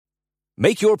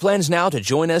Make your plans now to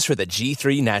join us for the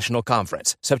G3 National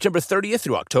Conference, September 30th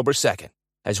through October 2nd,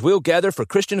 as we'll gather for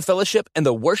Christian fellowship and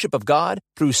the worship of God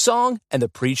through song and the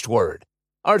preached word.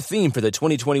 Our theme for the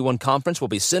 2021 conference will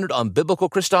be centered on biblical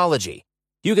Christology.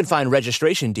 You can find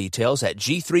registration details at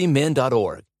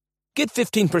g3men.org. Get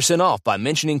 15% off by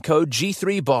mentioning code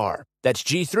G3BAR. That's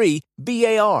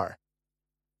G3BAR.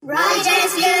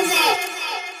 Righteous Music.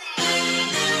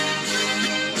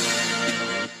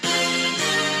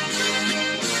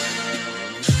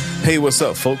 Hey, what's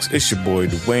up, folks? It's your boy,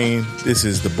 Dwayne. This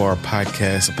is the Bar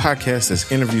Podcast, a podcast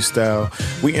that's interview style.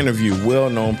 We interview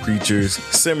well-known preachers,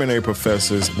 seminary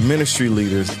professors, ministry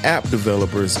leaders, app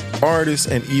developers, artists,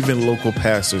 and even local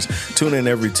pastors. Tune in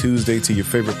every Tuesday to your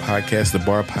favorite podcast, the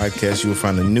Bar Podcast. You will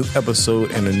find a new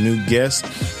episode and a new guest.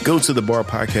 Go to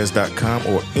thebarpodcast.com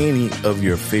or any of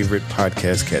your favorite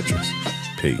podcast catchers.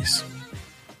 Peace.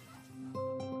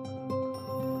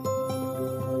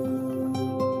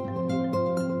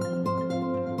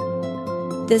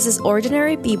 This is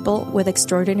Ordinary People with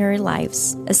Extraordinary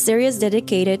Lives, a series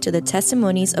dedicated to the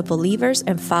testimonies of believers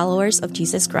and followers of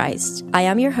Jesus Christ. I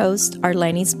am your host,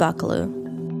 Arlenis Bakalu.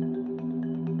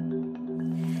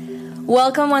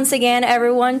 Welcome once again,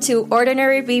 everyone, to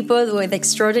Ordinary People with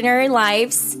Extraordinary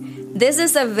Lives. This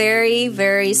is a very,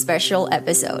 very special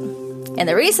episode. And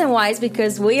the reason why is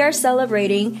because we are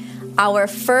celebrating our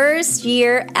first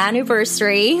year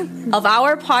anniversary of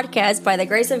our podcast by the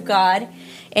grace of God.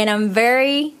 And I'm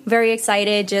very, very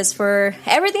excited just for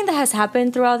everything that has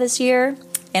happened throughout this year.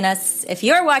 And if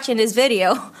you're watching this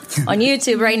video on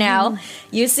YouTube right now,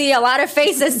 you see a lot of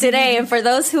faces today. And for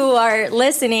those who are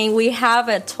listening, we have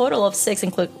a total of six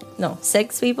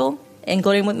people,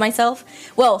 including with myself.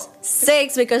 Well,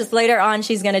 6 because later on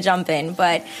she's going to jump in.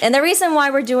 And the reason why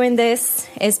we're doing this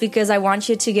is because I want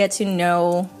you to get to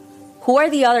know who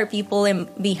are the other people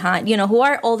behind, who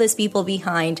are all these people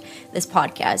behind this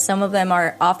podcast? Some of them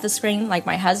are off the screen, like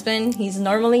my husband. He's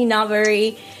normally not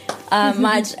very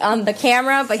much on the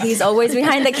camera, but he's always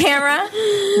behind the camera.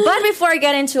 But before I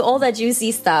get into all that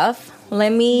juicy stuff,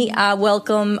 let me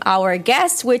welcome our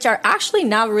guests, which are actually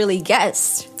not really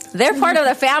guests. They're part of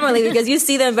the family because you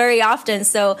see them very often.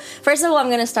 So first of all, I'm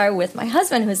going to start with my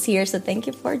husband who's here. So thank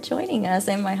you for joining us.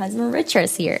 And my husband,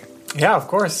 Richard's here. Yeah, of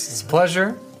course. It's a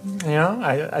pleasure.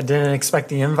 I didn't expect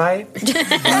the invite.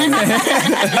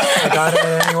 I got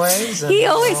it anyways. He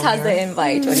always has the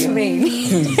invite. What do you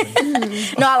mean?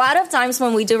 No, a lot of times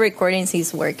when we do recordings,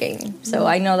 he's working. So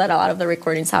I know that a lot of the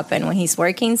recordings happen when he's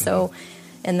working. So,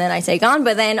 and then I take on.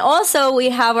 But then also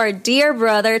we have our dear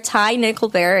brother, Ty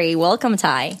Nickelberry. Welcome,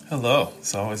 Ty. Hello.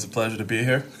 It's always a pleasure to be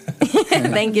here.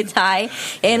 Thank you, Ty.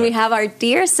 And we have our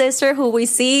dear sister who we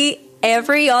see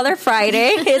every other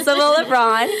Friday, Isabel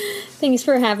LeBron. Thanks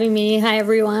for having me. Hi,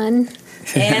 everyone.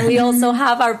 And we also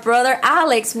have our brother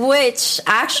Alex, which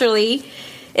actually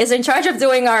is in charge of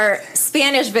doing our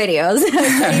Spanish videos.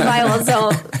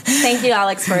 So thank you,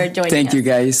 Alex, for joining us. Thank you,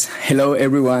 guys. Hello,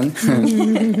 everyone.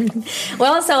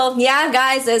 Well, so yeah,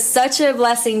 guys, it's such a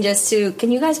blessing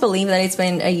can you guys believe that it's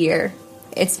been a year?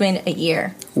 It's been a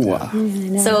year. Wow.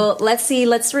 So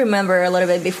let's remember a little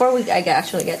bit before I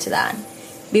actually get to that.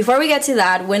 Before we get to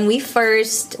that, when we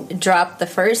first dropped the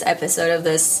first episode of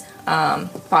this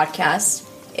podcast,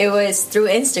 it was through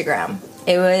Instagram.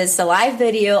 It was a live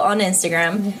video on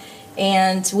Instagram.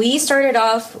 And we started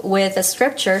off with a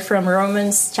scripture from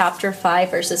Romans chapter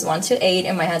 5, verses 1 to 8.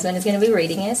 And my husband is going to be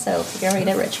reading it. So if you can read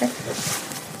it, Richard.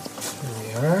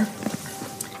 Here we are.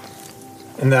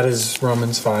 And that is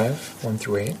Romans 5, 1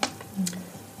 through 8.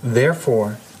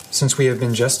 Therefore, since we have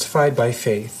been justified by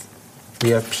faith, we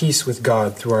have peace with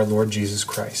God through our Lord Jesus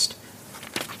Christ.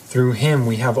 Through him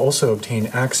we have also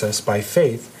obtained access by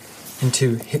faith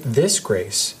into this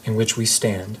grace in which we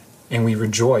stand, and we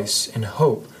rejoice in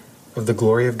hope of the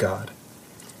glory of God.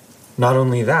 Not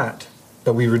only that,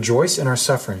 but we rejoice in our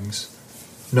sufferings,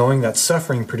 knowing that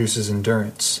suffering produces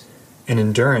endurance, and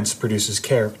endurance produces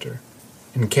character,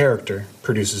 and character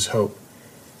produces hope.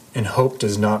 And hope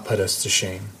does not put us to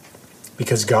shame,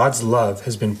 because God's love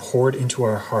has been poured into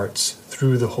our hearts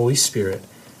through the Holy Spirit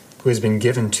who has been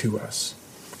given to us.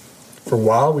 For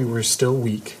while we were still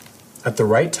weak, at the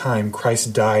right time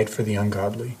Christ died for the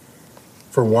ungodly.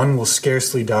 For one will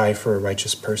scarcely die for a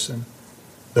righteous person,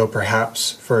 though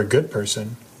perhaps for a good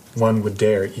person one would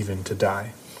dare even to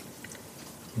die.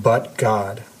 But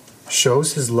God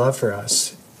shows his love for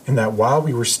us in that while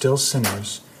we were still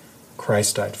sinners,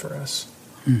 Christ died for us.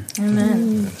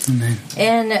 Amen. Amen.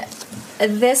 And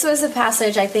this was a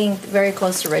passage, I think, very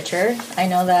close to Richard. I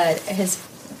know that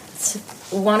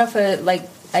one of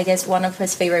I guess one of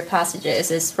his favorite passages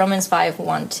is Romans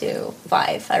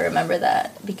 5:1-5. I remember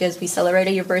that because we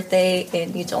celebrated your birthday,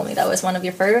 and you told me that was one of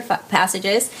your favorite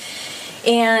passages.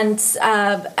 And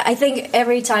I think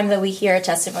every time that we hear a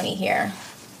testimony here,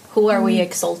 who are we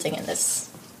exalting in this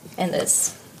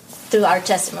through our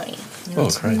testimony? Oh,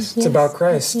 Christ. It's about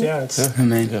Christ. Yeah.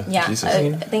 Amen. Yeah,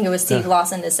 I think it was Steve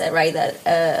Lawson that said, right,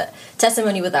 that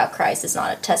testimony without Christ is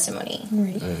not a testimony.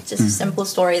 Right. It's just a simple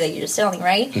story that you're just telling,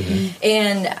 right?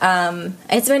 And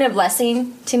it's been a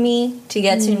blessing to me to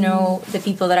get to know the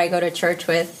people that I go to church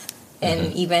with,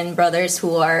 and even brothers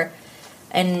who are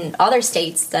in other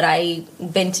states that I've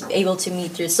been able to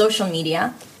meet through social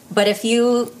media. But if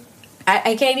you...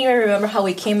 I can't even remember how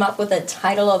we came up with the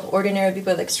title of Ordinary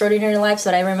People with Extraordinary Lives,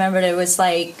 but I remembered it was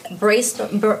like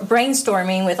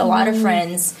brainstorming with a lot of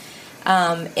friends.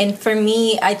 And for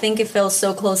me, I think it feels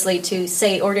so closely to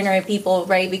say ordinary people,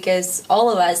 right? Because all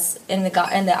of us in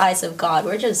the eyes of God,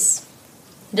 we're just...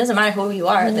 It doesn't matter who you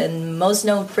are, the most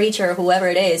known preacher, whoever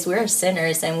it is, we're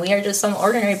sinners, and we are just some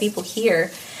ordinary people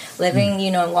here living,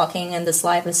 walking in this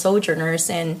life as sojourners.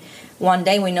 And one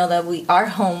day we know that our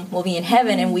home will be in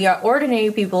heaven, and we are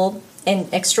ordinary people in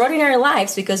extraordinary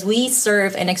lives because we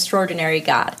serve an extraordinary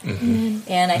God.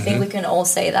 And I think we can all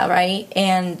say that, right?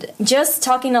 And just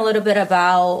talking a little bit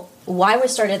about why we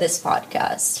started this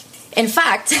podcast. In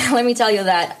fact, let me tell you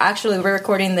that actually we're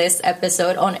recording this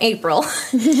episode on April.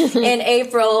 In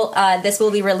April, this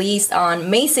will be released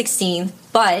on May 16th,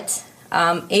 but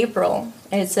April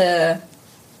is a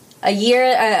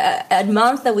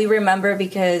month that we remember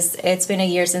because it's been a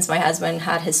year since my husband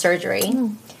had his surgery.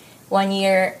 1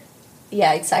 year,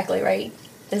 yeah, exactly, right?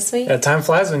 This week? Yeah, time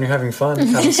flies when you're having fun,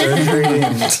 having surgery,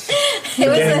 and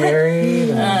getting married.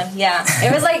 Yeah,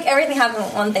 it was like everything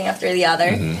happened one thing after the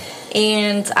other.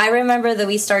 And I remember that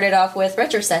we started off with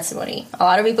Richard's testimony. A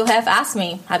lot of people have asked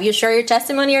me, have you shared your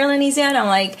testimony, Erlenice, yet? I'm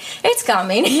like, it's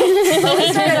coming. But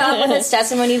we started off with his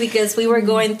testimony because we were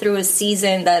going through a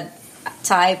season that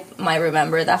Ty might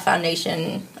remember, that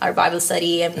foundation, our Bible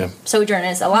study, and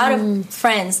Sojourners. A lot of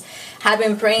friends had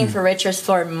been praying for Richard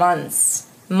for months.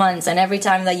 And every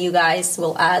time that you guys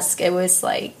will ask, it was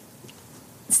like,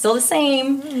 still the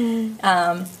same.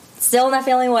 Still not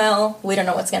feeling well. We don't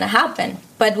know what's going to happen.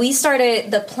 But we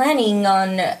started the planning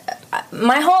on...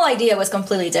 my whole idea was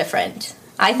completely different.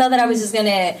 I thought that I was just going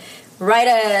to write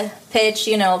a pitch,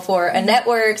 for a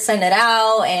network, send it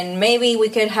out, and maybe we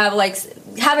could have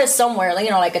it somewhere,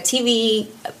 like a TV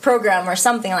program or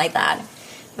something like that.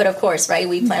 But of course, right,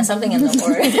 we plan something in the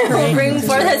Lord. We bring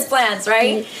forth His plans,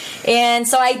 right? And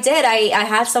so I did. I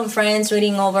had some friends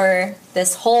reading over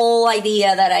this whole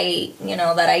idea that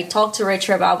I talked to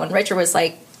Richard about when Richard was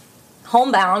like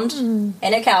homebound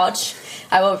in a couch.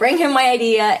 I will bring him my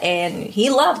idea, and he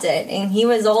loved it. And he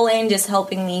was all in, just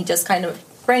helping me just kind of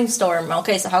brainstorm.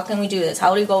 Okay, so how can we do this?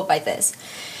 How do we go by this?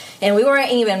 And we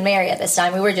weren't even married at this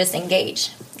time. We were just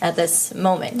engaged at this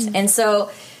moment. And so...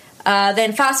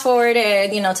 then fast forward,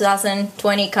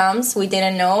 2020 comes. We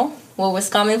didn't know what was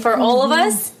coming for all of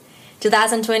us.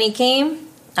 2020 came.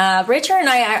 Richard and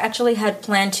I actually had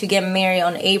planned to get married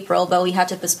on April, but we had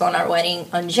to postpone our wedding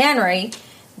on January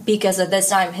because at this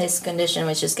time his condition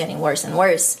was just getting worse and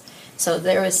worse. So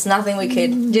there was nothing we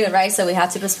could do, right? So we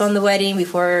had to postpone the wedding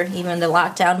before even the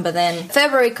lockdown. But then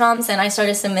February comes and I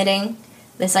started submitting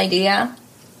this idea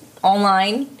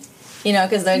online.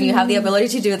 Because then you have the ability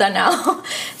to do that now.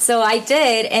 So I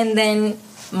did, and then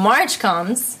March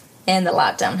comes, and the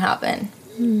lockdown happened.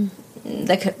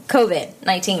 The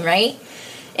COVID-19, right?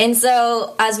 And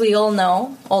so, as we all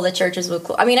know, all the churches were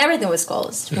closed. I mean, everything was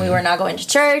closed. We were not going to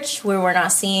church. We were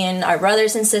not seeing our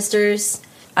brothers and sisters.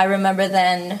 I remember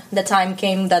then the time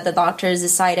came that the doctors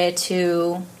decided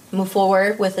to move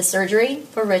forward with the surgery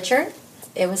for Richard.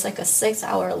 It was like a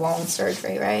 6-hour long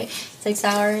surgery, right? 6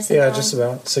 hours? Yeah, just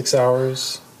about 6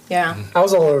 hours. Yeah. I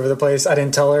was all over the place. I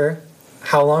didn't tell her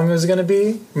how long it was going to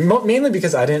be, mainly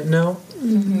because I didn't know.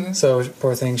 So,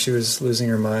 poor thing, she was losing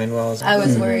her mind while I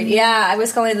was worried. Yeah, I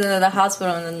was calling the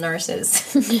hospital and the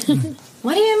nurses.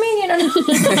 What do you mean you don't know?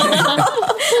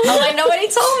 I'm like, nobody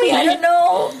told me. I don't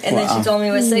know. And then she told me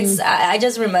it was 6. I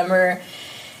just remember...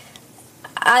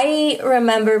 I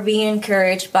remember being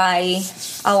encouraged by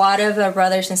a lot of our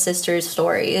brothers and sisters'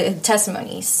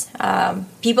 testimonies.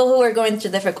 People who are going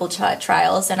through difficult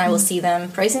trials, and I will see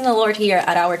them praising the Lord here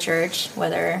at our church,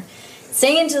 whether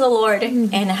singing to the Lord,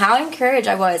 and how encouraged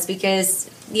I was because,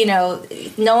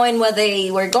 knowing what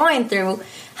they were going through,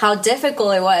 how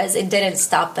difficult it was, it didn't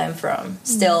stop them from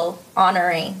still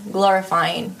honoring,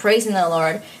 glorifying, praising the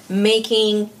Lord,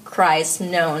 making Christ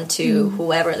known to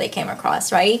whoever they came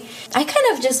across, right? I kind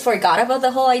of just forgot about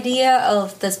the whole idea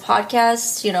of this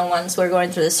podcast. You know, once we're going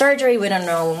through the surgery, we don't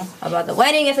know about the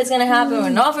wedding, if it's going to happen. We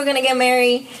don't know if we're going to get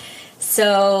married.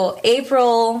 So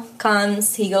April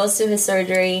comes, he goes to his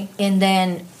surgery, and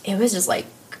then it was just like,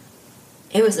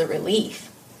 it was a relief.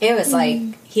 It was like,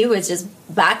 he was just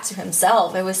back to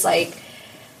himself. It was like,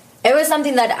 it was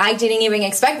something that I didn't even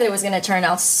expect that it was going to turn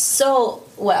out so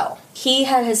well. He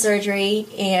had his surgery,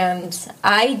 and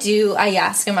I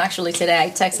asked him actually today, I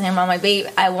texted him, I'm like, babe,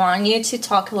 I want you to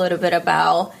talk a little bit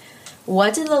about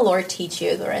what did the Lord teach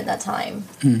you during that time?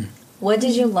 What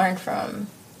did you learn from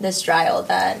this trial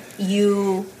that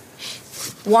you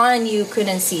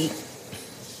couldn't see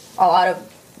a lot of,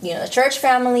 the church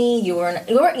family, you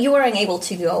weren't able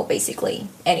to go basically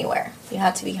anywhere. You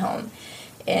had to be home.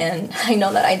 And I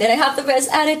know that I didn't have the best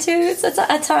attitudes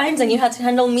at times, and you had to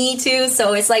handle me too.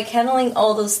 So it's like handling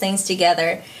all those things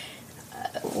together.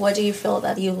 What do you feel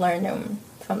that you learned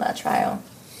from that trial?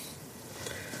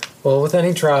 Well, with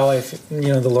any trial,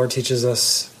 the Lord teaches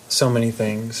us so many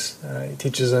things. He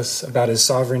teaches us about His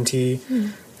sovereignty,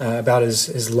 about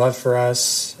His love for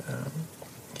us.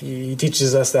 He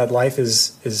teaches us that life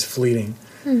is fleeting.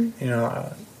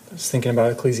 I was thinking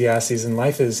about Ecclesiastes, and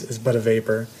life is but a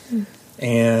vapor.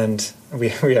 And we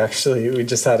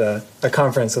just had a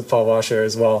conference with Paul Washer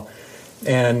as well,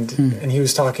 and he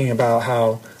was talking about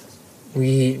how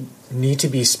we need to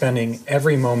be spending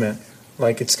every moment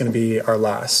like it's going to be our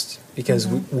last, because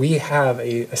we have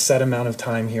a set amount of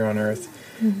time here on earth,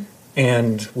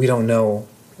 and we don't know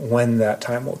when that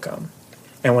time will come.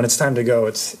 And when it's time to go,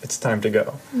 it's time to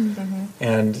go.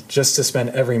 And just to spend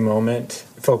every moment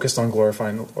focused on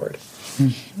glorifying the Lord,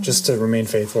 just to remain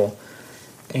faithful.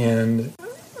 And,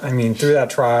 I mean, through that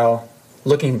trial,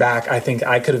 looking back, I think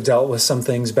I could have dealt with some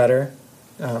things better.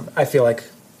 I feel like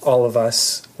all of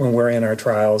us, when we're in our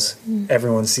trials,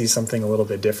 everyone sees something a little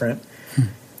bit different.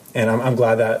 And I'm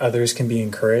glad that others can be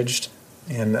encouraged.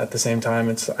 And at the same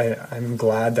time, I'm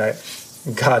glad that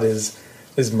God is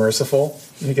merciful,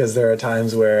 because there are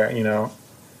times where,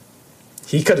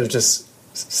 He could have just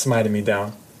smited me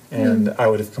down, and I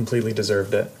would have completely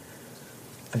deserved it.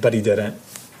 But He didn't.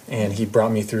 And He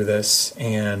brought me through this,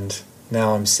 and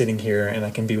now I'm sitting here, and I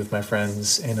can be with my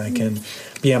friends, and I can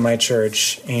be at my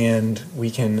church, and we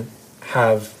can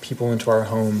have people into our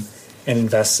home and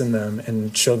invest in them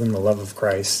and show them the love of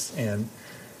Christ. And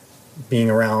being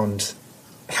around,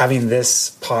 having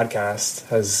this podcast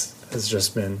has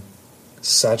just been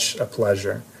such a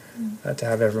pleasure. To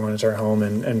have everyone into our home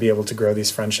and be able to grow these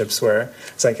friendships where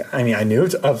it's like, I mean, I knew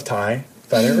of Ty,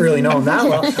 but I didn't really know him that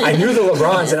well. I knew the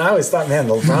LeBrons, and I always thought, man,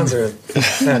 the LeBrons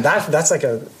that's like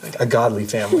a godly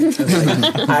family.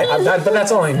 But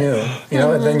that's all I knew,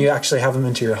 and then you actually have them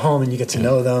into your home, and you get to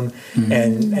know them,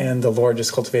 and the Lord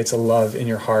just cultivates a love in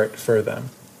your heart for them.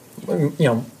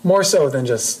 More so than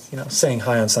just, saying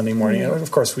hi on Sunday morning. Of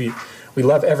course, we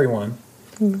love everyone,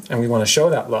 and we want to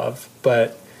show that love,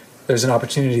 but there's an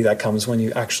opportunity that comes when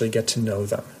you actually get to know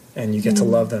them, and you get to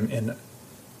love them in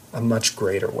a much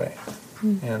greater way.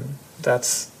 And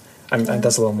that's a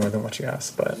little more than what you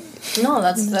asked, but no,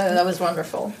 that was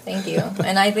wonderful. Thank you.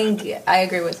 And I think I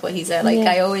agree with what he said. Like,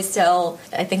 I always tell,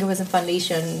 I think it was in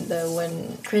Foundation,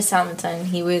 when Chris Hamilton,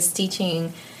 he was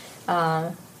teaching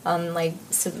on like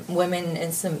women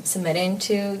and submitting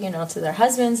to to their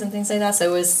husbands and things like that. So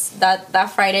it was that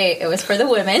Friday, it was for the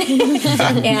women.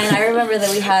 And I remember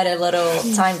that we had a little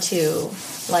time to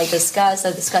like discuss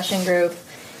a discussion group,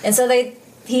 and so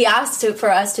he asked for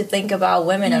us to think about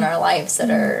women in our lives that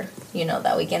are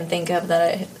that we can think of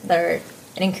that are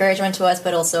an encouragement to us,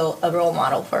 but also a role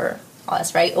model for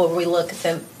us, right? Or we look at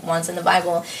the ones in the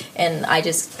Bible, and I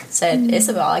just said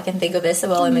Isabel. I can think of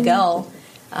Isabel and Miguel.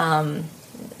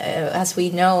 As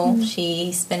we know,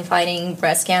 she's been fighting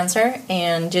breast cancer,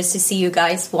 and just to see you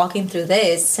guys walking through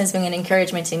this has been an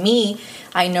encouragement to me.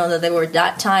 I know that there were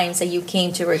times that you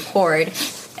came to record,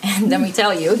 and let me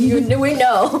tell you, we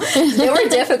know they were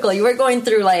difficult. You were going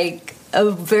through like a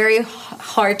very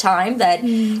hard time that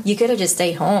you could have just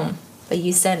stayed home, but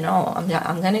you said, no, I'm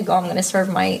going to go. I'm going to serve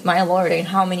my Lord. And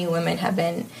how many women have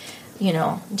been,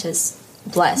 just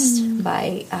blessed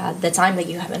by the time that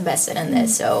you have invested in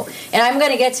this. So, and I'm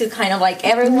going to get to kind of like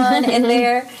everyone in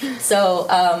there. So,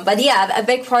 but yeah, a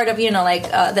big part of,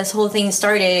 this whole thing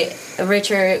started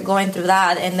Richard going through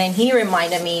that. And then he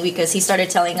reminded me, because he started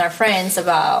telling our friends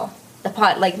about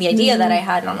the idea that I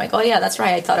had. And I'm like, oh yeah, that's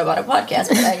right. I thought about a podcast,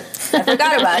 but I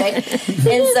forgot about it.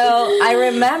 And so I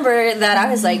remember that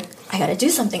I was like, I got to do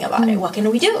something about it. What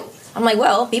can we do? I'm like,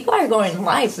 well, people are going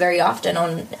live very often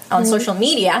on social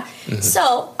media.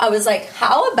 So I was like,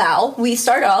 how about we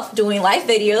start off doing live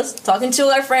videos, talking to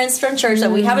our friends from church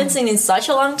that we haven't seen in such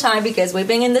a long time because we've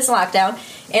been in this lockdown,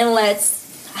 and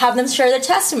let's have them share their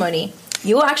testimony.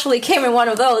 You actually came in one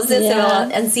of those, Isabel,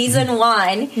 in season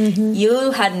 1.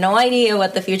 You had no idea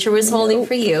what the future was holding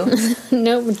for you.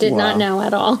 Nope, did not know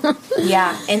at all.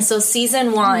 Yeah, and so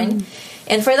season 1,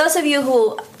 and for those of you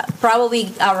who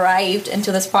probably arrived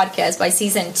into this podcast by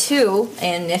season 2,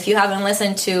 and if you haven't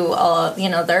listened to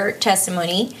their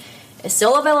testimony, it's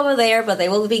still available there, but they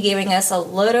will be giving us a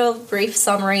little brief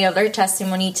summary of their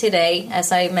testimony today.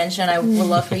 As I mentioned, I would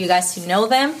love for you guys to know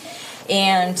them.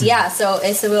 And so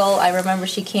Isabel, I remember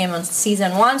she came on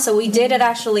season 1. So we did it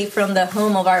actually from the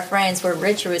home of our friends where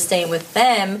Richard was staying with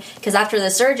them. Because after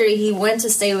the surgery, he went to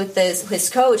stay with his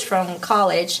coach from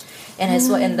college and his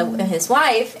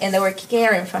wife. And they were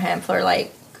caring for him for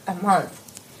like a month,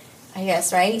 I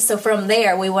guess, right? So from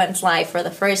there, we went live for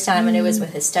the first time, and it was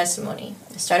with his testimony.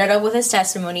 It started off with his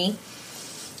testimony.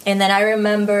 And then I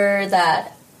remember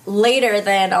that later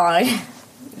then on,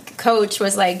 coach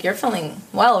was like, you're feeling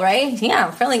well, right? Yeah,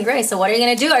 I'm feeling great. So what are you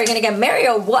going to do? Are you going to get married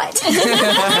or what? Like, what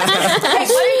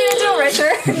are you going to do,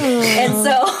 Richard? And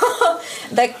so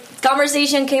the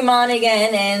conversation came on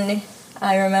again, and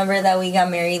I remember that we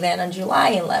got married then on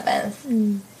July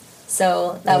 11th.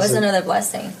 So that was another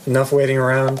blessing. Enough waiting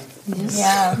around.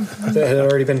 Yeah. It had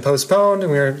already been postponed,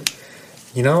 and we were,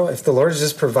 if the Lord is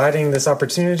just providing this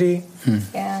opportunity,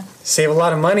 save a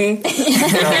lot of money.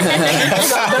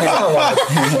 That's not a lot.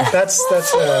 That's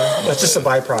just a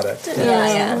byproduct.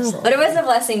 Yeah. But it was a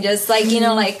blessing, just like,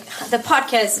 like the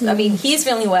podcast, I mean, he's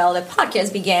feeling well, the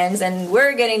podcast begins, and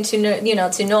we're getting to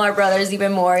know our brothers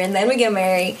even more, and then we get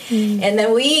married. And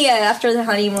then we, after the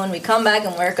honeymoon, we come back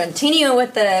and we're continuing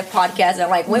with the podcast, and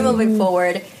like, we're moving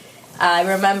forward. I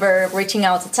remember reaching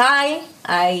out to Ty.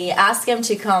 I asked him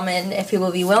to come in if he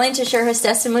will be willing to share his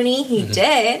testimony. He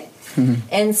did.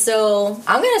 And so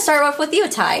I'm going to start off with you,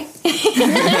 Ty. So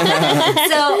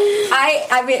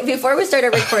I before we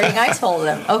started recording, I told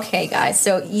him, okay, guys,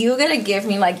 so you're going to give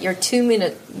me like your 2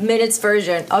 minutes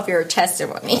version of your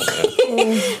testimony.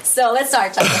 So let's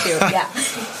start talking to you. Yeah.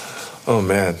 Oh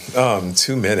man,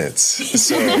 2 minutes.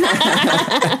 So,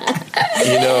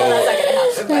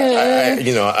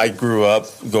 I grew up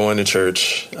going to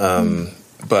church,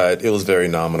 but it was very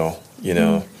nominal.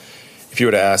 If you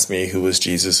were to ask me who was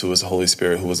Jesus, who was the Holy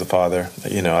Spirit, who was the Father,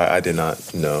 I did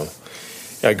not know.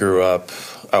 I grew up,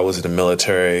 I was in the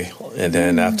military, and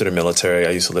then after the military, I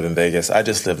used to live in Vegas. I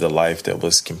just lived a life that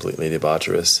was completely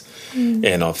debaucherous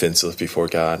and offensive before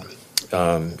God.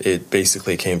 It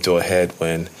basically came to a head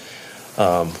when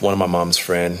one of my mom's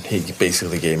friend, he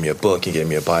basically gave me a book. He gave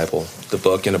me a Bible. The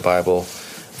book in the Bible,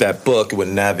 that book would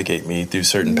navigate me through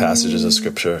certain passages of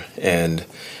Scripture. And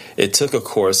it took a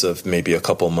course of maybe a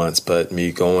couple months, but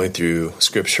me going through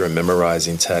Scripture and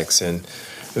memorizing texts, and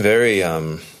very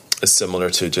similar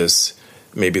to just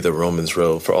maybe the Romans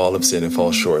road, for all of sin and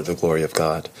fall short of the glory of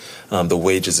God. The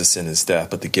wages of sin is death,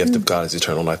 but the gift of God is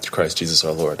eternal life through Christ Jesus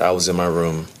our Lord. I was in my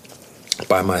room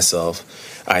by myself.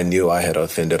 I knew I had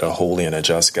offended a holy and a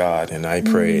just God, and I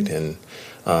prayed, and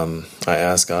I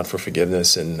asked God for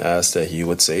forgiveness and asked that He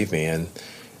would save me, and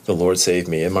the Lord saved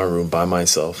me in my room by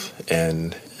myself.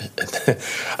 And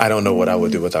I don't know what I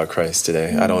would do without Christ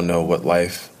today. I don't know what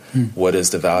what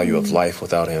is the value of life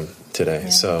without Him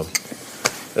today. So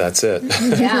that's it.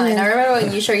 Yeah, and I remember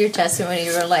when you shared your testimony,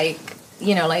 you were like,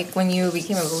 like when you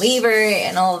became a believer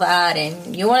and all that,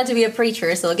 and you wanted to be a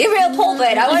preacher, so give me a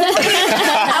pulpit. I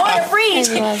want to preach.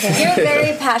 You're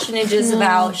very passionate just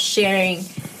about sharing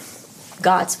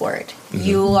God's word.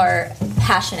 You are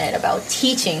passionate about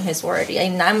teaching His word,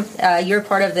 and you're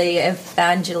part of the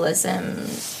evangelism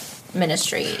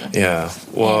ministry. Yeah,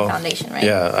 well, foundation, right?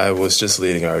 Yeah, I was just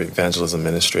leading our evangelism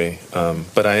ministry,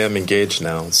 but I am engaged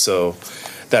now, so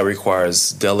that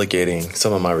requires delegating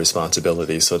some of my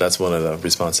responsibilities. So that's one of the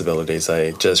responsibilities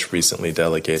I just recently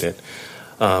delegated.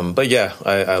 But yeah,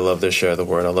 I love to share the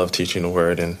word. I love teaching the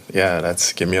word, and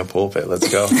give me a pulpit. Let's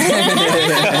go. And I'm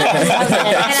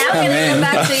going to come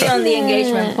back to you on the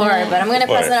engagement part, but I'm going to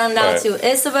pass it on now to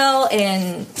Isabel,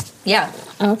 and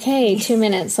Okay, 2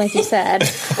 minutes, like you said.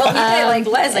 Well, you say like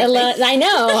less, I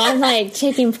know. I'm like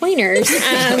taking pointers.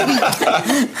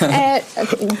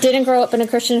 Didn't grow up in a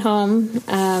Christian home.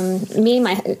 Me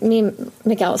and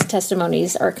Miguel's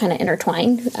testimonies are kind of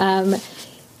intertwined.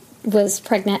 Was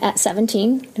pregnant at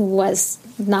 17. Was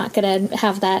not going to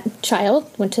have that child.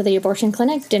 Went to the abortion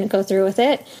clinic. Didn't go through with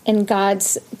it. And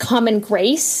God's common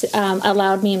grace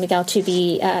allowed me and Miguel to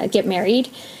get married.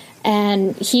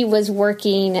 and he was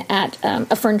working at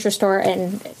a furniture store,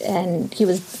 and he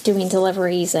was doing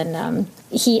deliveries, and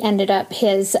he ended up,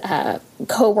 his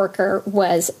co-worker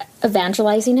was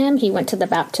evangelizing him. He went to the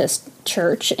Baptist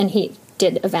church, and he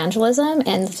did evangelism,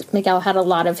 and Miguel had a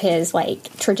lot of his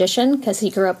tradition because he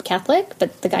grew up Catholic,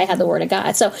 but the guy had the Word of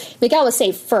God. So Miguel was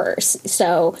saved first,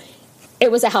 so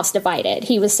it was a house divided.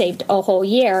 He was saved a whole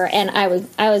year, and I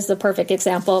was the perfect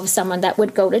example of someone that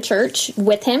would go to church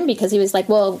with him, because he was like,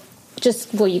 well,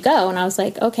 just will you go? And I was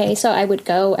like, okay. So I would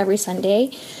go every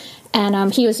Sunday,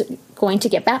 and he was going to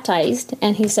get baptized,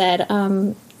 and he said,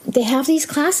 they have these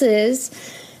classes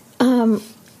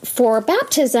for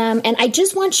baptism, and I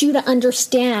just want you to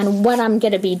understand what I'm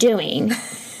going to be doing.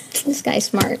 This guy's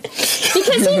smart,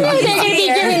 because he knew they're going to be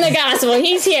giving the gospel.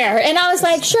 He's here. And I was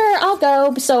like, sure, I'll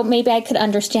go, so maybe I could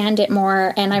understand it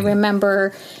more. And I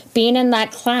remember being in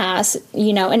that class,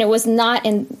 and it was not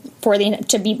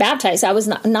to be baptized. I was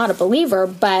not a believer,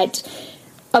 but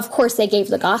of course they gave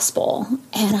the gospel.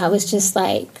 And I was just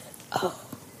like, oh.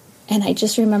 And I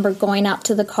just remember going out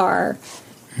to the car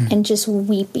and just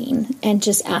weeping and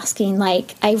just asking, I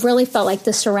really felt like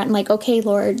the surrender, okay,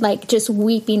 Lord, just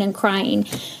weeping and crying,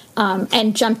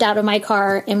 and jumped out of my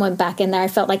car and went back in there. I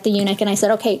felt like the eunuch, and I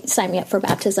said, okay, sign me up for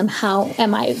baptism. How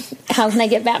can I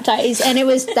get baptized? And it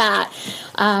was that.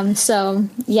 So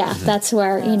yeah, that's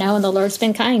where, and the Lord's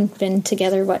been kind, been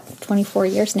together, 24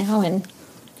 years now, and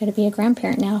going to be a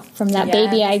grandparent now from that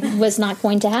baby I was not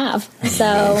going to have.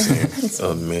 So it's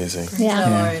amazing.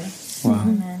 Yeah. Wow.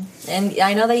 Mm-hmm. And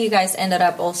I know that you guys ended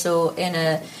up also in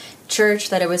a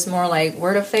church that it was more like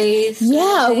Word of Faith.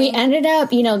 Yeah, we ended up,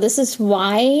 this is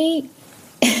why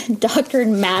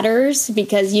doctrine matters,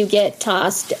 because you get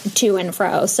tossed to and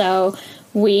fro. So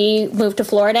we moved to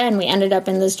Florida, and we ended up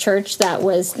in this church that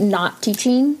was not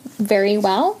teaching very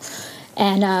well.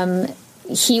 And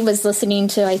he was listening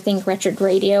to, I think, Wretched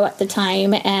Radio at the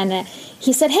time, and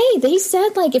he said, hey, they said,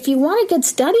 if you want a good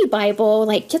study Bible,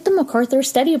 get the MacArthur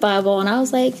Study Bible. And I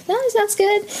was like, that sounds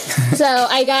good. So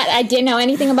I didn't know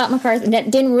anything about MacArthur,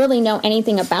 didn't really know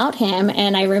anything about him.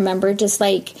 And I remember just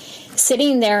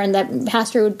sitting there, and the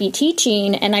pastor would be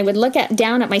teaching, and I would look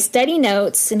down at my study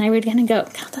notes, and I would kind of go,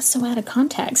 God, that's so out of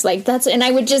context. And I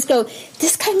would just go,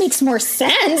 this guy makes more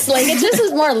sense. It just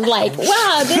was more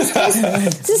wow,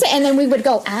 this, and then we would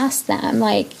go ask them,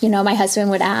 my husband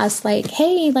would ask,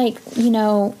 hey,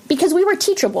 because we were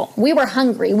teachable. We were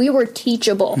hungry. We were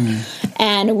teachable.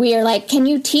 And we are can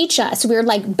you teach us? We were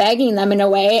begging them in a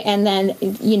way. And then,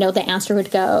 the answer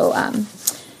would go,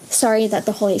 sorry that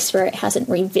the Holy Spirit hasn't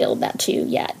revealed that to you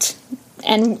yet.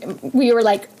 And we were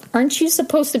aren't you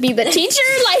supposed to be the teacher?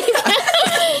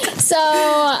 So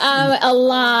a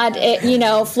lot,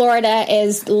 Florida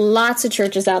is lots of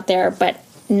churches out there, but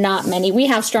not many. We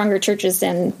have stronger churches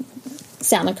in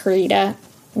Santa Clarita,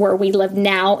 where we live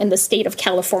now in the state of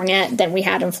California, than we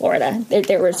had in Florida.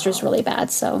 It was just really bad.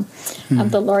 So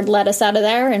the Lord led us out of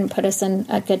there and put us in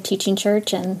a good teaching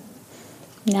church, and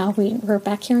now we're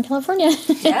back here in California.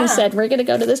 We said, we're going to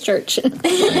go to this church. And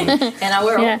now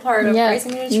we're all part of Grace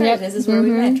Community Church. This is where we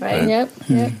met, right? Yep.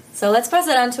 So let's pass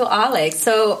it on to Alex.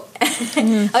 So,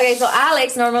 okay, so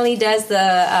Alex normally does the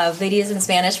videos in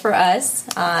Spanish for us.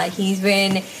 He's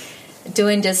been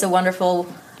doing just a wonderful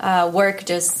work,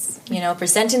 just,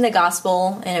 presenting the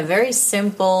gospel in a very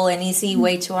simple and easy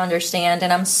way to understand.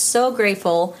 And I'm so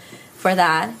grateful for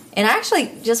that. And I actually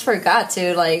just forgot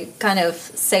to kind of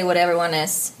say what everyone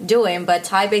is doing, but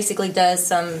Ty basically does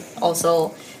some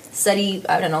also study,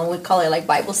 I don't know, we call it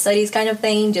Bible studies kind of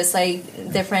thing, just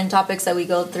different topics that we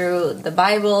go through the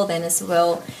Bible. Then as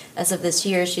well, as of this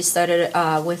year, she started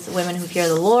with Women Who Fear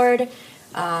the Lord,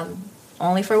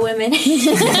 only for women. Women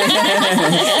are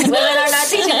not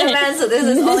teaching the men, so this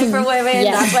is only for women.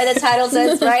 Yeah. That's why the title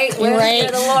says, right? Women Who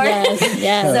Fear the Lord.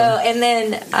 Yes. So, and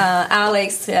then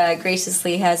Alex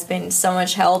graciously has been so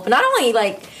much help, not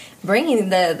only bringing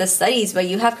the studies, but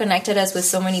you have connected us with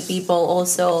so many people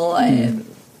also.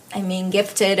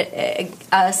 Gifted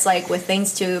us with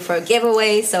things for a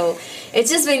giveaway. So it's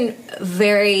just been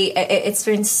it's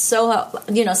been so,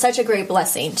 such a great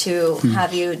blessing to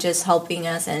have you just helping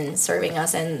us and serving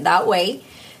us in that way.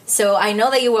 So I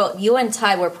know that you and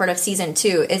Ty were part of season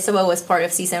 2. Isabel was part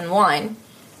of season 1.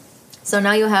 So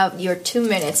now you have your 2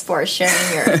 minutes for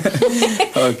sharing your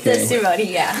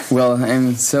testimony. Yeah. Well,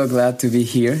 I'm so glad to be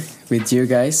here with you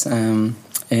guys.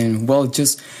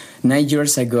 Just 9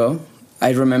 years ago,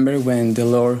 I remember when the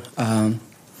Lord,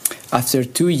 after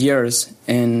 2 years,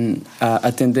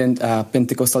 attended a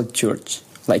Pentecostal church,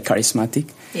 charismatic.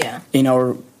 Yeah. In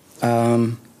our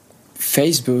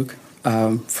Facebook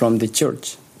from the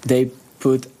church, they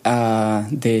put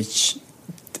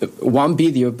one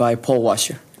video by Paul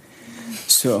Washer.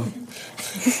 So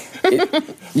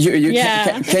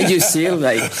can you see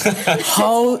like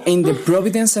how in the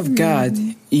providence of God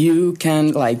you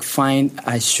can like find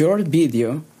a short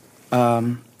video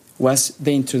was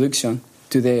the introduction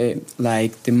to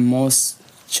the most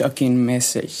shocking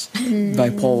message by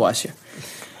Paul Washer.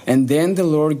 And then the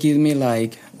Lord gave me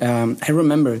like I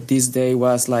remember this day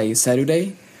was like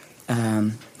Saturday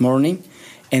morning,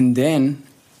 and then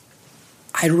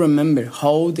I remember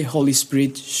how the Holy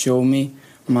Spirit showed me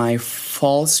my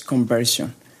false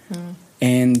conversion,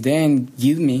 and then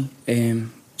give me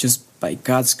just by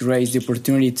God's grace the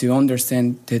opportunity to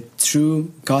understand the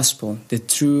true gospel, the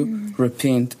true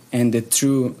repent, and the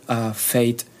true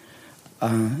faith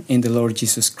in the Lord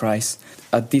Jesus Christ.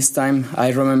 At this time,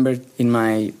 I remember in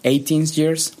my 18th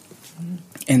years,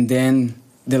 and then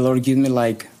the Lord gave me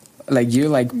like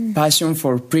passion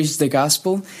for preach the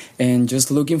gospel, and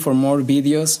just looking for more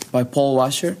videos by Paul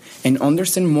Washer, and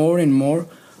understand more and more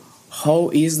how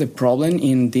is the problem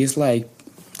in this like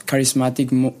charismatic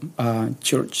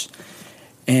church.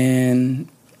 And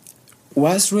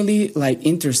was really like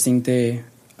interesting the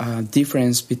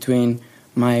difference between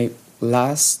my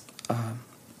last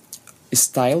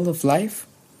style of life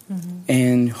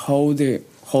and how the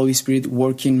Holy Spirit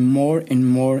working more and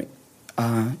more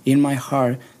in my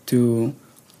heart to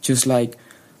just like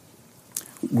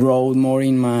grow more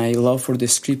in my love for the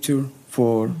Scripture,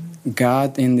 for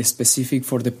God, and the specific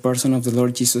for the person of the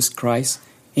Lord Jesus Christ,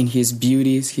 in His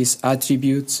beauties, His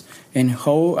attributes, and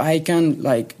how I can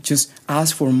like just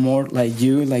ask for more, like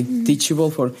you, like teachable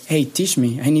for, hey, teach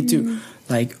me. I need to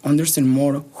like understand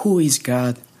more who is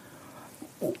God.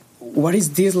 What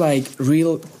is this like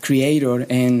real creator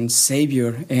and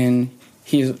savior, and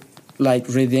His like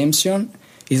redemption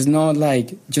is not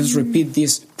like just repeat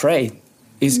this pray.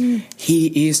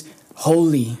 He is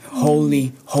holy,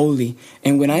 holy, holy.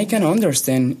 And when I can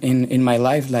understand in my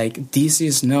life like this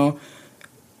is no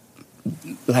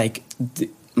like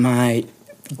my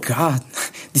God,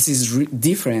 this is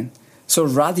different, so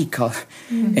radical.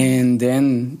 And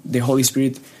then the Holy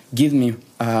Spirit give me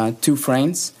 2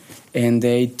 friends, and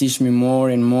they teach me more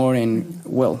and more. And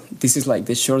well, this is like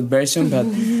the short version, but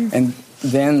and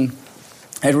then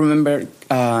I remember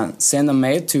send a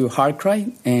mail to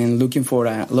Heartcry and looking for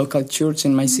a local church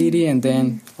in my city, and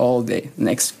then all the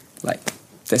next like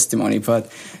testimony.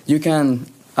 But you can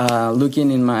look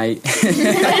in my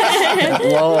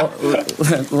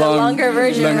longer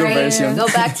version, right? version. Go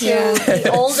back to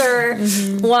the older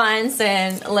ones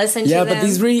and listen to them. Yeah, but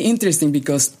it's really interesting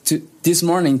because this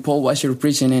morning Paul Washer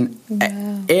preaching,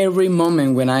 and every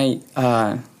moment when I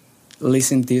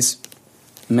listen this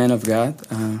man of God,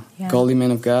 godly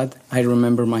man of God, I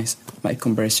remember my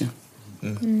conversion.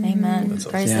 Amen.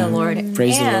 Praise the Lord.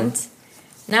 Praise the Lord. And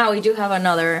now we do have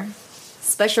another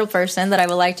special person that I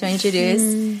would like to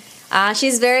introduce.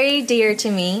 She's very dear to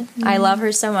me. I love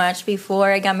her so much. Before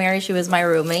I got married, she was my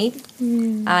roommate.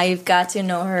 I've got to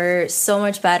know her so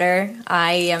much better.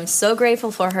 I am so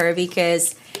grateful for her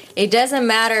because it doesn't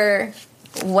matter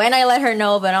when I let her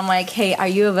know, but I'm like, hey, are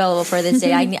you available for this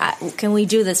day? Can we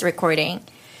do this recording?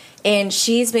 And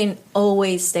she's been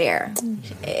always there.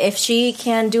 If she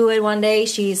can do it one day,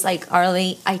 she's like,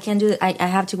 Arlie, I can't do it. I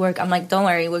have to work. I'm like, don't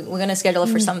worry. We're going to schedule it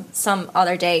for some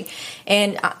other day.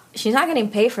 And she's not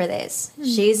getting paid for this.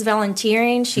 She's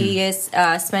volunteering. She is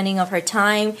spending of her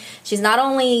time. She's not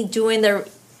only doing the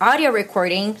audio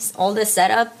recordings, all this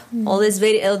setup, all this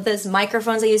video, this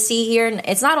microphones that you see here.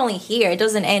 It's not only here. It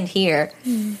doesn't end here.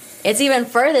 It's even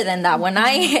further than that. When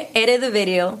I edit the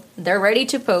video, they're ready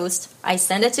to post. I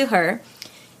send it to her,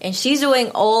 and she's doing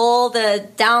all the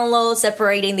downloads,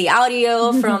 separating the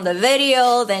audio from the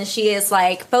video. Then she is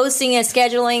like posting and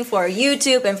scheduling for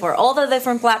YouTube and for all the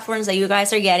different platforms that you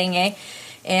guys are getting it.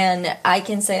 And I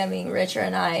can say, I mean, Richard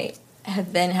and I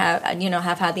have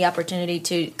had the opportunity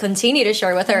to continue to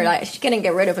share with her. Like, she couldn't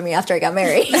get rid of me after I got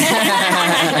married.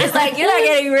 It's like, you're not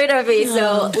getting rid of me.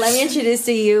 So let me introduce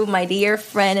to you my dear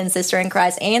friend and sister in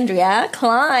Christ, Andrea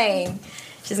Klein.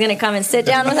 She's going to come and sit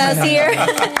down with us here.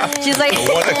 She's like,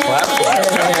 What a clap.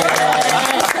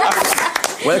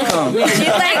 Welcome. She's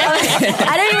like,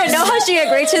 I don't even know how she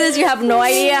agreed to this. You have no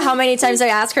idea how many times I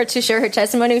asked her to share her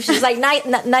testimony. She's like, not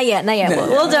yet.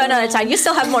 We'll do it another time. You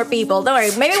still have more people. Don't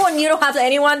worry. Maybe when you don't have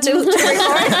anyone to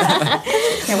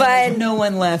record. But no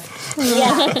one left.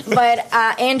 Yeah. But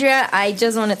Andrea, I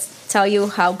just want to tell you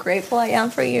how grateful I am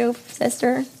for you,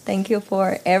 sister. Thank you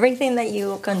for everything that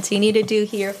you continue to do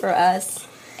here for us.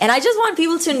 And I just want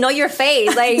people to know your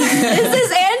face. Like, this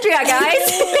is Andrea. Andrea,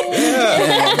 guys.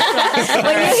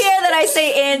 When you hear that I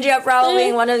say Andrea, probably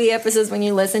in one of the episodes when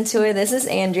you listen to it, this is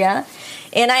Andrea.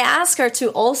 And I asked her to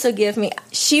also give me,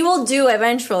 she will do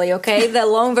eventually, okay, the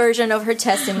long version of her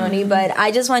testimony, but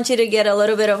I just want you to get a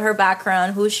little bit of her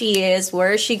background, who she is,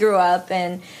 where she grew up,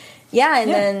 and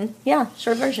then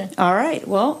short version. All right.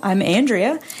 Well, I'm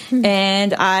Andrea,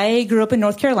 and I grew up in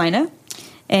North Carolina,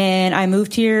 and I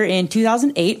moved here in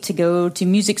 2008 to go to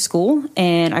music school,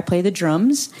 and I play the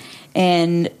drums,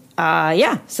 and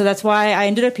so that's why I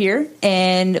ended up here.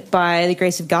 And by the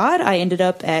grace of God, I ended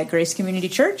up at Grace Community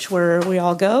Church, where we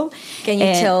all go. Can you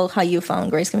tell how you found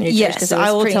Grace Community Church? Yes,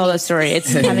 I will tell that story.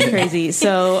 It's kind of crazy.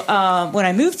 So when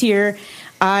I moved here,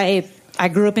 I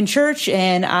grew up in church,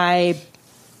 and I'm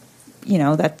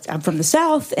from the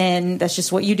South, and that's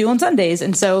just what you do on Sundays.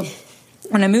 And so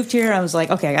when I moved here, I was like,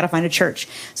 okay, I got to find a church.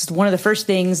 It's one of the first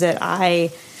things that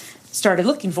I started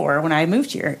looking for when I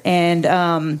moved here. And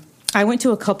I went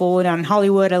to a couple down in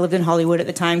Hollywood. I lived in Hollywood at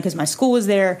the time because my school was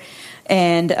there,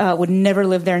 and would never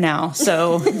live there now.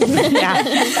 So,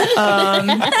 unless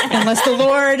the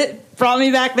Lord brought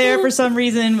me back there for some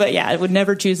reason. But I would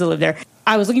never choose to live there.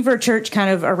 I was looking for a church kind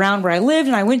of around where I lived,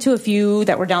 and I went to a few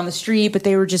that were down the street, but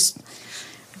they were just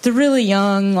the really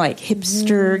young, like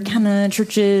hipster kind of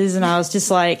churches, and I was just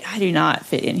like, I do not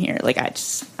fit in here. Like I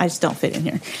just don't fit in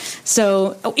here.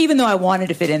 So even though I wanted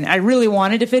to fit in there, I really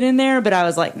wanted to fit in there, but I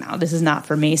was like, no, this is not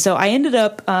for me. So I ended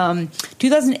up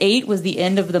 2008 was the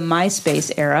end of the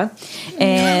MySpace era,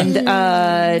 and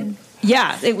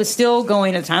it was still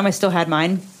going at the time. I still had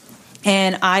mine,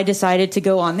 and I decided to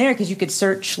go on there because you could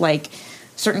search like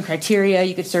certain criteria.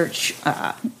 You could search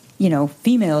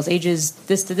females, ages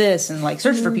this to this, and like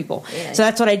search for people. Yeah. So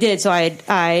that's what I did. So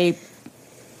I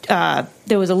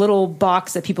there was a little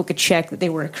box that people could check that they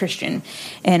were a Christian.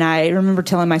 And I remember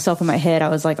telling myself in my head, I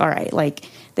was like, all right, like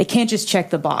they can't just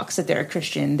check the box that they're a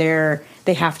Christian.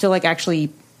 They have to like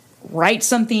actually write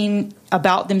something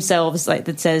about themselves like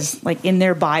that says like in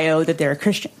their bio that they're a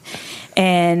Christian.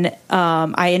 And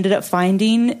I ended up I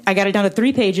got it down to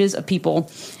 3 pages of people.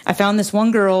 I found this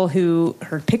one girl who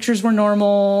her pictures were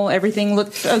normal. Everything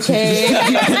looked okay.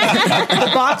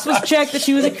 The box was checked that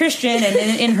she was a Christian. And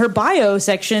in her bio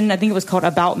section, I think it was called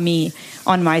About Me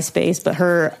on MySpace, but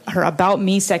her About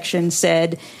Me section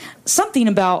said something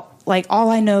about like, all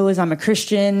I know is I'm a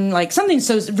Christian, like something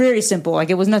so very simple. Like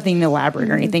it was nothing elaborate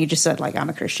or anything. It just said like, I'm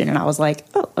a Christian. And I was like,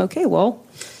 oh, okay, well,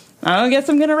 I guess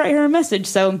I'm going to write her a message.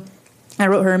 So I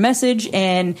wrote her a message,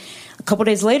 and a couple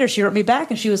days later, she wrote me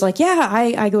back, and she was like, yeah,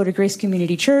 I go to Grace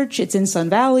Community Church. It's in Sun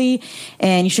Valley,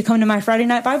 and you should come to my Friday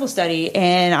night Bible study.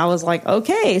 And I was like,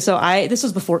 okay. So this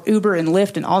was before Uber and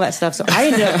Lyft and all that stuff. So I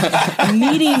ended up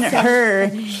meeting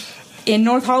her in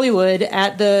North Hollywood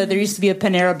there used to be a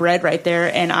Panera Bread right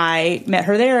there, and I met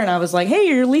her there, and I was like, hey,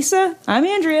 you're Lisa? I'm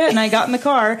Andrea. And I got in the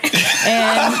car,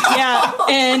 and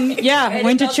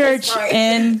went to church,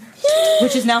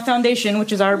 which is now Foundation,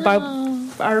 which is our Bible study.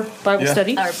 Our Bible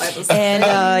study.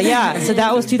 And so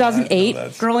that was 2008.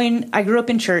 I grew up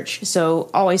in church,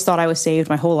 so always thought I was saved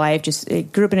my whole life. Just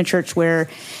grew up in a church where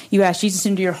you ask Jesus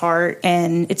into your heart,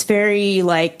 and it's very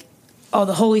like, oh,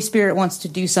 the Holy Spirit wants to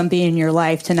do something in your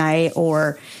life tonight,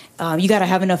 or you got to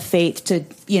have enough faith to,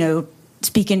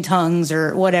 speak in tongues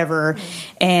or whatever.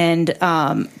 And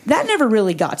that never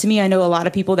really got to me. I know a lot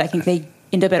of people that think they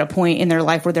end up at a point in their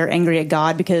life where they're angry at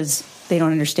God because they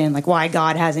don't understand like why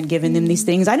God hasn't given them these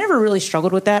things. I never really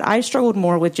struggled with that. I struggled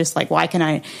more with just like, why can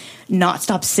I not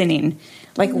stop sinning?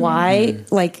 Like why,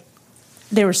 like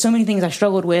there were so many things I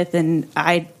struggled with, and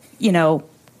I,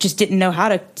 just didn't know how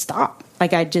to stop. So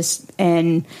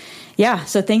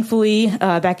thankfully,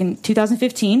 back in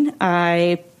 2015,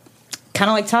 I kind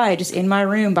of like Ty, just in my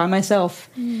room by myself.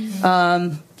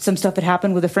 Some stuff had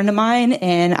happened with a friend of mine,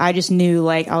 and I just knew,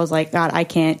 like, I was like, God, I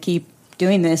can't keep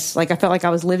doing this. Like, I felt like I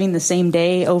was living the same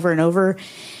day over and over,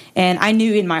 and I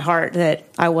knew in my heart that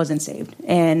I wasn't saved,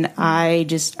 and I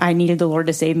needed the Lord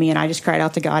to save me, and I just cried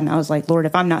out to God, and I was like, Lord,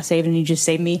 if I'm not saved, and you just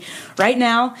save me right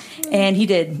now, and He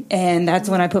did, and that's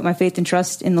when I put my faith and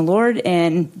trust in the Lord,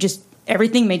 and just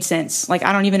everything made sense. Like,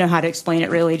 I don't even know how to explain it,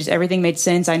 really. Just everything made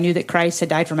sense. I knew that Christ had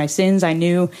died for my sins. I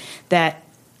knew that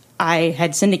I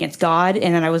had sinned against God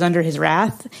and that I was under His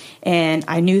wrath. And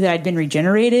I knew that I'd been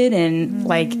regenerated. And,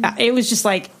 like, it was just,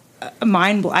 like,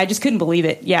 I just couldn't believe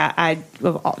it. Yeah,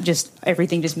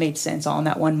 everything just made sense all in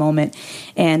that one moment.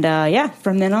 And,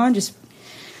 from then on, just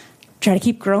try to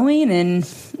keep growing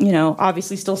and,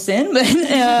 obviously still sin. But,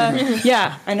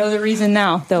 I know the reason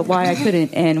now, why I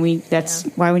couldn't. And that's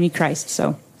why we need Christ.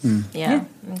 So, Yeah.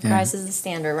 Christ is the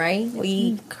standard, right?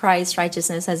 Christ's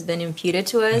righteousness has been imputed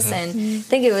to us, and I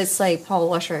think it was like Paul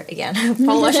Washer again.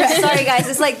 Paul Washer. Sorry, guys,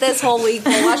 it's like this whole week.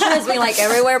 Paul Washer has been like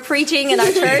everywhere preaching in our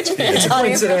church. It's a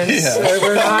coincidence.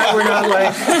 We're not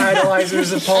like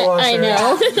idolizers of Paul Washer. I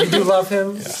know. We do love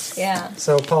him. Yeah.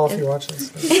 So, Paul, if you watch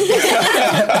this,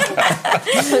 I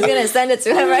was gonna send it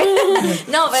to him, right?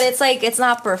 No, but it's like it's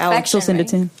not perfection. Alex will send it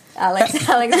to him. Alex.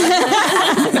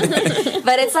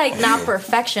 But it's like not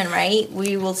perfection, right?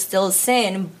 We will still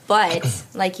sin, but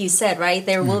like you said, right,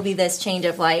 there will be this change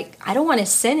of like, I don't want to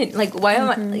sin. Like, why am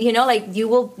I, like you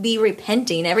will be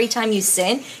repenting. Every time you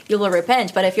sin, you will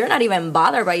repent. But if you're not even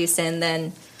bothered by your sin,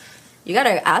 then you got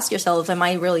to ask yourself, am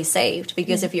I really saved?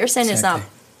 Because if your sin is not,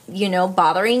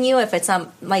 bothering you, if it's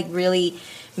not like really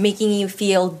making you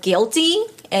feel guilty,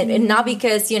 and not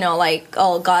because, like,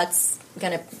 oh, God's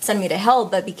going to send me to hell,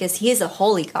 but because he is a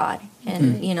holy God.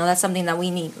 And, that's something that we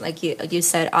need, like you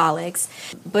said, Alex.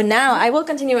 But now I will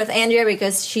continue with Andrea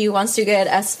because she wants to get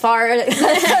as far as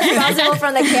possible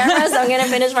from the camera. So I'm going to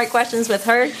finish my questions with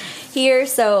her here.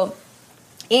 So,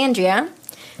 Andrea,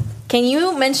 can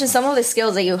you mention some of the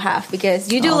skills that you have?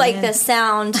 Because you do the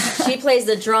sound, she plays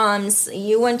the drums,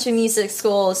 you went to music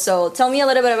school. So tell me a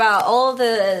little bit about all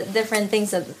the different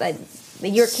things that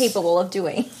you're capable of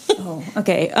doing. Oh,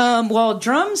 okay. Well,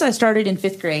 drums I started in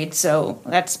 5th grade, so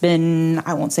that's been,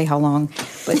 I won't say how long,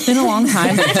 but it's been a long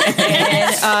time.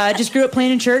 And I just grew up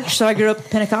playing in church, so I grew up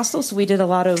Pentecostal, so we did a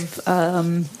lot of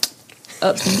upbeat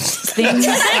things.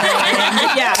 So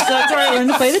that's where I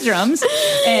learned to play the drums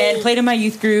and played in my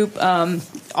youth group. I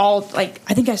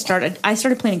think I started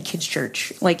playing in kids'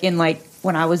 church,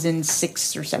 when I was in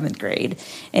 6th or 7th grade.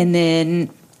 And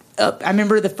then I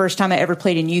remember the first time I ever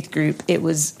played in youth group, it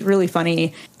was really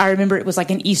funny. I remember it was like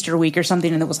an Easter week or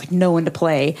something, and there was like no one to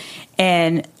play.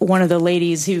 And one of the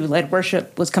ladies who led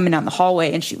worship was coming down the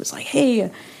hallway, and she was like,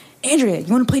 "Hey, Andrea,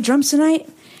 you want to play drums tonight?"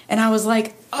 And I was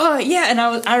like, "Oh, yeah." And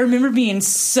I remember being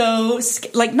so,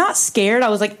 not scared. I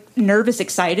was like nervous,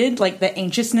 excited, like the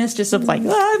anxiousness just of like,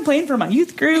 I'm playing for my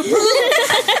youth group.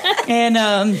 And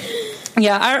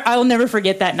I will never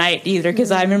forget that night either,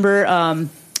 because I remember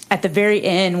at the very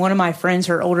end, one of my friends,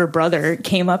 her older brother,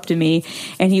 came up to me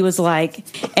and he was like,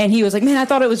 "Man, I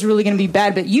thought it was really going to be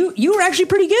bad, but you were actually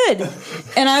pretty good."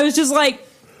 And I was just like,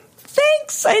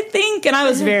 "Thanks, I think." And I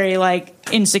was very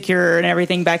insecure and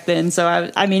everything back then. So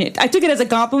I took it as a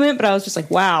compliment, but I was just like,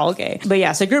 wow, okay. But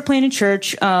yeah, so I grew up playing in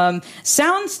church.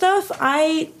 Sound stuff,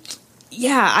 I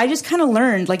just kind of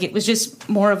learned, it was just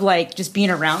more of just being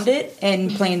around it and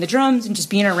playing the drums and just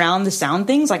being around the sound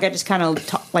things. I just kind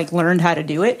of learned how to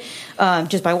do it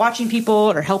just by watching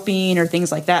people or helping or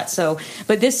things like that. So,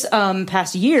 but this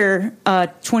past year,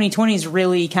 2020 is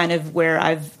really kind of where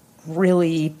I've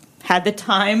really had the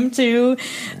time to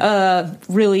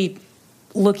really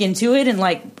look into it and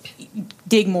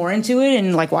dig more into it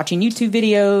and watching YouTube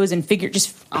videos and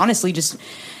honestly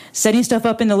setting stuff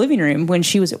up in the living room when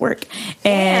she was at work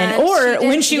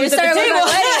when she was at the table.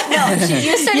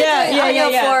 You started doing audio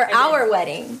for our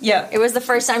wedding. Yeah, it was the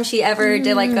first time she ever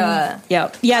did a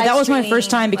that was my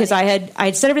first time because I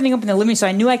had set everything up in the living room, so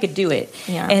I knew I could do it.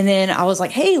 Yeah. And then I was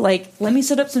like, hey, let me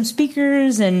set up some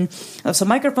speakers and some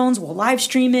microphones. We'll live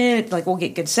stream it. We'll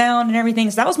get good sound and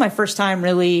everything. So that was my first time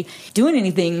really doing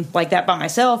anything like that by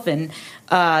myself. And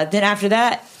then after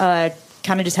that,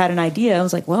 kind of just had an idea. I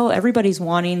was like, well, everybody's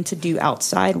wanting to do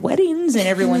outside weddings and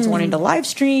everyone's wanting to live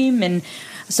stream. And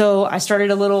so I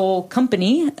started a little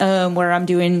company where I'm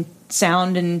doing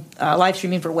sound and live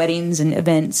streaming for weddings and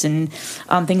events and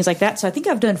things like that. So I think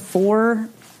I've done four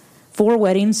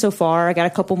weddings so far. I got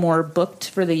a couple more booked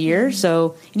for the year.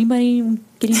 So anybody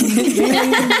getting married?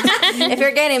 If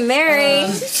you're getting married,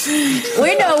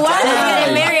 we know why you're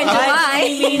getting married in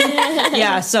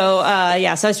July. So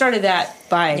I started that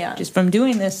by just from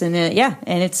doing this, and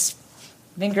and it's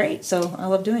been great. So I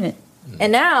love doing it.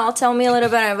 And now, tell me a little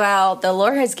bit about the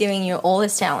Lord has given you all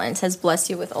His talents, has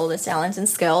blessed you with all His talents and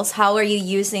skills. How are you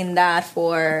using that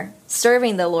for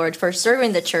serving the Lord, for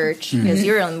serving the church? Because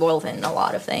you're involved in a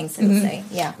lot of things.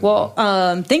 Well,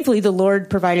 thankfully, the Lord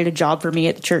provided a job for me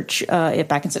at the church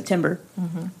back in September.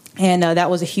 And that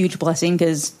was a huge blessing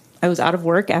because I was out of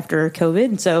work after COVID,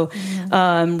 and so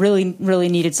really, really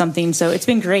needed something. So it's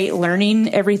been great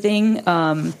learning everything.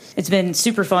 It's been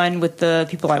super fun with the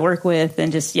people I work with,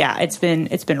 and just it's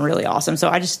been really awesome.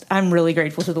 So I'm really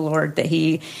grateful to the Lord that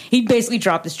He basically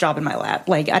dropped this job in my lap.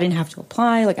 I didn't have to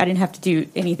apply, I didn't have to do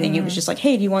anything. It was just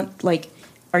hey, do you want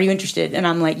are you interested? And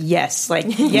I'm like, yes. Like,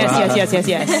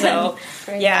 yes. So,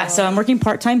 yeah. So I'm working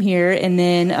part-time here. And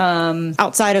then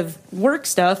outside of work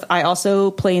stuff, I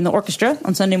also play in the orchestra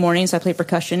on Sunday mornings. I play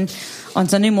percussion on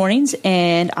Sunday mornings.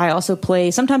 And I also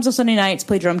play, sometimes on Sunday nights,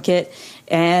 play drum kit.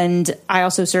 And I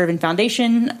also serve in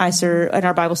Foundation. I serve in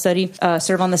our Bible study,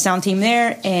 serve on the sound team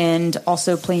there, and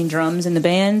also playing drums in the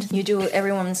band. You do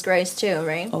Everyone's Grace too,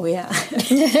 right? Oh, yeah.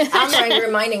 I'm like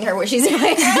reminding her what she's doing.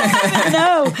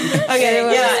 No.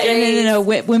 Okay, yeah. And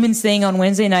then women's thing on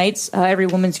Wednesday nights, Every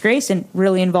Woman's Grace, and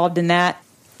really involved in that.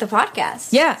 The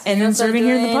podcast. Yeah, and then serving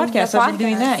here in the podcast. I've been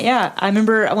doing that, yeah. I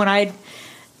remember when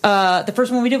the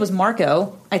first one we did was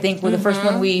Marco, I think, was the first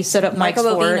one we set up mics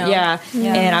for. Yeah.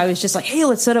 And I was just like, hey,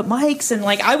 let's set up mics. And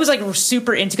like, I was like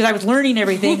super into, because I was learning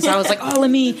everything. So I was like, oh, let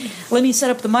me set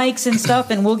up the mics and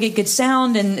stuff, and we'll get good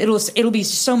sound, and it'll be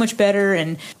so much better.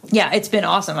 And yeah, it's been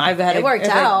awesome. It worked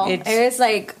out. It's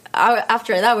like,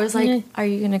 after that, I was like, are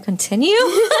you going to continue?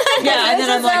 Yeah. And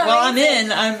then I'm like, well, I'm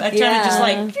in. I'm trying to just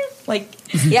like.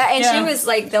 Yeah, and she was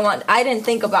like the one. I didn't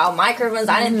think about microphones.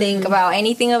 I didn't think about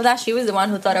anything of that. She was the one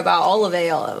who thought about all of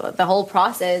it, the whole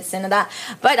process and that.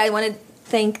 But I want to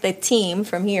thank the team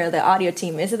from here, the audio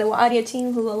team. Is it the audio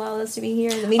team who allowed us to be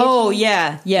here? The media team?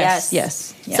 Yeah. Yes. Yeah.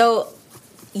 So,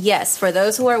 yes, for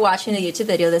those who are watching the YouTube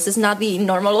video, this is not the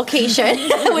normal location.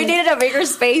 We needed a bigger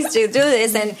space to do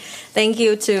this, and thank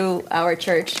you to our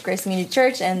church, Grace Community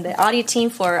Church, and the audio team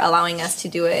for allowing us to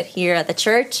do it here at the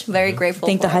church. Very grateful.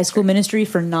 Thank the high school ministry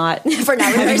for not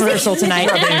having rehearsal tonight.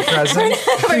 For being present.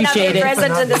 Appreciate it.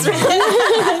 Present in this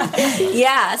room.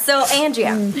 Yeah. So,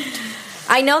 Andrea,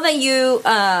 I know that you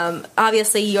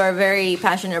obviously you are very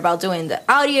passionate about doing the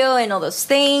audio and all those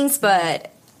things, but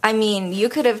I mean, you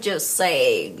could have just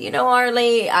say,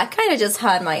 Arlie, I kind of just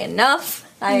had my enough.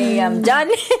 I am done.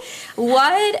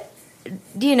 What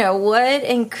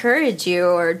encouraged you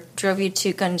or drove you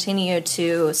to continue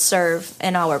to serve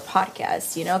in our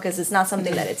podcast? Because it's not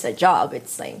something that it's a job.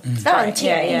 It's like it's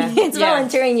volunteering. Yeah. It's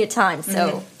volunteering your time.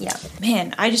 So, yeah.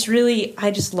 Man, I just love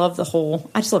I just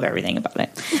love everything about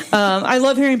it. I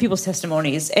love hearing people's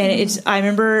testimonies. And I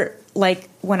remember,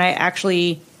 like, when I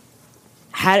actually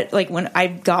when I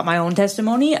got my own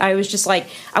testimony, I was just like,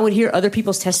 I would hear other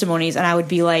people's testimonies and I would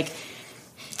be like,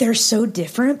 they're so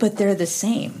different, but they're the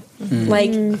same.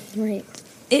 Like, right.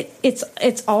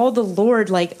 It's all the Lord,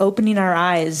 like, opening our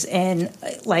eyes, and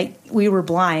like, we were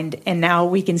blind and now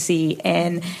we can see.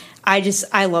 And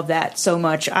I love that so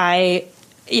much. I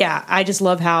just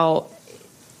love how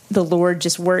the Lord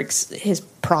just works his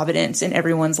providence in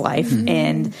everyone's life,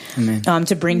 and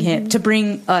to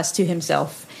bring us to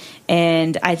himself.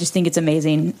 And I just think it's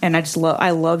amazing. And I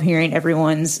love hearing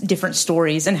everyone's different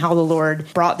stories and how the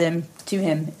Lord brought them to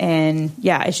him. And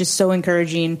it's just so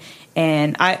encouraging.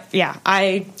 And I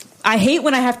hate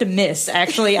when I have to miss,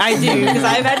 actually. I do, because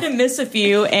I've had to miss a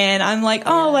few, and I'm like,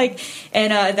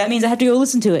 that means I have to go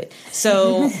listen to it.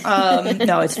 So,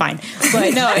 no, it's fine.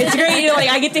 But no, it's great.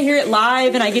 I get to hear it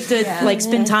live, and I get to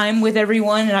spend time with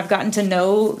everyone, and I've gotten to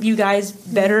know you guys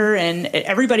better, and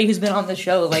everybody who's been on the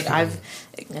show, I've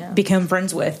become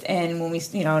friends with. And when we,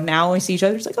 now when we see each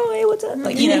other, it's like, oh, hey, what's up? So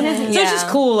it's just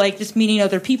cool, just meeting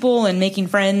other people and making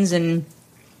friends, and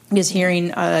just hearing,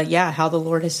 how the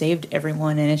Lord has saved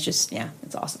everyone, and it's just,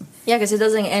 it's awesome. Yeah, because it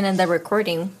doesn't end in the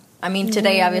recording. I mean,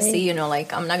 today, obviously, I'm not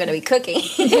going to be cooking,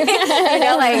 that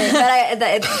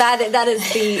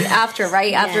is the after,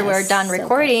 right? Yes, after we're done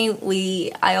recording,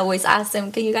 I always ask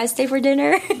them, can you guys stay for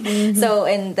dinner? So,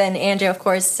 and then Andrea, of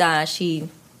course, she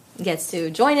gets to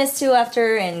join us too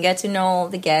after and get to know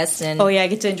the guests. And I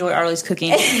get to enjoy Arlie's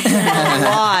cooking a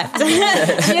lot.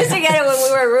 She used to get it when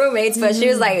we were roommates, but she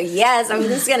was like, yes, I'm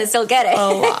just gonna still get it a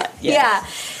lot.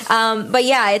 Yes. But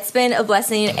it's been a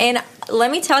blessing. And let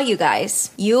me tell you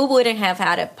guys, you wouldn't have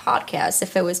had a podcast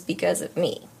if it was because of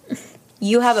me.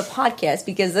 You have a podcast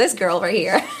because this girl right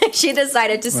here, she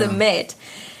decided to submit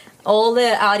all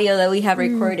the audio that we have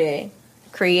recorded.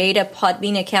 Create a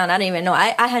Podbean account. I don't even know.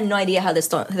 I had no idea how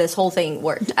this whole thing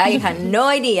worked. I had no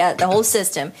idea the whole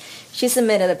system. She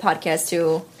submitted a podcast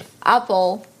to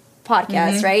Apple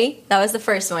Podcasts, right? That was the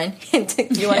first one. Do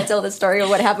you want to tell the story of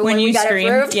what happened when we got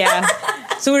approved? Yeah.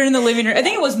 So we were in the living room. I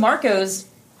think it was Marco's.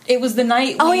 It was the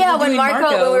night. When we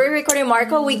were recording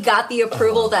Marco, we got the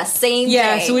approval that same day.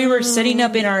 Yeah. So we were sitting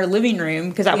up in our living room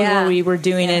because that was where we were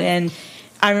doing it, and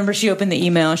I remember she opened the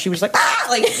email and she was like,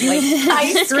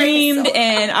 I screamed,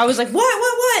 and I was like,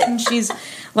 what? And she's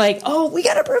like, oh, we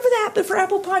got to approve of that for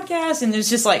Apple Podcasts. And it's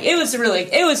just it was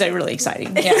really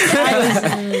exciting. Yeah.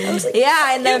 I was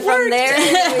Yeah, and then from there,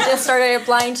 we just started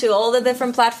applying to all the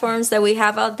different platforms that we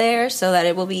have out there so that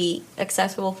it will be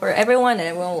accessible for everyone and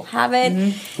everyone will have it.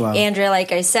 Mm-hmm. Wow. Andrea,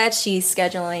 like I said, she's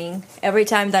scheduling. Every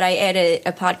time that I edit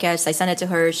a podcast, I send it to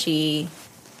her. She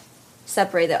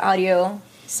separates the audio,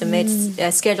 submits,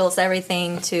 schedules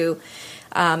everything to...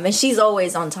 and she's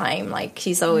always on time. Like,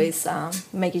 she's always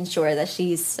making sure that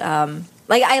she's...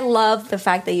 like, I love the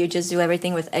fact that you just do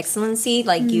everything with excellency.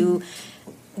 Like,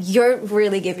 you're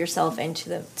really give yourself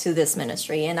into this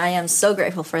ministry. And I am so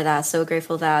grateful for that. So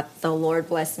grateful that the Lord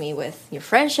blessed me with your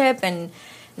friendship and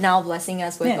now blessing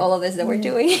us with all of this that we're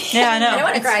doing. Yeah, I know. I don't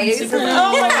want to cry.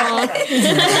 Oh, my God.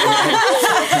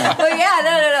 But yeah,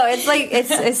 no. It's like,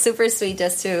 it's super sweet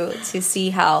just to see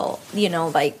how, you know,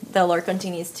 like the Lord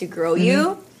continues to grow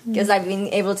you. Because I've been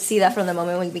able to see that from the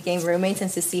moment we became roommates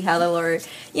and to see how the Lord,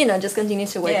 you know, just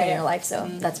continues to work in your life. So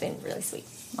that's been really sweet.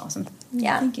 Awesome.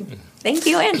 Yeah. Thank you. Thank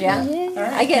you, Andrea. All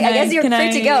right. I guess you're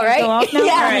free to go, right? Go off now?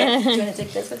 Yeah. All right. Do you want to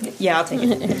take this with you? Yeah, I'll take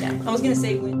it. Yeah. I was going to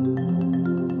say...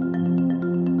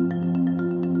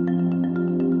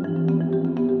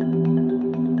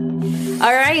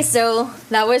 All right, so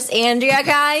that was Andrea,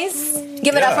 guys.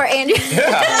 Give it up for Andrea.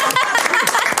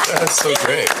 That's so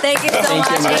great. Thank you so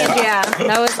much, Andrea.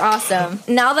 That was awesome.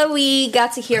 Now that we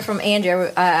got to hear from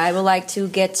Andrea, I would like to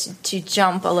get to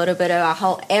jump a little bit about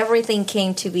how everything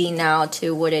came to be now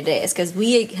to what it is, because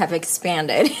we have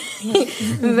expanded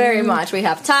very much. We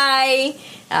have Ty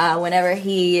whenever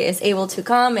he is able to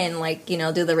come and, like, you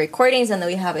know, do the recordings, and then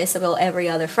we have Isabel every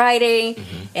other Friday,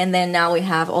 and then now we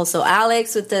have also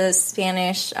Alex with the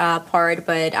Spanish part.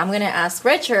 But I'm going to ask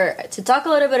Richard to talk a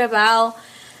little bit about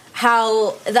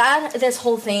how this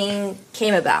whole thing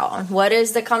came about. What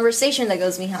is the conversation that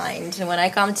goes behind when I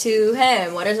come to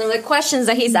him? What are some of the questions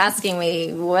that he's asking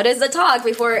me? What is the talk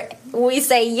before we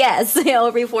say yes, you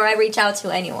know, before I reach out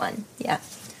to anyone? Yeah,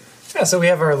 so we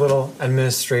have our little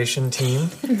administration team,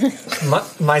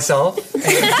 myself,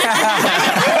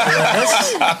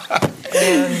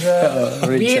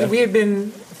 and we had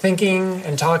been thinking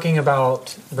and talking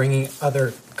about bringing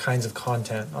other kinds of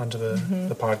content onto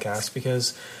the podcast,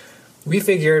 because we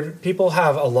figured people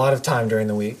have a lot of time during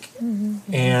the week,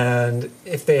 and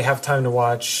if they have time to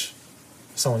watch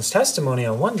someone's testimony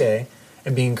on one day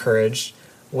and be encouraged,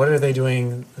 what are they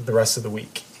doing the rest of the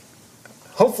week?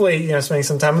 Hopefully, you know, spending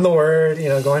some time in the Word, you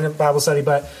know, going to Bible study,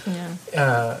 but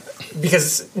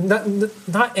because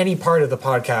not any part of the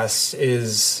podcast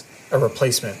is a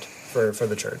replacement for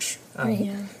the church.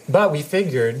 But we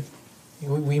figured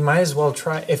we might as well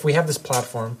try, if we have this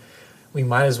platform, we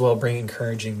might as well bring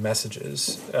encouraging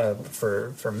messages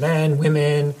for men,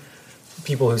 women,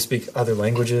 people who speak other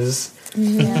languages.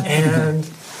 And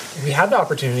we had the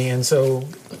opportunity, and so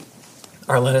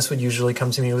Arlenis would usually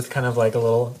come to me with kind of like a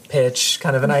little pitch,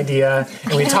 kind of an idea,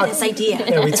 and we talk this idea.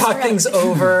 Yeah, we talk things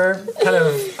over. Kind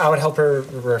of, I would help her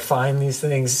refine these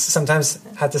things. Sometimes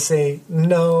had to say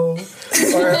no,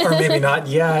 or maybe not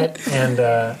yet.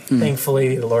 And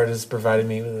thankfully, the Lord has provided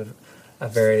me with a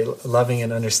very loving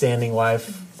and understanding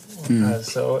wife.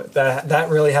 So that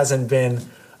really hasn't been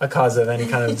a cause of any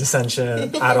kind of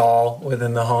dissension at all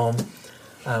within the home.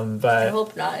 But I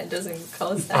hope not. It doesn't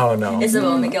cause that. Oh no!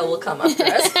 Isabel and Miguel will come after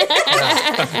us.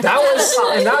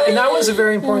 That was a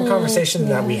very important conversation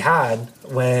that we had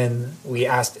when we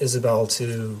asked Isabel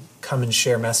to come and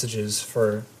share messages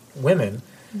for women,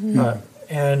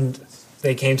 and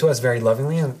they came to us very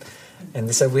lovingly and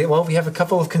they said, we have a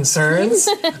couple of concerns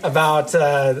about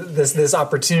this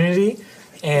opportunity,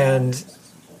 and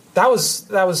that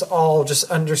was all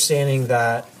just understanding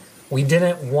that we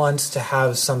didn't want to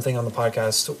have something on the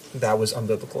podcast that was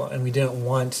unbiblical, and we didn't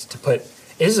want to put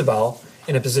Isabel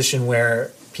in a position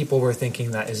where people were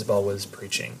thinking that Isabel was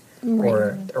preaching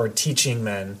or teaching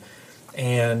men.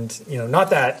 And, you know,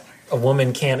 not that a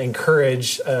woman can't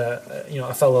encourage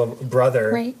a fellow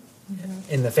brother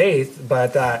in the faith,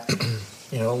 but that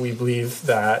you know, we believe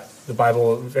that the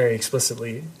Bible very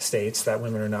explicitly states that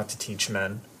women are not to teach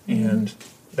men. And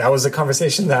that was a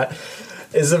conversation that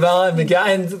Isabella and Miguel,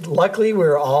 and luckily we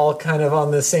were all kind of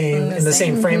on the same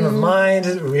same frame of mind.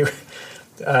 We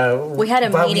had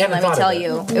a meeting, let me tell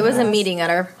you. It was a meeting at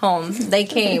our home. They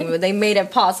came, they made a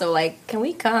pause, so like, can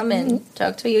we come and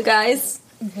talk to you guys?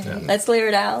 Let's clear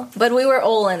it out. But we were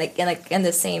all in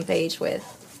the same page with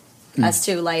as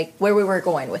to like where we were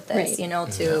going with this, you know,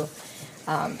 to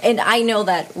and I know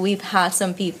that we've had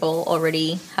some people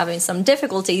already having some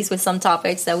difficulties with some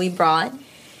topics that we brought,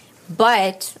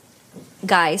 but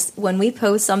guys, when we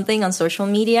post something on social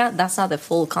media, that's not the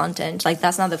full content. Like,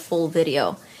 that's not the full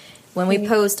video. When we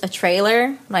post a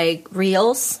trailer, like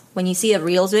Reels, when you see a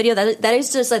Reels video, that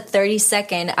is just a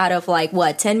 30-second out of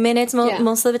 10 minutes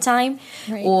most of the time,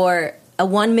 Right. or a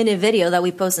 1-minute video that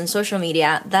we post on social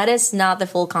media. That is not the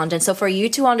full content. So for you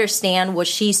to understand what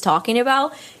she's talking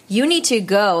about, you need to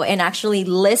go and actually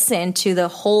listen to the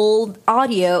whole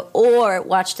audio or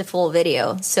watch the full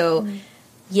video. So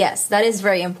yes, that is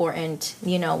very important,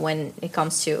 when it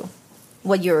comes to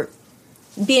what you're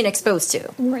being exposed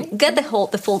to. Right. Get the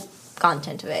full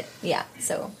content of it. Yeah.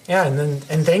 So Yeah,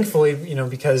 and thankfully,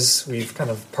 because we've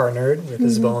kind of partnered with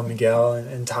Isabel and Miguel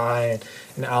and Ty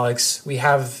and Alex, we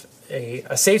have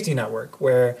a safety network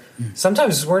where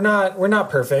sometimes we're not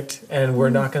perfect, and we're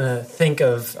not going to think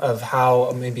of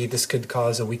how maybe this could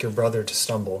cause a weaker brother to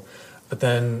stumble, but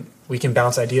then we can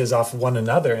bounce ideas off of one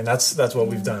another, and that's what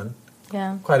we've done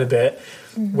quite a bit.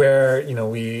 Where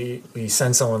we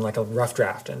send someone like a rough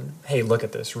draft and, hey, look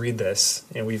at this, read this,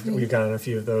 and we've gotten a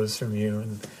few of those from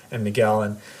you and Miguel,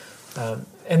 and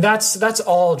that's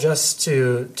all just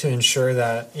to ensure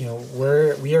that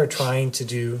we are trying to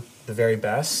do the very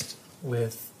best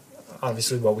with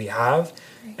obviously what we have,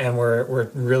 and we're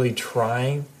really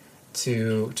trying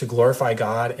to glorify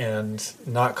God and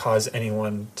not cause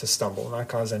anyone to stumble, not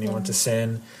cause anyone to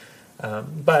sin,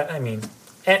 but I mean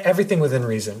everything within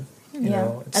reason. And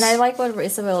I like what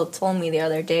Isabel told me the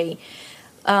other day.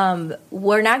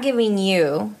 We're not giving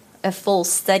you a full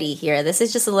study here. This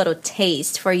is just a little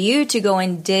taste for you to go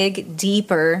and dig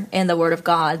deeper in the Word of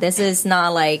God. This is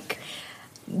not like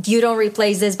you don't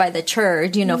replace this by the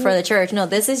church, for the church. No,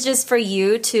 this is just for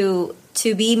you to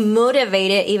be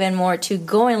motivated even more to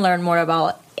go and learn more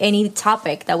about any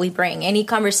topic that we bring, any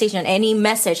conversation, any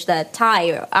message that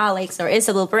Ty or Alex or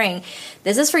Isabel bring.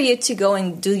 This is for you to go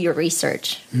and do your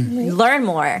research, learn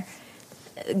more,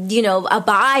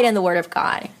 abide in the Word of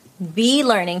God, be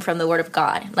learning from the Word of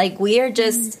God. Like, we are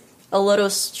just a little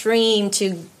stream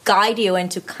to guide you and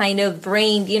to kind of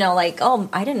bring, oh,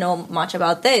 I didn't know much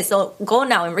about this, so go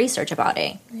now and research about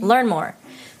it, learn more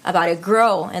about it,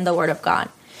 grow in the Word of God.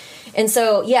 And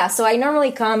so, so I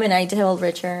normally come and I tell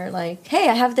Richard, like, hey,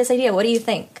 I have this idea. What do you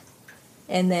think?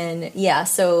 And then,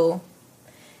 so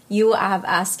you have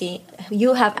asked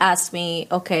me,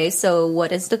 okay, so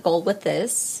what is the goal with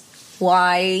this?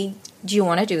 Why do you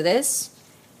want to do this?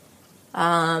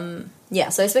 So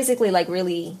it's basically like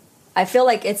really, I feel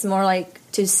like it's more like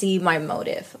to see my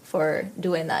motive for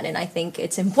doing that. And I think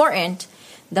it's important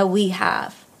that we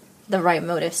have the right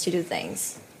motives to do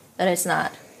things, that it's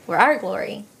not for our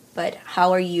glory, but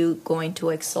how are you going to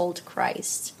exalt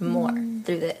Christ more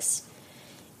through this?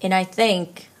 And I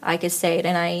think I could say it,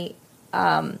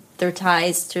 and through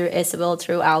ties, through Isabel,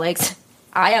 through Alex,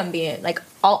 I am being,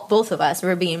 both of us,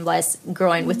 we're being blessed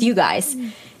growing with you guys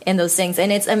in those things.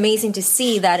 And it's amazing to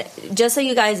see that, just so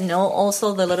you guys know,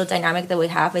 also the little dynamic that we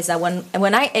have is that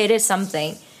when I edit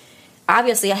something,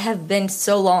 obviously I have been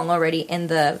so long already in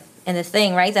the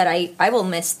thing, right, that I will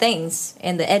miss things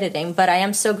in the editing, but I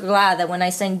am so glad that when I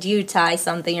send you, Ty,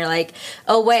 something, you're like,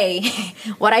 oh wait,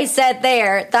 what I said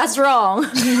there, that's wrong.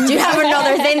 Do you have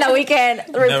another thing that we can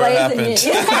replace? What are you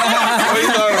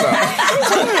talking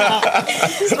about?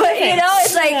 But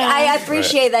it's like, I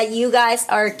appreciate that you guys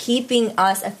are keeping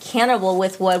us accountable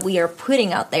with what we are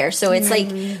putting out there. So it's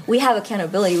like we have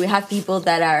accountability. We have people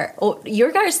that are,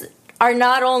 your guys are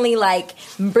not only like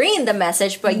bringing the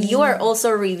message, but you are also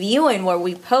reviewing what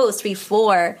we post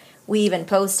before we even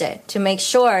post it to make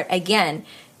sure, again,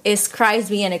 is Christ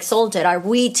being exalted? Are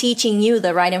we teaching you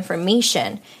the right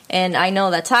information? And I know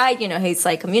that Ty, he's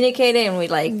like communicating, and we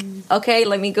like, okay,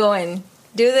 let me go and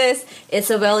do this.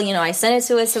 Isabel, I sent it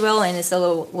to Isabel, and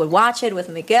Isabel would watch it with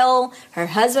Miguel. Her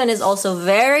husband is also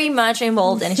very much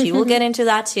involved, and she will get into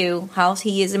that too, how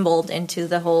he is involved into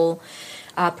the whole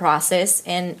process.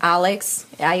 And Alex,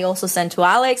 I also sent to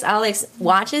Alex. Alex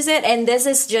watches it, and this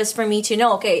is just for me to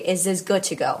know, okay, is this good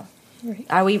to go? Right.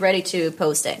 Are we ready to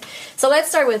post it? So let's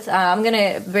start with, I'm going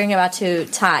to bring it back to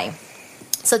Ty.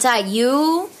 So Ty,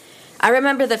 I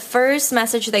remember the first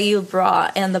message that you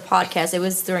brought in the podcast, it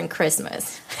was during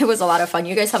Christmas. It was a lot of fun.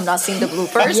 You guys have not seen the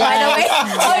bloopers, by the way.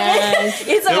 Yes.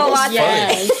 It's a lot.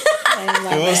 Yes.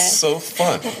 It was so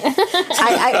fun.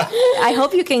 I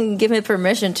hope you can give me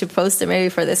permission to post it maybe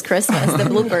for this Christmas, the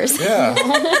bloopers. Yeah.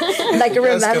 Like you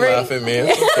guys remembering. can laugh at me.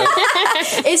 It's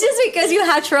okay. It's just because you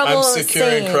had trouble I'm secure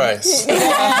in saying. Christ.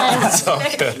 It's all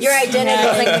good. Your identity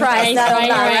is in Christ, not on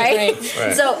that,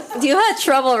 right? So you had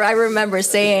trouble, I remember,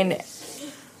 saying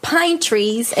pine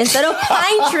trees instead of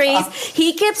pine trees.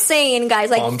 He kept saying, guys,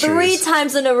 like palm 3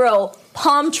 times in a row,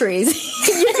 palm trees.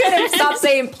 You couldn't stop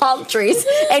saying palm trees,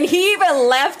 and he even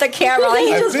left the camera. Like,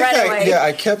 he just ran away. Yeah,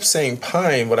 I kept saying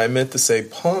pine, but I meant to say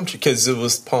palm tree because it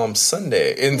was Palm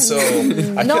Sunday, and so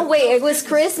No, wait, it was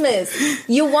Christmas.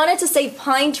 You wanted to say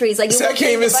pine trees, like you I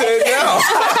can't even say it now.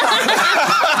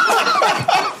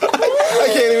 I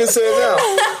can't even say it now.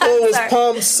 Well, it was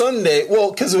Palm Sunday.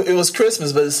 Well, because it was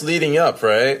Christmas, but it's leading up,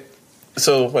 right?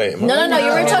 So wait. No.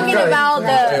 You were talking about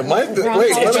the. What am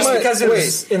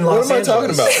I talking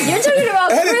about? You're talking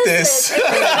about Edit Christmas. this.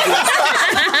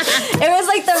 It was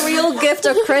like the real gift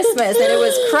of Christmas, and it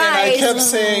was Christ. And I kept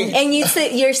saying. And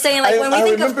you're saying like when we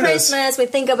think of Christmas, we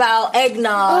think about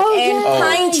eggnog and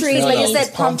pine trees, but you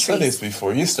said palm trees. Sundays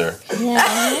before Easter.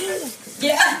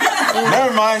 Yeah.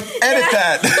 Never mind. Edit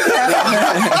that.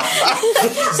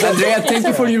 Andrea, thank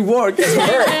you for your work.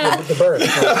 The bird.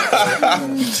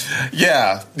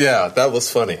 Yeah, that was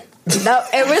funny. No,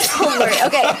 it was hilarious.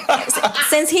 Okay,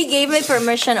 since he gave me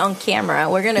permission on camera,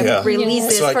 we're gonna release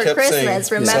this for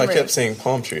Christmas. Remember? So I kept saying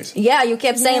palm trees. Yeah, you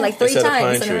kept saying like 3 Instead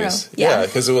times of pine in a row. trees. Yeah,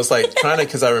 because it was like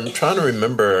because I'm trying to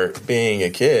remember being a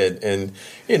kid, and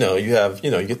you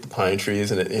get the pine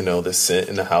trees and the scent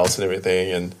in the house and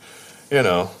everything, and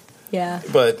Yeah.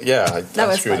 But I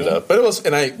screwed funny. it up. But it was,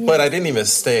 but I didn't even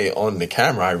stay on the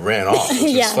camera. I ran off,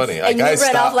 which was funny. And you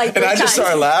ran off like 3 and I just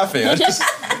started laughing.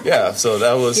 So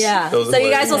that was So you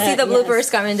guys will see the bloopers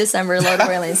come in December, Lord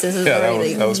willing. This is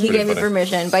already that was he gave me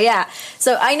permission. But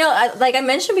so I know, like I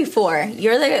mentioned before,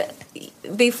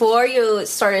 before you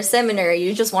started seminary,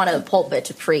 you just wanted a pulpit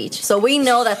to preach. So we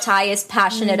know that Ty is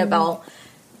passionate about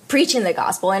preaching the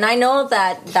gospel, and I know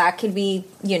that could be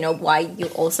why you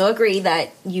also agree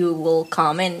that you will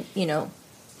come and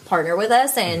partner with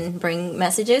us and bring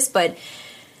messages. But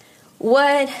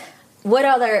what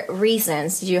other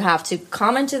reasons did you have to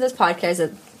come into this podcast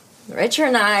that Richard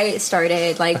and I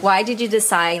started? Like, why did you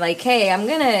decide, like, hey, I'm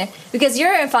gonna, because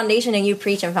you're in Foundation and you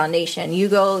preach in Foundation, you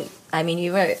go, I mean,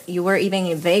 you were even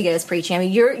in Vegas preaching. I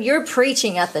mean, you're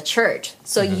preaching at the church,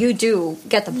 so you do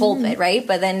get the pulpit, right?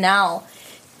 But then now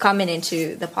coming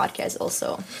into the podcast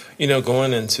also.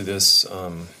 Going into this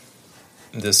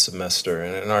this semester,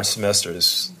 and our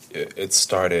semesters, it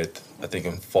started, I think,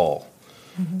 in fall.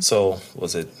 So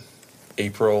was it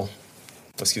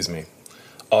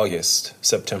August,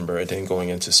 September, and then going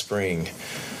into spring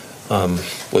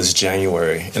was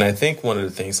January. And I think one of the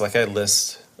things, like I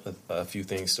list a few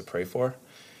things to pray for,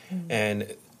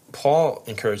 and Paul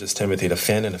encourages Timothy to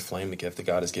fan and to flame the gift that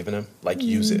God has given him, like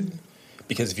use it.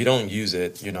 Because if you don't use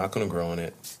it, you're not going to grow in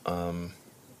it, and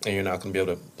you're not going to be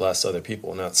able to bless other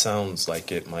people. Now, it sounds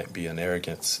like it might be an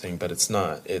arrogance thing, but it's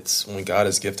not. It's when God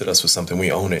has gifted us with something,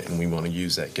 we own it, and we want to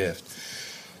use that gift.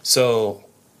 So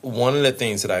one of the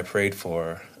things that I prayed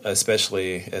for,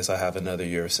 especially as I have another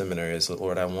year of seminary, is that,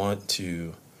 Lord, I want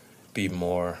to be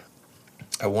more.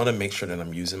 I want to make sure that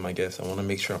I'm using my gift. I want to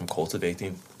make sure I'm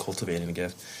cultivating a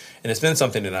gift. And it's been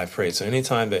something that I've prayed. So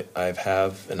anytime that I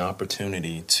have an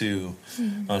opportunity to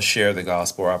share the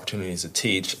gospel or opportunities to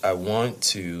teach, I want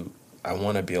to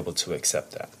be able to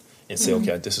accept that and say,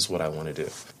 okay, this is what I want to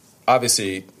do.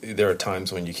 Obviously, there are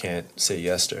times when you can't say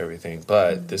yes to everything,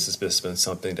 but this has just been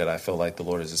something that I feel like the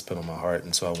Lord has just put on my heart,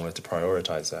 and so I wanted to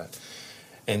prioritize that.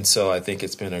 And so I think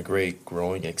it's been a great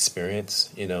growing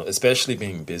experience, especially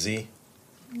being busy.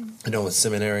 With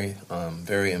seminary,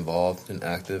 very involved and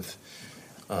active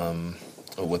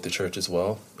with the church as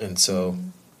well. And so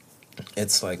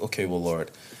it's like, okay, well,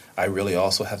 Lord, I really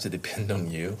also have to depend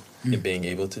on you in being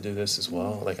able to do this as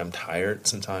well. Like, I'm tired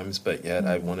sometimes, but yet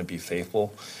I want to be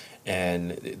faithful.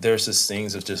 And there's just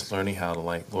things of just learning how to,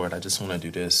 like, Lord, I just want to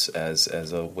do this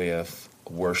as a way of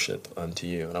worship unto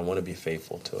you, and I want to be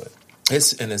faithful to it.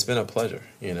 It's been a pleasure.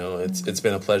 It's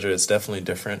been a pleasure. It's definitely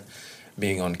different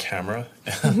being on camera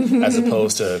as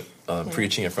opposed to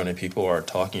preaching in front of people or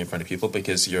talking in front of people,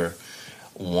 because you're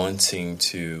wanting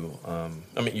to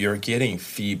you're getting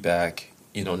feedback,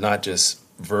 not just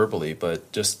verbally, but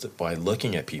just by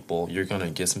looking at people, you're going to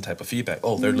get some type of feedback.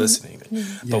 Oh, they're listening.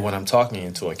 But when I'm talking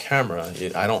into a camera,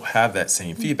 I don't have that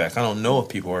same feedback. I don't know if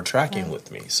people are tracking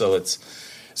with me. So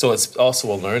it's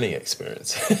also a learning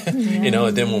experience, And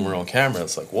then when we're on camera,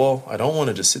 it's like, well, I don't want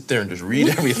to just sit there and just read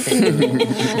everything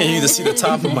and you just see the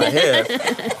top of my head.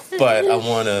 But I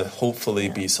want to hopefully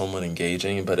be somewhat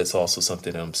engaging, but it's also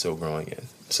something that I'm still growing in.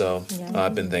 So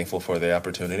I've been thankful for the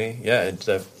opportunity. Yeah, and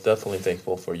definitely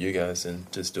thankful for you guys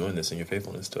and just doing this and your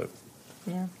faithfulness to it.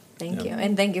 Yeah. Thank you.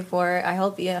 And thank you for, I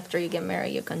hope after you get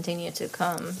married, you continue to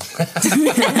come.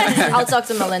 I'll talk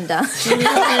to Melinda.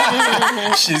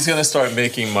 She's going to start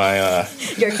making my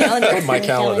your calendar. My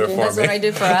calendar for me. That's what I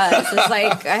do for us. It's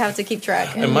like I have to keep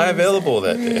track. Am I available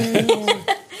that day?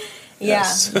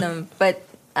 Yes. But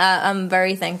I'm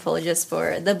very thankful just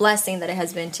for the blessing that it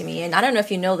has been to me. And I don't know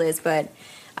if you know this, but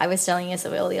I was telling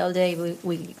Isabel the other day,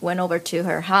 we went over to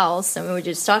her house and we were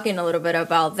just talking a little bit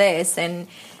about this. And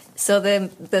so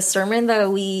the sermon that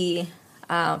we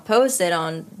posted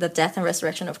on the death and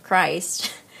resurrection of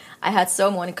Christ, I had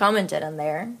someone commented on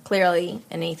there, clearly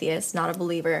an atheist, not a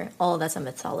believer. Oh, that's a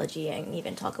mythology, and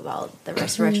even talk about the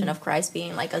resurrection of Christ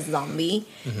being like a zombie.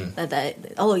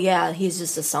 Oh yeah, he's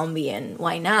just a zombie, and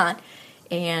why not?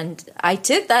 And I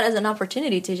took that as an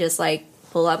opportunity to just like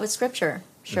pull up a scripture.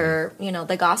 Sure,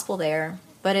 the gospel there,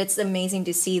 but it's amazing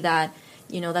to see that,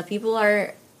 that people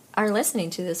are listening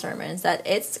to the sermons, that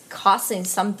it's costing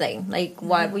something. Like,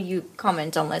 why would you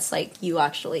comment unless like you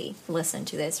actually listen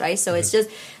to this, right? So it's just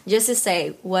to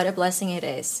say what a blessing it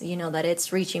is, that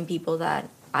it's reaching people that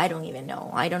I don't even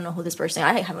know. I don't know who this person,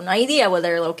 I have no idea where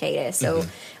they're located. So,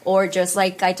 or just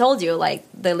like I told you, like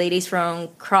the ladies from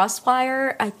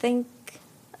Crossfire, I think,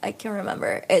 I can't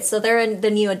remember. So they're in the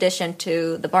new addition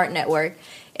to the BART network,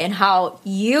 and how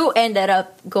you ended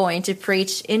up going to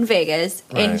preach in Vegas,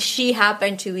 and she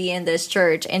happened to be in this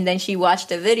church, and then she watched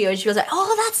the video, and she was like,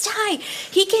 "Oh, that's Ty.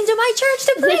 He came to my church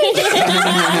to preach."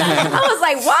 I was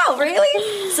like, "Wow,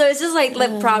 really?" So it's just like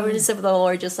the providence of the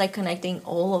Lord, just like connecting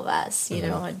all of us,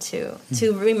 and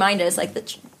to remind us, like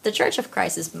the Church of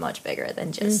Christ is much bigger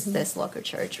than just this local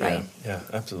church, right? Yeah,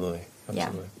 absolutely.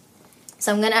 Yeah.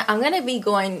 So I'm gonna be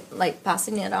going like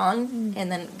passing it on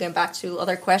and then going back to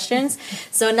other questions.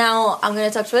 So now I'm gonna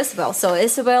talk to Isabel. So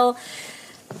Isabel,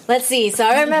 let's see. So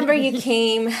I remember you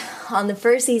came on the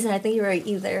first season. I think you were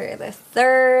either the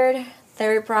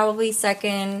third, probably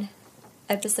second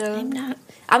episode.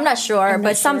 I'm not sure,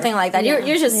 but something like that.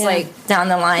 You're just like down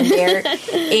the line there.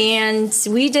 And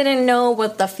we didn't know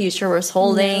what the future was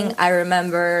holding. No. I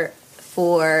remember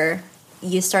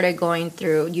you started going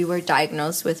through, you were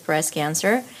diagnosed with breast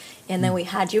cancer, and then we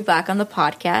had you back on the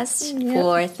podcast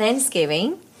for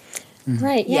Thanksgiving.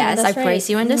 Right. Yeah, yes, I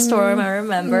praised you in the storm, I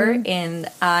remember. And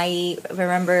I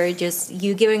remember just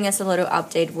you giving us a little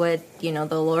update what,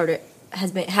 the Lord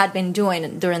had been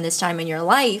doing during this time in your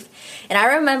life. And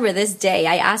I remember this day,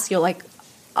 I asked you I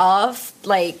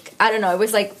don't know, it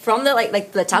was like from the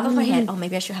like the top of my head,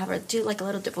 maybe I should have her do like a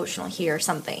little devotional here or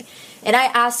something. And I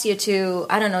asked you to,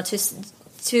 I don't know, to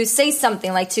say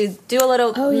something, like to do a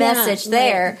little message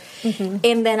there.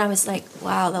 And then I was like,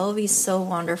 wow, that would be so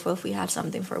wonderful if we had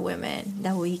something for women,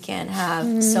 that we can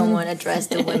have someone address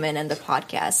the women in the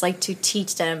podcast, like to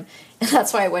teach them. And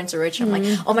that's why I went to Rich. I'm like,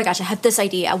 oh my gosh, I have this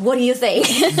idea. What do you think?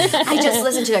 I just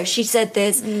listened to her. She said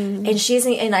this.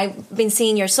 And I've been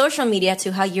seeing your social media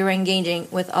to how you're engaging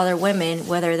with other women,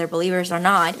 whether they're believers or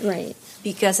not. Right.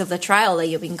 Because of the trial that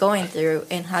you've been going through,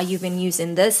 and how you've been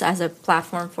using this as a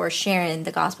platform for sharing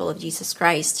the gospel of Jesus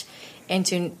Christ. And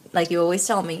to, like you always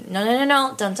tell me,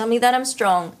 no, don't tell me that I'm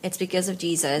strong. It's because of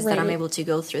Jesus that I'm able to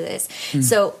go through this.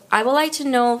 So I would like to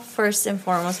know, first and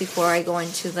foremost, before I go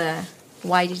into the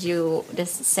why did you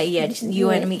just say you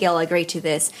and Miguel agreed to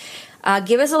this,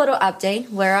 give us a little update.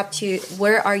 Where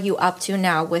are you up to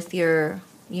now with your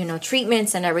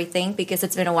treatments and everything, because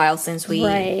it's been a while since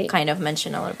we kind of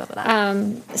mentioned a little bit about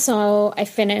that. So I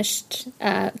finished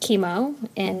chemo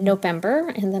in November,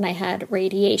 and then I had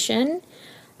radiation.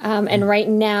 And right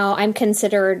now I'm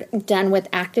considered done with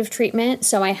active treatment.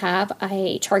 So I have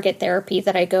a target therapy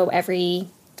that I go every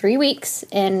 3 weeks,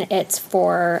 and it's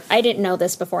for, I didn't know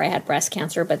this before I had breast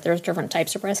cancer, but there's different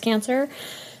types of breast cancer.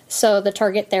 So the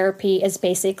target therapy is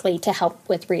basically to help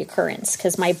with reoccurrence,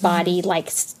 because my body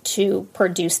likes to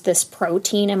produce this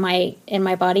protein in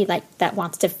my body that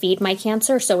wants to feed my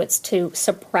cancer. So it's to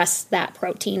suppress that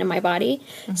protein in my body.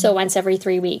 So once every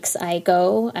 3 weeks I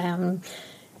go,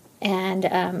 and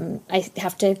I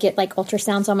have to get like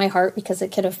ultrasounds on my heart because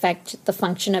it could affect the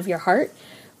function of your heart.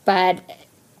 But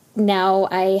now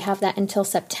I have that until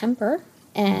September.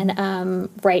 And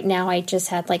right now I just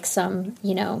had like some,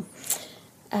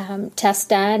 tests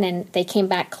done, and they came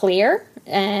back clear.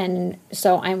 And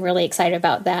so I'm really excited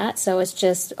about that. So it's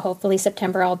just hopefully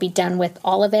September I'll be done with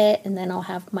all of it, and then I'll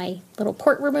have my little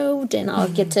port removed, and I'll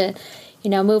get to,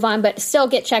 move on, but still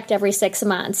get checked every 6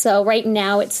 months. So right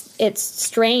now it's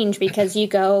strange because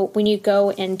when you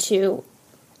go into,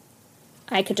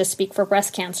 I could just speak for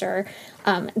breast cancer.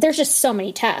 There's just so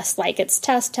many tests, like it's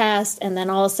test, and then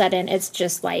all of a sudden it's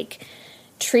just like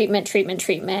treatment.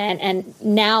 And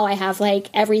now I have like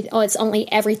it's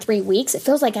only every 3 weeks. It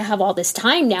feels like I have all this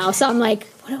time now. So I'm like,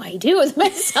 what do I do with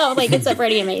myself? Like, it's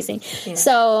pretty amazing. Yeah.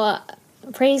 So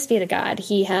praise be to God.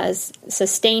 He has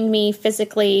sustained me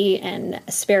physically and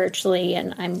spiritually,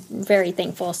 and I'm very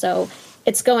thankful. So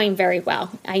it's going very well.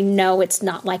 I know it's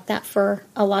not like that for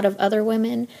a lot of other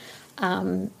women.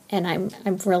 And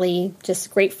I'm really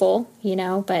just grateful,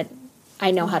 but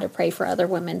I know how to pray for other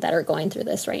women that are going through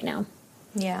this right now.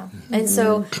 Yeah. And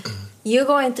so you're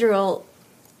going through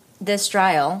this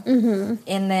trial, and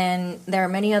then there are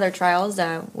many other trials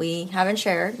that we haven't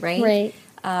shared, right? Right.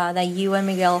 That you and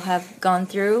Miguel have gone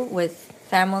through with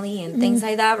family and things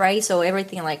like that, right? So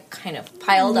everything like kind of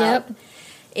piled up.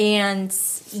 And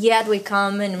yet we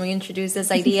come and we introduce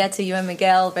this idea to you and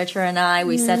Miguel, Petra and I.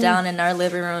 We sat down in our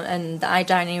living room and the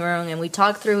dining room, and we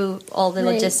talked through all the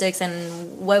logistics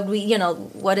and what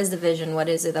what is the vision? What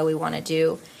is it that we want to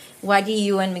do? Why do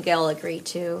you and Miguel agree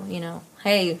to,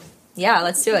 hey, yeah,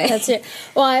 let's do it. That's it.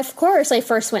 Well, of course, I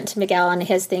first went to Miguel, and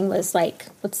his thing was like,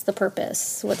 what's the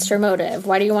purpose? What's your motive?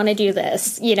 Why do you want to do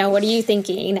this? What are you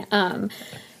thinking? And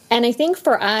I think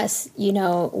for us,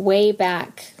 way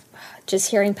back, just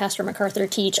hearing Pastor MacArthur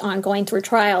teach on going through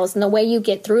trials, and the way you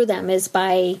get through them is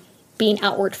by being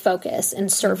outward focused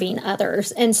and serving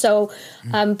others. And so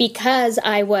because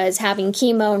I was having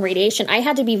chemo and radiation, I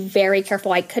had to be very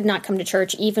careful. I could not come to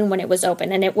church even when it was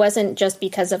open. And it wasn't just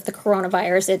because of the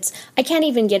coronavirus. I can't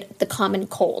even get the common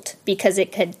cold because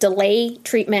it could delay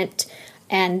treatment,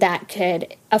 and that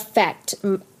could affect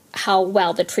how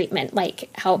well the treatment,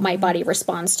 like how my body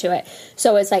responds to it.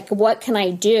 So it's like, what can I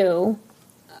do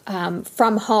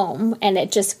from home? And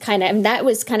it just and that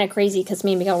was kind of crazy because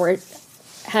me and Miguel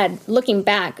looking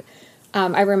back,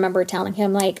 I remember telling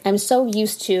him, like, I'm so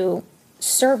used to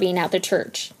serving at the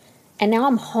church, and now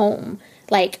I'm home.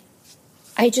 Like,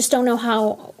 I just don't know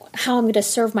how I'm going to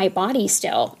serve my body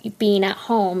still being at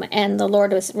home. And the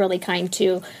Lord was really kind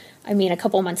to, a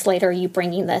couple months later, you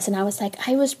bringing this, and I was like,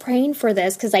 I was praying for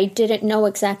this because I didn't know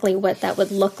exactly what that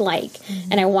would look like.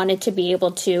 And I wanted to be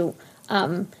able to,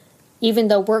 even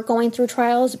though we're going through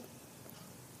trials,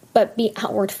 but be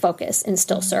outward focused and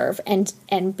still serve and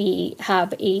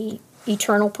have a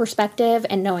eternal perspective,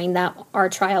 and knowing that our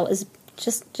trial is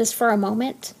just for a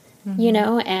moment,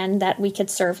 and that we could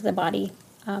serve the body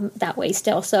that way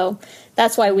still. So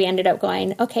that's why we ended up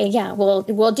going, okay, yeah,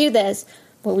 we'll do this,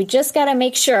 but we just got to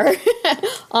make sure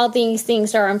all these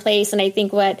things are in place. And I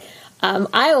think what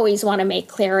I always want to make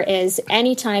clear is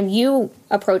anytime you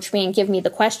approach me and give me the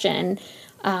question,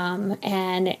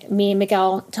 and me and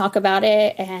Miguel talk about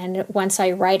it, and once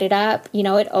I write it up,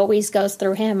 it always goes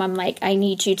through him. I'm like, I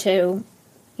need you to,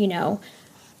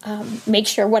 make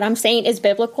sure what I'm saying is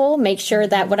biblical, make sure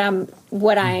that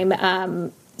what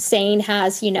I'm saying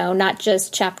has, not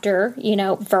just chapter,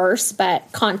 verse, but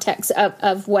context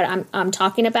of what I'm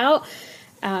talking about.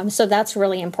 So that's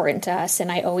really important to us,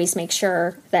 and I always make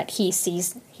sure that he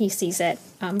sees it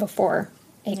before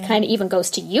it kind of even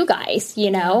goes to you guys,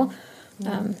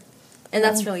 and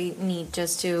that's really neat,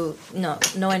 just to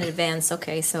know in advance.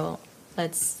 Okay, so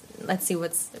let's see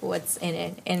what's in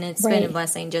it, and it's been a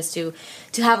blessing just to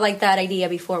have like that idea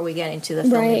before we get into the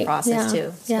filming process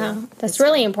too. So that's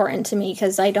really important to me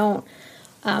because I don't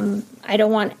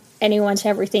want anyone to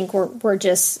ever think we're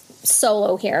just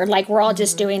solo here, like we're all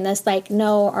just doing this. Like,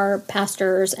 no, our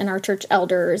pastors and our church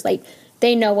elders, like,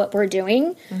 they know what we're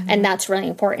doing, and that's really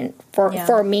important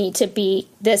for me to be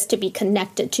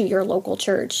connected to your local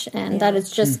church, and that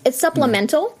is just it's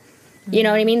supplemental. You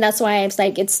know what I mean? That's why it's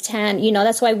like it's 10.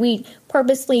 That's why we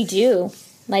purposely do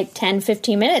like 10,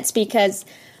 15 minutes because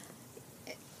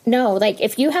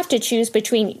if you have to choose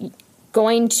between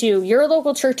going to your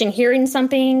local church and hearing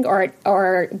something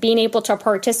or being able to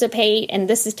participate, and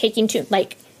this is taking too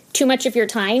much of your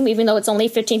time, even though it's only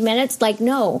 15 minutes,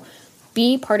 no.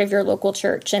 Be part of your local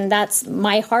church. And that's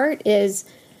my heart is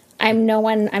I'm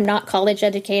not college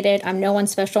educated. I'm no one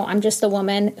special. I'm just a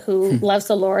woman who loves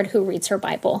the Lord, who reads her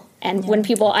Bible. And when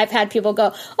I've had people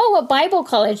go, oh, what Bible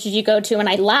college did you go to? And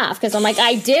I laugh because I'm like,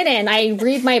 I didn't. I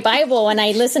read my Bible and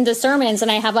I listen to sermons,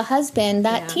 and I have a husband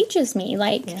that teaches me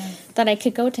that I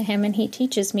could go to him and he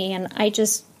teaches me. And I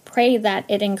just pray that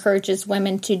it encourages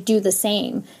women to do the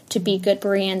same, to be good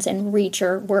Bereans and read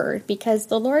your word, because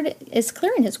the Lord is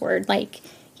clear in his word.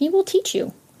 He will teach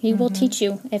you. He will teach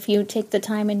you if you take the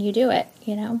time and you do it,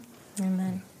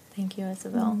 Amen. Thank you,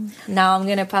 Isabel. Now I'm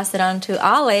going to pass it on to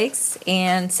Alex.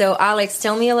 And so, Alex,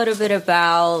 tell me a little bit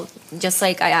about, just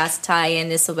like I asked Ty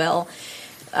and Isabel,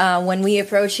 when we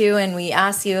approach you and we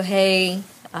ask you, hey,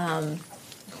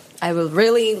 I would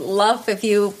really love if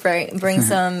you bring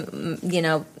some,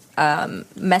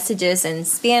 messages in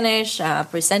Spanish,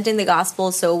 presenting the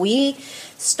gospel. So we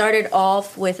started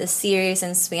off with a series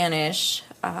in Spanish.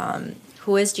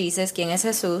 Who is Jesus? ¿Quién es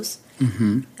Jesús?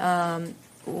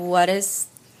 What is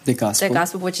the gospel? The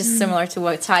gospel, which is similar to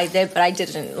what Ty did, but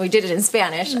we did it in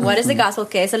Spanish. What is the gospel?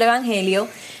 ¿Qué es el evangelio?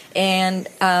 And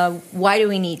why do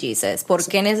we need Jesus? ¿Por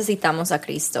qué necesitamos a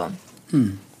Cristo?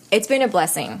 It's been a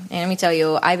blessing. And let me tell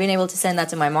you, I've been able to send that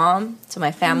to my mom, to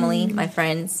my family, my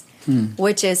friends,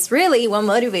 which is really what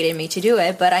motivated me to do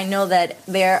it. But I know that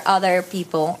there are other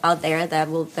people out there that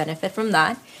will benefit from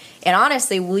that. And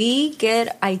honestly, we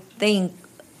get, I think,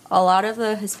 a lot of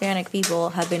the Hispanic people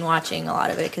have been watching a lot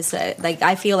of it because,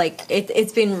 I feel like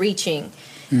it's been reaching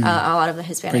a lot of the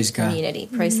Hispanic community.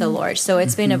 Praise the Lord. So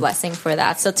it's been a blessing for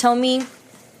that. So tell me,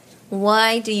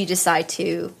 why do you decide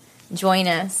to join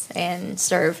us and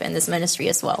serve in this ministry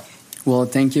as well? Well,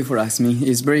 thank you for asking me.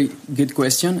 It's a very good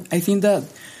question. I think that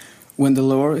when the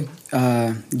Lord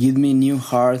gave me a new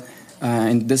heart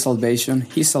and the salvation,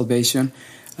 His salvation,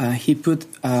 He put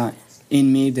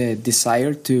in me the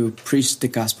desire to preach the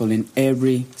gospel in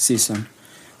every season.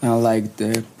 Like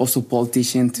the Apostle Paul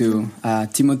teaching to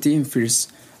Timothy in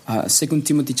 2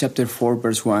 Timothy chapter 4,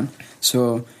 verse 1.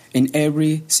 So in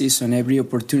every season, every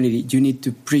opportunity, you need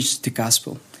to preach the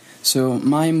gospel. So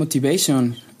my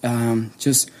motivation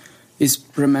just is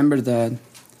remember that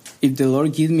if the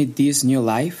Lord gives me this new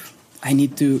life, I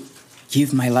need to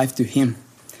give my life to Him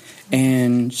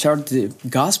and share the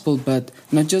gospel, but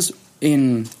not just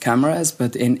in cameras,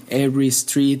 but in every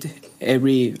street,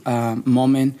 every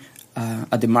moment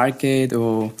at the market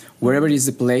or wherever is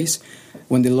the place.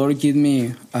 When the Lord gives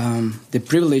me the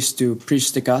privilege to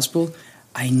preach the gospel,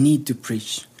 I need to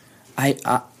preach. I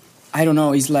don't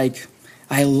know, it's like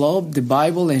I love the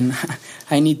Bible and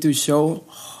I need to show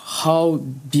how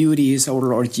beauty is our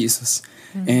Lord Jesus.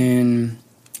 And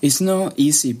it's not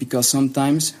easy because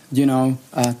sometimes,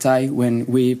 Ty, when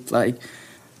we like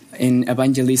in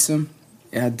evangelism,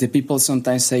 the people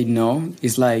sometimes say no.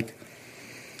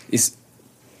 It's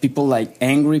people like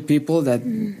angry people that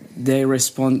they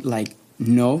respond like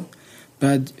no.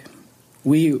 But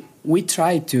we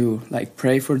try to like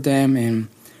pray for them and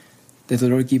that the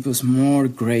Lord give us more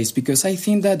grace, because I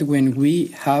think that when we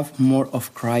have more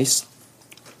of Christ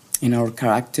in our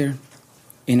character,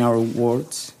 in our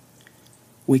words,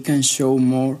 we can show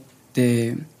more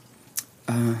the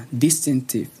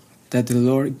distinctive that the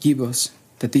Lord give us,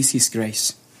 that is His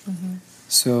grace.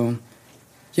 So,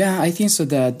 yeah, I think so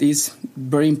that it's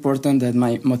very important that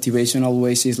my motivation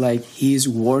always is like He is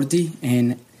worthy,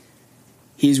 and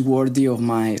He is worthy of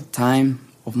my time,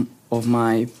 of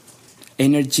my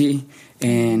energy,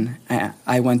 and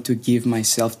I want to give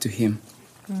myself to Him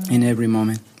in every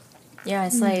moment. Yeah,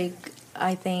 it's like,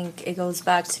 I think it goes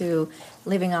back to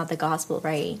living out the gospel,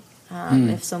 right?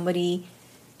 If somebody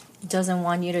doesn't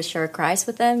want you to share Christ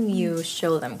with them, you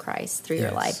show them Christ through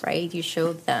your life, right? You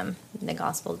show them the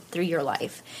gospel through your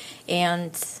life.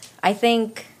 And I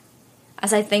think,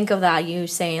 as I think of that, you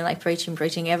saying like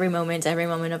preaching every moment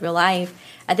of your life,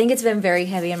 I think it's been very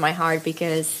heavy in my heart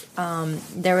because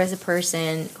there was a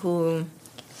person who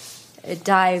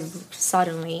died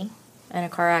suddenly in a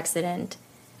car accident.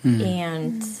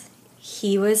 And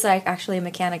he was like actually a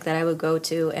mechanic that I would go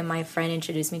to, and my friend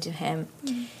introduced me to him.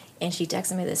 And she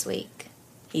texted me this week,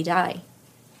 he died.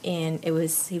 And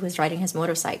he was riding his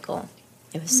motorcycle.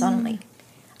 It was suddenly.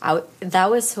 That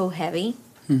was so heavy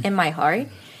in my heart.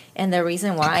 And the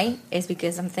reason why is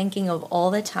because I'm thinking of all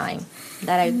the time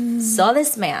that I saw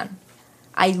this man.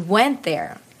 I went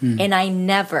there and I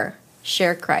never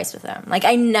shared Christ with him. Like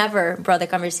I never brought the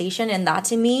conversation. And that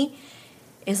to me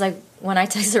is like when I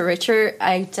texted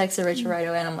Richard right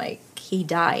away and I'm like, he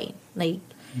died. Like,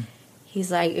 he's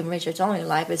like, and Richard told me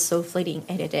life is so fleeting,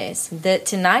 and it is. That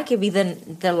tonight could be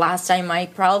the last time I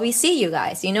probably see you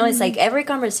guys. It's like every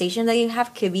conversation that you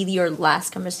have could be your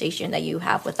last conversation that you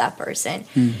have with that person.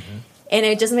 And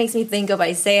it just makes me think of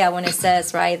Isaiah when it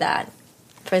says, right, that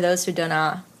for those who do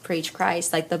not preach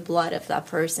Christ, like the blood of that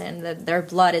person, that their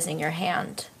blood is in your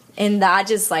hand. And that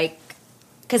just like,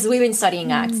 because we've been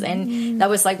studying Acts, and that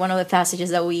was like one of the passages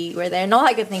that we were there. And all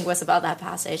I could think was about that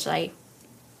passage, like,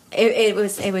 It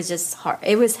was just hard.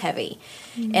 It was heavy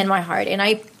in my heart. And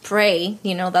I pray,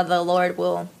 that the Lord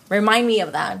will remind me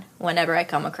of that whenever I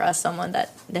come across someone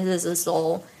that this is a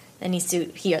soul that needs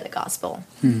to hear the gospel.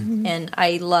 And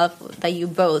I love that you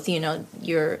both,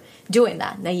 you're doing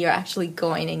that you're actually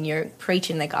going and you're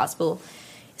preaching the gospel,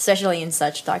 especially in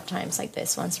such dark times like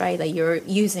this ones, right? That you're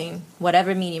using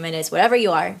whatever medium it is, whatever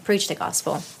you are, preach the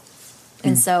gospel.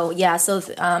 And so,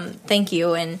 thank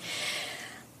you. And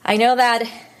I know that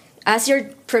as you're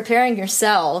preparing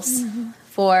yourselves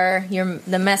for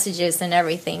the messages and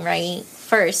everything, right?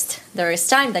 First, there is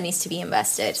time that needs to be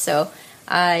invested. So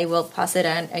I will pass it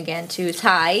on again to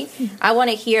Ty. I want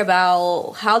to hear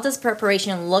about how does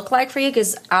preparation look like for you,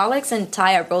 because Alex and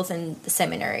Ty are both in the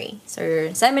seminary. So you're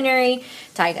in seminary,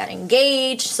 Ty got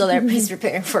engaged, so he's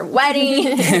preparing for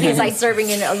wedding. He's like serving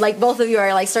in, like both of you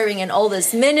are like serving in all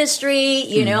this ministry,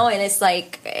 you know, and it's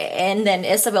like, and then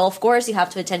Isabel, of course, you have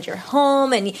to attend your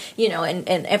home and, you know, and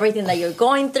everything that you're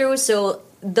going through. So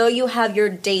though you have your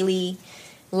daily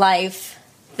life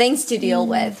things to deal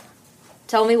with,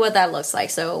 tell me what that looks like.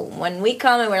 So when we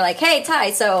come and we're like, hey,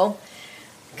 Ty, so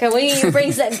can we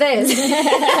bring this?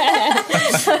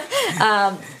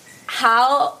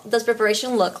 How does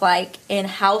preparation look like, and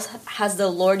how has the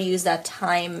Lord used that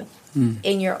time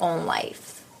in your own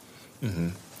life?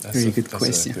 That's a good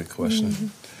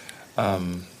question.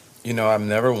 You know, I'm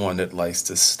never one that likes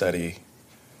to study.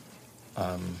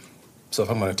 So if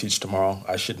I'm going to teach tomorrow,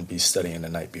 I shouldn't be studying the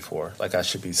night before. Like, I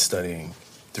should be studying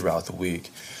throughout the week.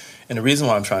 And the reason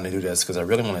why I'm trying to do that is because I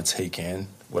really want to take in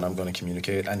what I'm going to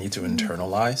communicate. I need to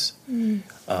internalize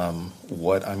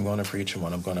what I'm going to preach and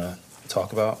what I'm going to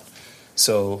talk about.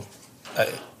 So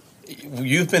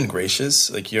you've been gracious.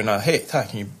 Like, you're not, hey, Ty,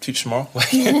 can you teach tomorrow?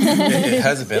 Like, it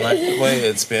hasn't been like the way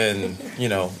it's been, you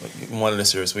know, one of the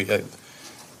series.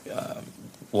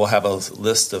 We'll have a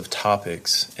list of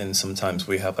topics, and sometimes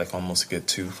we have like almost a good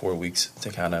 2-4 weeks to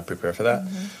kind of prepare for that.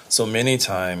 So many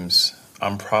times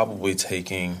I'm probably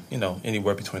taking, you know,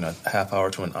 anywhere between a half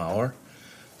hour to an hour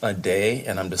a day,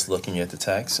 and I'm just looking at the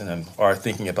text or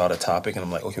thinking about a topic, and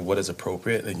I'm like, okay, what is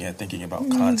appropriate? And again, thinking about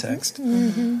context. Like,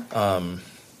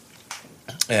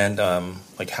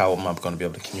 how am I going to be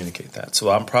able to communicate that?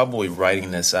 So I'm probably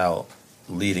writing this out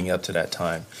leading up to that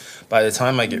time. By the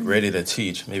time I get ready to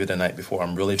teach, maybe the night before,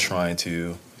 I'm really trying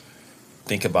to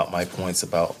think about my points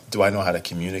about, do I know how to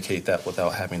communicate that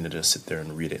without having to just sit there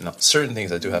and read it? Now, certain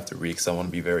things I do have to read because I want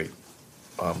to be very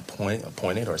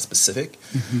pointed or specific.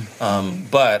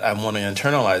 But I want to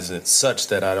internalize it such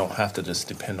that I don't have to just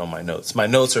depend on my notes. My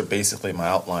notes are basically my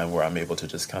outline where I'm able to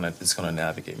just kind of, it's going to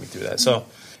navigate me through that. So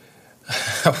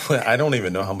I don't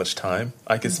even know how much time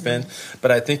I could spend, but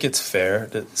I think it's fair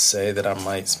to say that I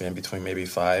might spend between maybe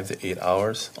 5 to 8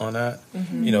 hours on that.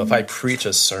 You know, if I preach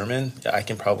a sermon, I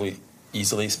can probably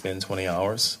easily spend 20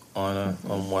 hours on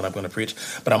what I'm going to preach.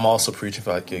 But I'm also preaching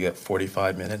for, like, you get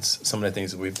 45 minutes. Some of the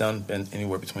things that we've done been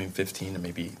anywhere between 15 to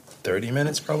maybe 30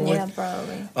 minutes probably. Yeah,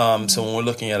 probably. So when we're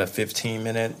looking at a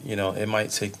 15-minute, you know, it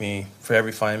might take me, for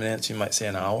every 5 minutes, you might say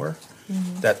an hour.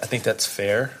 I think that's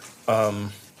fair.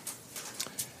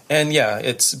 And yeah,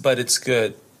 it's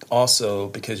good also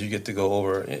because you get to go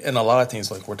over, and a lot of things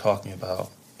like we're talking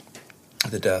about,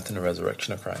 the death and the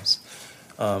resurrection of Christ.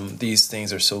 These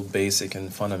things are so basic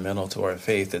and fundamental to our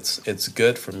faith. It's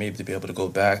good for me to be able to go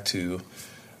back to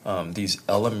these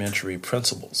elementary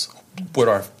principles,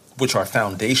 which are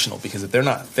foundational, because if they're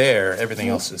not there, everything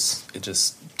else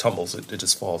just tumbles. It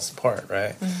just falls apart,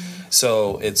 right?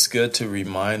 So it's good to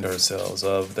remind ourselves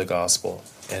of the gospel,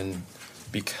 and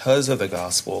because of the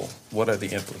gospel, what are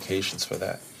the implications for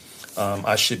that?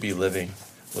 I should be living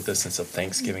with a sense of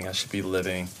thanksgiving. I should be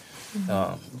living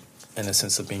in a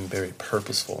sense of being very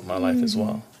purposeful in my life as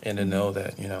well. And to know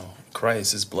that, you know,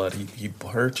 Christ, his blood, he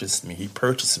purchased me. He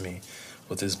purchased me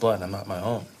with his blood. I'm not my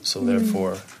own. So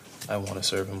therefore, I want to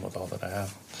serve him with all that I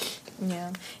have.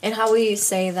 Yeah. And how will you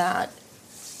say that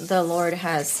the Lord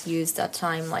has used that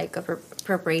time, like a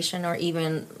preparation, or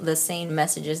even the same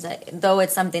messages, that though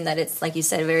it's something that it's, like you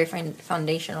said, very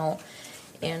foundational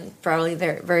and probably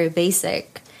very, very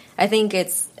basic, I think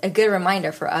it's a good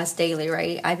reminder for us daily,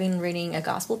 right? I've been reading a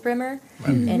gospel primer,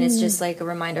 and it's just like a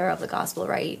reminder of the gospel,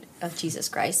 right, of Jesus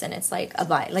Christ, and it's like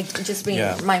just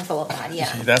being mindful of that.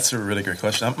 Yeah, that's a really great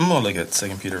question. I'm going to look at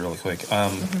 2 Peter really quick.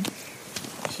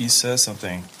 He says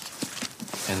something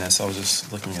in this. I was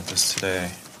just looking at this today.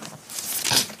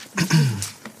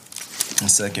 In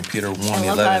 2 Peter 1:11.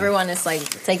 I love how everyone is like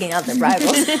taking out their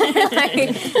Bibles.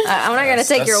 I'm not going to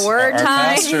take your word,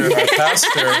 Ty.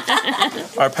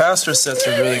 Our pastor sets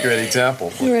a really great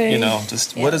example. You know,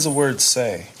 just what does the word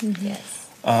say? Yes.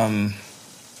 And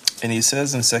he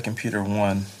says in 2 Peter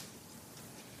 1,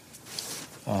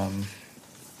 and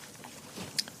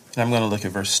I'm going to look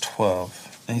at verse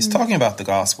 12. And he's talking about the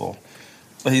gospel.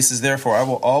 But he says, therefore, I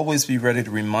will always be ready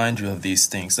to remind you of these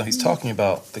things. Now, he's talking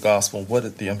about the gospel. What are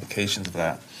the implications of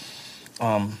that?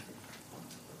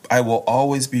 I will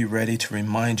always be ready to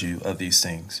remind you of these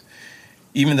things,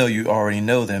 even though you already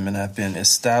know them and have been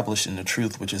established in the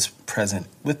truth which is present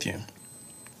with you.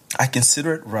 I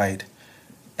consider it right,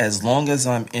 as long as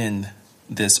I'm in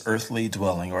this earthly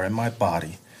dwelling or in my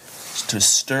body, to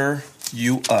stir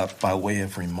you up by way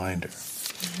of reminder.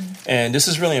 And this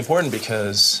is really important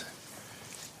because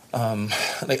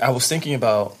like I was thinking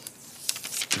about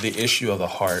the issue of the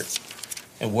heart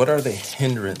and what are the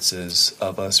hindrances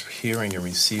of us hearing and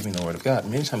receiving the word of God.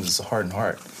 Many times it's a hardened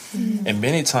heart. And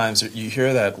many times you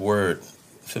hear that word,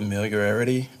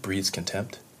 familiarity breeds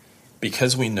contempt.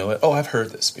 Because we know it, oh, I've heard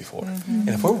this before. And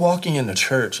if we're walking in the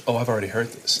church, oh, I've already heard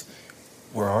this,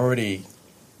 we're already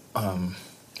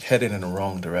headed in the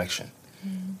wrong direction.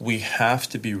 We have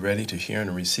to be ready to hear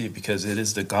and receive, because it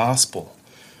is the gospel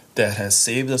that has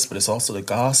saved us, but it's also the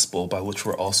gospel by which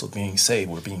we're also being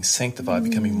saved. We're being sanctified,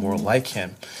 becoming more like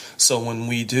him. So when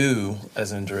we do,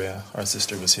 as Andrea, our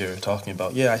sister, was here talking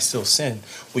about, I still sin,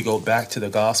 we go back to the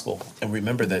gospel and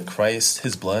remember that Christ,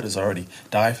 his blood has already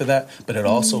died for that, but it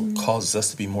also causes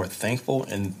us to be more thankful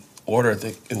in order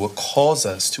that it will cause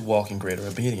us to walk in greater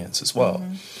obedience as well.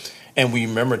 And we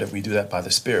remember that we do that by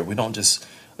the Spirit. We don't just,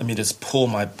 let me just pull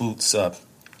my boots up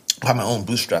by my own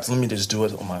bootstraps. Let me just do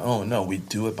it on my own. No, we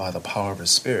do it by the power of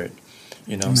his Spirit.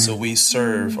 So we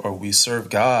serve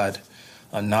God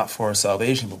not for our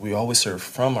salvation, but we always serve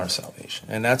from our salvation.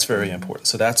 And that's very important.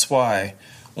 So that's why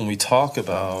when we talk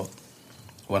about,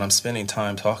 when I'm spending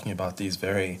time talking about these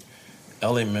very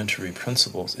elementary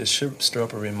principles, it should stir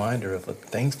up a reminder of a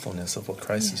thankfulness of what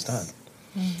Christ has done.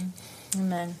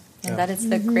 Amen. And that is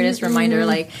the greatest reminder,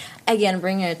 like, again,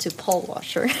 bringing it to Paul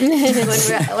Washer.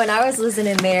 when I was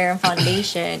listening there in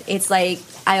Foundation, it's like,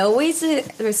 I always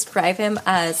describe him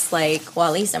as like, well,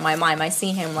 at least in my mind, I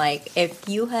see him like, if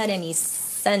you had any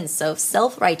sense of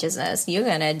self-righteousness, you're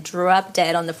going to drop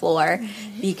dead on the floor,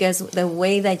 because the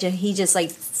way that he just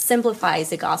like simplifies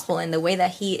the gospel and the way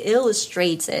that he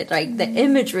illustrates it, like the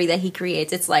imagery that he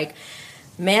creates, it's like,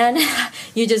 man,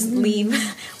 you just leave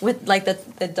with like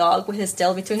the dog with his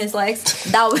tail between his legs.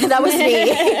 That was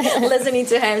me listening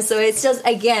to him. So it's just,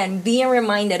 again, being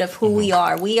reminded of who we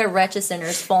are. We are wretched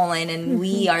sinners, fallen, and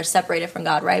we are separated from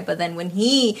God, right? But then when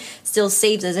he still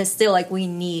saves us, it's still like we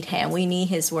need him. We need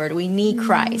his word. We need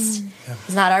Christ.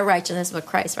 It's not our righteousness, but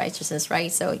Christ's righteousness,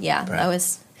 right? So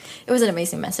it was an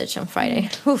amazing message on Friday.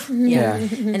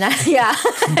 And that's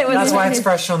why it's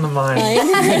fresh on the mind.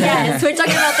 Yes, we're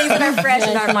talking about things that are fresh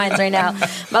in our minds right now.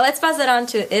 But let's pass it on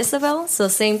to Isabel. So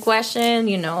same question,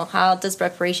 how does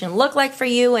preparation look like for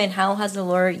you, and how has the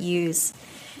Lord used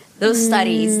those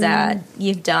studies that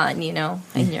you've done, in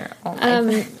your own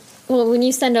life? Well, when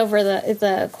you send over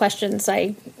the questions,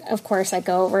 of course I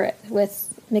go over it with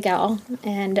Miguel,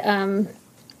 and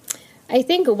I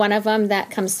think one of them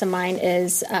that comes to mind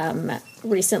is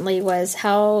recently was,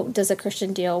 how does a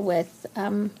Christian deal with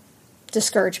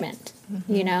discouragement?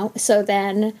 So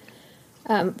then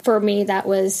for me, that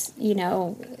was,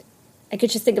 I could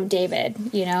just think of David,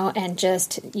 and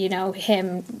just,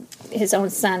 him, his own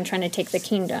son trying to take the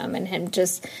kingdom, and him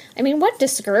just, what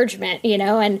discouragement,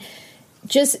 and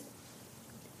just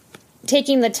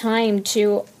taking the time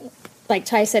to, like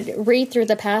Ty said, read through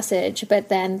the passage, but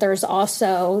then there's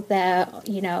also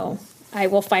the, I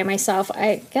will find myself,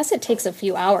 I guess it takes a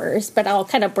few hours, but I'll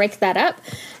kind of break that up.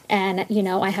 And,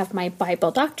 I have my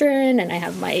Bible doctrine, and I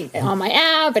have on my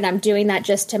app, and I'm doing that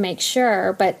just to make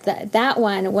sure. But that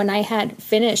one, when I had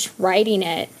finished writing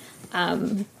it,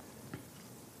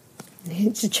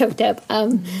 it's choked up.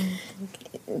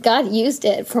 God used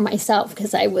it for myself,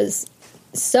 because I was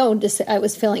I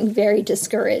was feeling very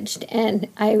discouraged, and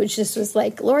I was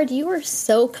like, Lord, you are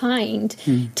so kind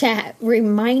to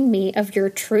remind me of your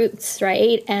truths,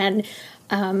 right? And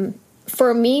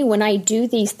for me, when I do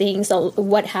these things,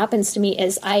 what happens to me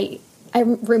is I'm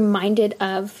reminded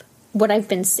of what I've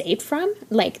been saved from,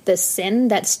 like the sin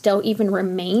that still even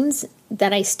remains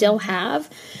that I still have.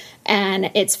 And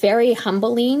it's very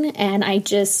humbling, and I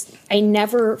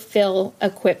never feel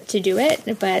equipped to do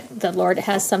it, but the Lord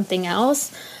has something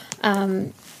else.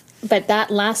 But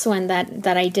that last one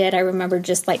that I did, I remember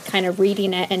just like kind of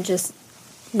reading it and just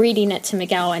reading it to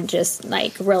Miguel, and just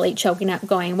like really choking up,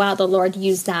 going, wow, the Lord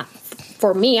used that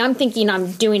for me. I'm thinking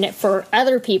I'm doing it for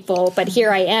other people, but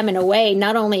here I am, in a way,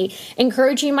 not only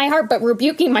encouraging my heart, but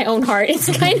rebuking my own heart.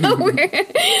 It's kind of weird.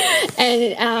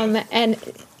 And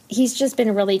he's just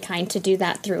been really kind to do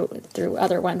that through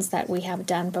other ones that we have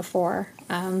done before.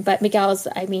 But Miguel's,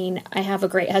 I have a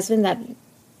great husband that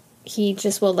he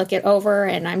just will look it over,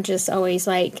 and I'm just always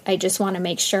like, I just want to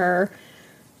make sure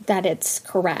that it's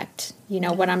correct.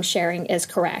 What I'm sharing is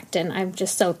correct. And I'm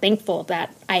just so thankful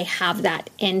that I have that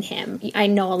in him. I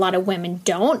know a lot of women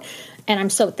don't, and I'm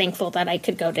so thankful that I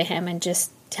could go to him and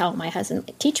just tell my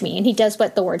husband, teach me. And he does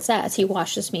what the word says. He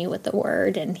washes me with the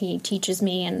word, and he teaches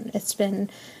me, and it's been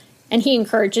And he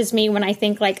encourages me when I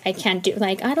think like I can't do,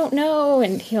 like I don't know,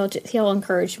 and he'll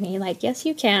encourage me like, yes,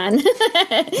 you can.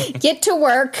 Get to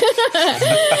work.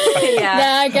 Yeah.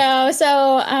 There I go.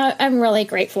 So I'm really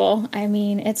grateful. I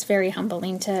mean, it's very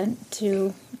humbling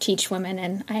to teach women,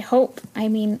 and I hope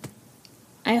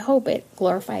it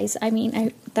glorifies. I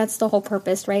mean, that's the whole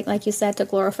purpose, right? Like you said, to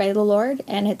glorify the Lord,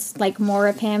 and it's like more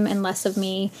of Him and less of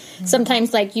me. Mm-hmm.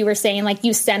 Sometimes, like you were saying, like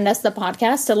you send us the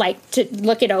podcast to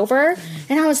look it over,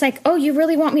 and I was like, oh, you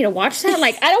really want me to watch that?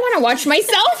 Like, I don't want to watch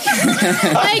myself.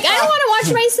 Like, I don't want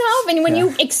to watch myself. And when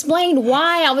you explained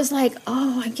why, I was like,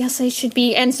 oh, I guess I should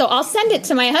be. And so I'll send it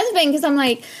to my husband because I'm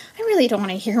like, I really don't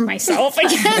want to hear myself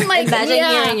again. Like, imagine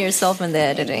hearing yourself in the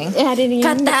editing. Cut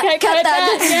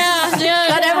that. Yeah.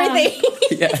 Cut everything.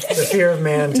 The fear of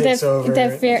man takes over.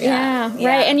 The fear,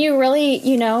 right. And you really,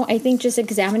 I think just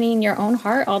examining your own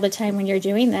heart all the time when you're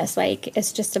doing this, like,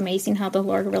 it's just amazing how the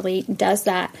Lord really does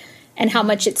that and how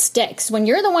much it sticks. When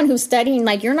you're the one who's studying,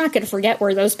 like, you're not going to forget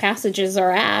where those passages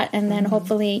are at, and then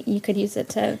hopefully you could use it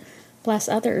to bless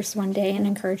others one day and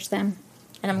encourage them.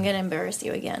 And I'm going to embarrass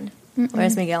you again.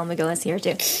 Where's Miguel? Miguel is here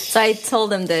too. So I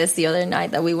told him this the other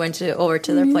night that we went over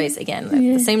to their place again,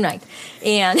 the same night.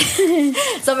 And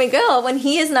so Miguel, when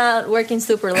he is not working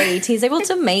super late, he's able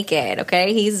to make it,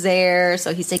 okay? He's there,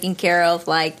 so he's taking care of,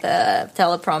 like, the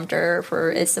teleprompter for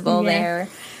Isabel there.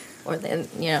 Or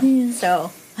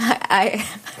so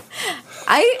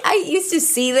I used to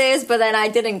see this, but then I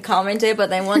didn't comment it. But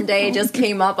then one day it just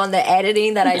came up on the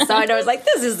editing that I saw, and I was like,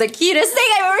 "This is the cutest thing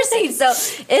I've ever seen." So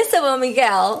Isabel and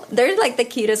Miguel, they're like the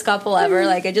cutest couple ever.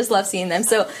 Like, I just love seeing them.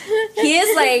 So he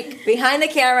is like behind the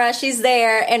camera, she's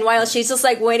there, and while she's just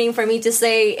like waiting for me to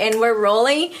say, and we're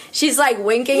rolling, she's like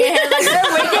winking at him, like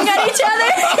they're winking at each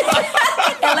other.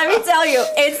 And let me tell you,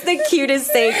 it's the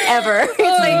cutest thing ever. It's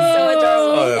like so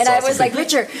adorable. Oh, and I was like,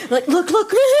 Richard, look,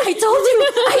 I told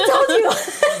you.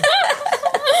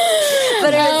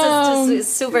 But it's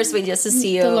just super sweet just to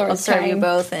see you, observe you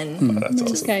both, and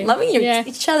just loving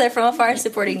each other from afar,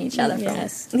 supporting each other.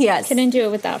 Yes. Couldn't do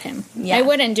it without him. Yeah. I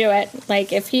wouldn't do it.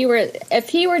 Like, if he were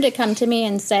to come to me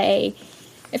and say,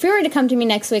 if he were to come to me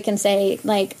next week and say,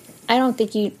 like, I don't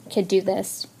think you could do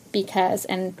this because,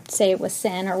 and say it was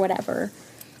sin or whatever,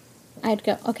 I'd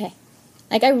go, okay.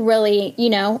 Like, I really,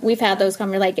 we've had those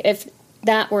conversations, like, if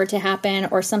that were to happen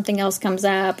or something else comes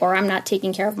up or I'm not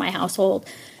taking care of my household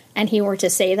and he were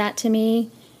to say that to me,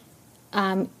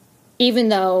 even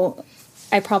though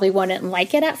I probably wouldn't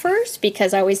like it at first,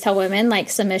 because I always tell women, like,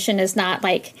 submission is not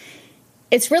like,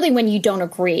 it's really when you don't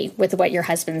agree with what your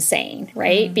husband's saying,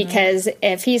 right? Mm-hmm. Because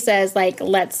if he says, like,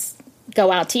 let's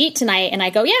go out to eat tonight, and I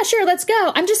go, yeah, sure, let's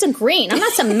go. I'm just agreeing. I'm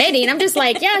not submitting. I'm just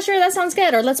like, yeah, sure, that sounds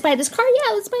good. Or let's buy this car.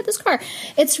 Yeah, let's buy this car.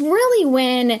 It's really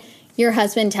when your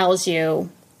husband tells you,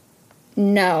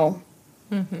 no,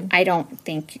 I don't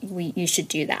think you should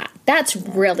do that. That's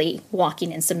really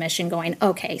walking in submission, going,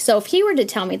 okay. So if he were to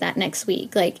tell me that next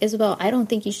week, like, Isabel, I don't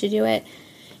think you should do it,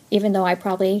 even though I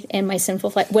probably, in my sinful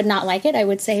flesh, would not like it, I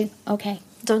would say, okay.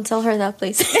 Don't tell her that,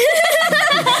 please.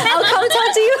 I'll come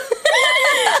talk to you.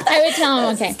 I would tell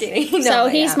him, okay. No, so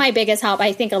he's my biggest help.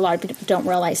 I think a lot of people don't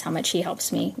realize how much he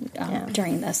helps me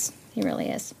during this. He really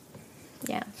is.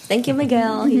 Yeah. Thank you,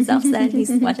 Miguel. He's upset. He's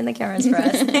watching the cameras for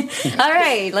us. All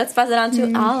right. Let's pass it on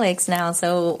to Alex now.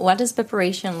 So what does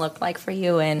preparation look like for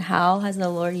you, and how has the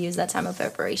Lord used that time of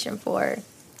preparation for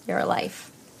your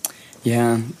life?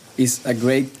 Yeah, it's a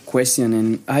great question.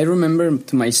 And I remember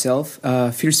to myself,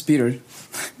 First Peter.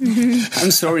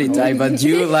 I'm sorry, Ty, but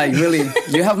you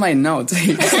you have my notes.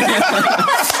 You guys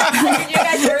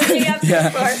were me up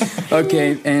before.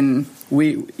 Okay, and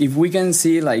if we can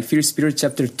see, like, First Peter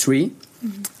chapter 3,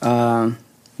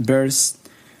 verse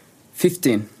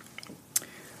 15.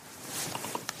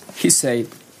 He said,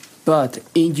 "But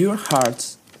in your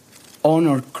hearts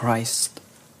honor Christ,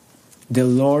 the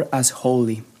Lord, as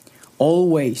holy,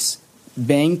 always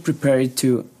being prepared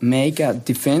to make a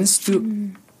defense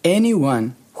to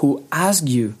anyone who asks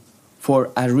you for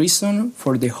a reason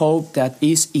for the hope that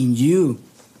is in you.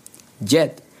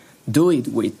 Yet do it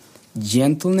with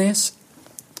gentleness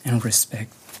and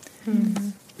respect."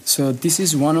 So this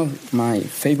is one of my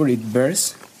favorite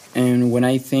verses. And when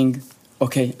I think,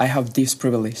 okay, I have this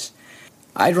privilege,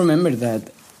 I remember that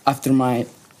after my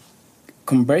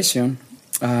conversion,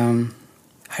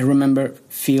 I remember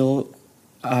feel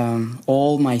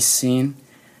all my sin,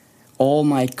 all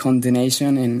my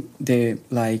condemnation, and the,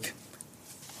 like,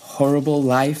 horrible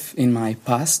life in my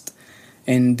past,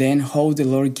 and then how the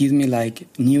Lord gives me, like,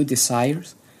 new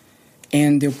desires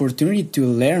and the opportunity to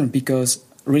learn, because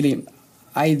really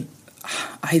I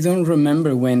don't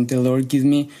remember when the Lord gives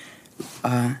me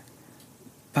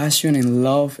passion and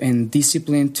love and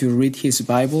discipline to read his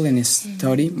Bible and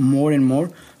study more and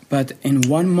more. But in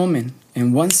one moment,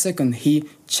 in 1 second, he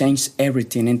changed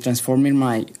everything and transforming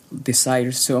my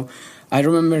desires. So I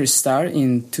remember start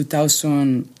in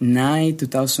 2009,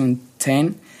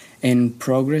 2010, and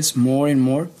progress more and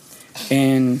more.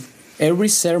 And every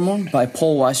sermon by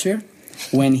Paul Washer,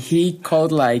 when he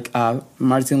called like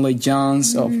Martin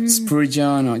Lloyd-Jones or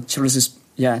Spurgeon or Charles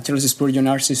Spurgeon,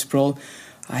 R.C. Sproul,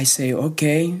 I say,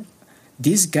 okay,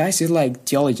 these guys are like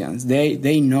theologians.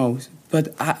 They know.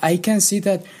 But I can see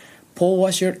that Paul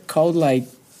Washer called like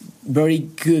very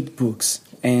good books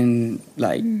and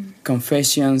like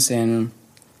confessions and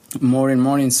more.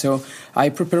 And so I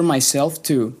prepare myself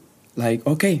to like,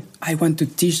 okay, I want to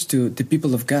teach to the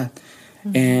people of God.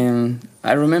 And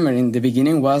I remember in the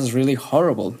beginning was really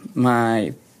horrible.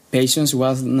 My patience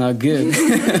was not good.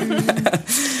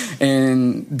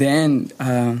 And then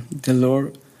the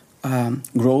Lord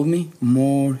growed me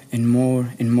more and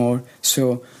more and more.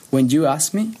 So when you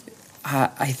ask me,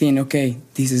 I think, okay,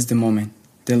 this is the moment.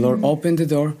 The Lord opened the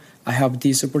door. I have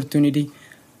this opportunity.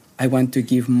 I want to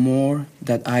give more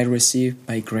that I receive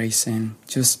by grace. And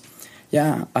just,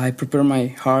 I prepare my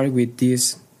heart with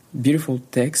this beautiful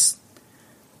text,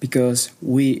 because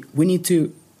we need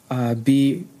to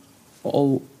be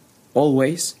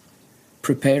always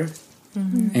prepared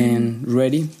and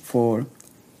ready for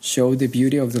show the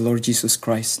beauty of the Lord Jesus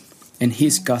Christ and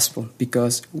His gospel,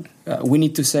 because we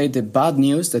need to say the bad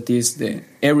news that is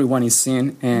everyone is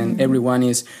sin and everyone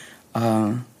is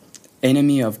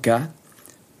enemy of God.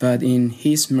 But in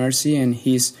His mercy and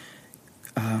His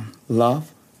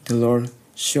love, the Lord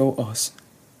show us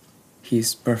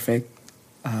His perfect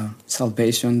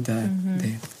salvation,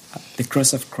 the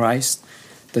cross of Christ,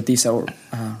 that is our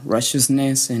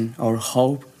righteousness and our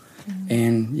hope.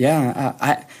 And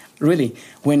I really,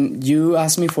 when you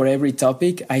ask me for every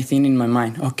topic, I think in my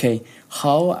mind, okay,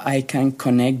 how I can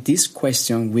connect this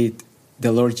question with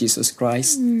the Lord Jesus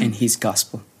Christ and His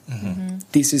gospel.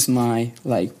 This is my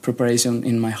preparation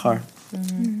in my heart.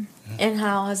 And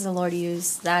how has the Lord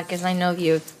used that? Because I know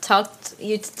you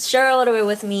share a little bit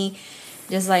with me,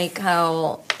 just like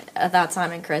how at that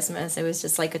time in Christmas, it was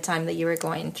just like a time that you were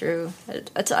going through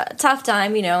a tough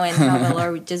time, and how the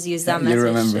Lord just used that message. You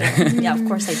remember? Yeah, of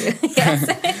course I do. Yes.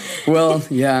 Well,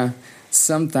 yeah,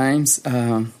 sometimes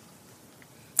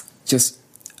just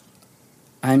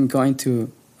I'm going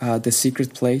to the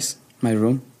secret place, my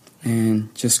room,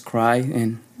 and just cry,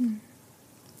 and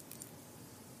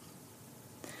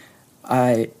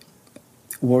I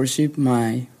worship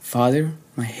my Father,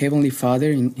 my Heavenly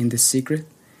Father in the secret,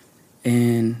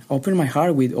 and open my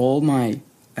heart with all my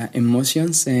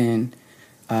emotions and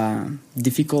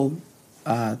difficult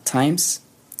times,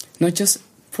 not just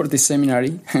for the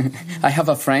seminary. I have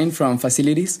a friend from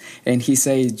facilities, and he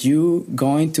says, you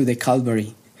going to the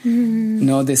Calvary.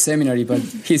 Not the seminary, but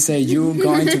he said, you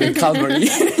going to the Calvary.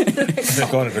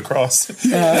 They're going to the cross.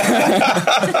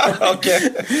 Okay.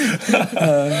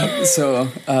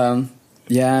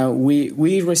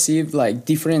 We receive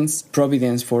different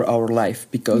providence for our life,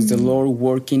 because the Lord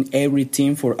working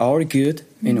everything for our good.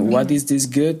 And what is this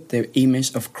good? The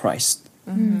image of Christ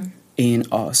in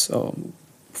us,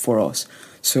 for us.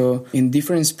 So in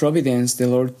different providence, the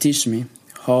Lord teach me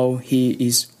how He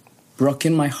is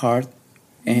broken my heart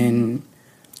and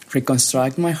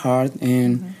reconstruct my heart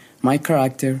and my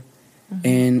character.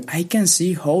 And I can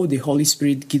see how the Holy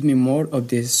Spirit give me more of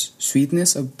this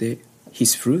sweetness of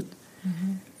His fruit.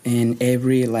 And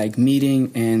every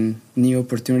meeting and new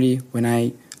opportunity when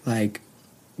I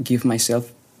give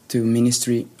myself to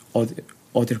ministry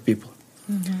other people.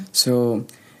 So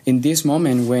in this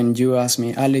moment when you ask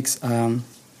me, Alex,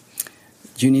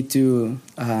 you need to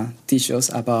teach us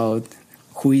about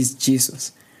who is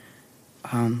Jesus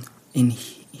in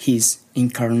His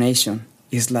incarnation.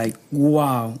 It's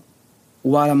wow,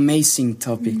 what amazing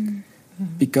topic.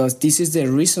 Because this is the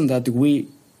reason that we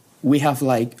have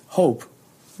hope.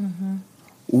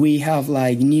 We have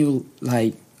new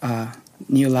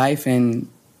life, and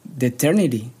the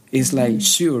eternity is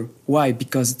sure. Why?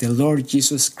 Because the Lord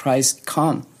Jesus Christ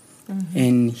come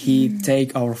and He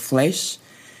take our flesh,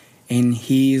 and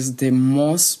He is the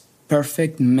most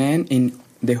perfect man in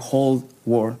the whole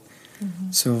world.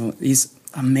 So it's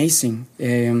amazing.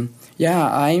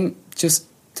 I'm just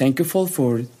thankful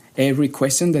for every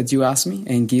question that you ask me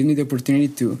and give me the opportunity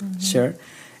to share.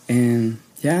 And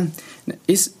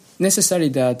it's necessary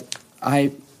that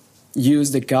I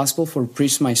use the gospel for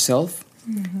preach myself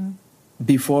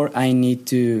before I need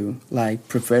to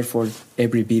prepare for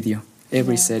every video,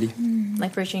 every study.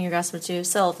 Like preaching your gospel to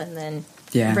yourself and then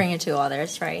bring it to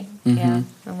others, right? Yeah.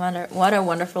 What a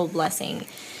wonderful blessing.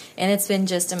 And it's been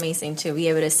just amazing to be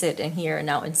able to sit in here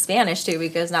now in Spanish too,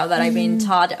 because now that I've been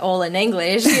taught all in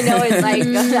English, it's like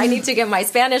I need to get my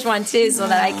Spanish one too, so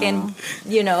that I can,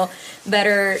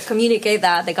 better communicate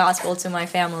the gospel to my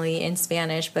family in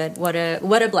Spanish. But what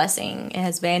a blessing it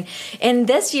has been. And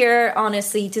this year,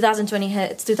 honestly,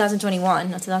 2021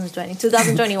 has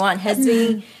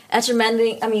been a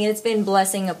tremendous. I mean, it's been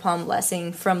blessing upon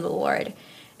blessing from the Lord.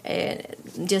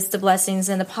 Just the blessings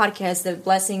in the podcast, the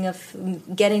blessing of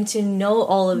getting to know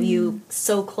all of you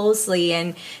so closely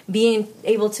and being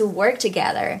able to work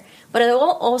together. But it will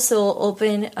also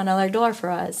open another door for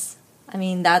us. I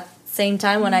mean, that same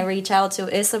time when I reached out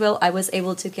to Isabel, I was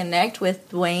able to connect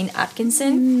with Dwayne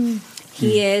Atkinson.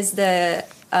 He is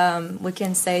we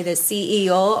can say the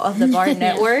CEO of the BART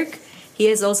Network. He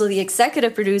is also the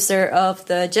executive producer of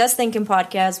the Just Thinking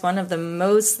podcast, one of the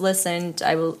most listened,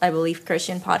 I believe,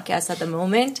 Christian podcasts at the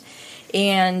moment.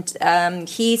 And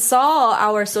he saw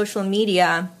our social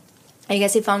media. I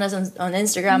guess he found us on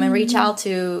Instagram and reached out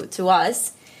to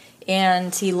us.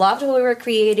 And he loved what we were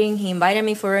creating. He invited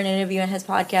me for an interview on his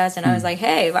podcast. And I was like,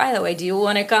 hey, by the way, do you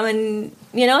want to come and,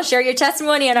 share your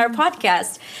testimony on our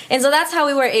podcast? And so that's how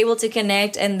we were able to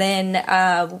connect. And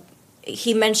then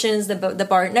he mentions the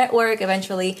BART Network.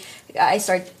 Eventually, I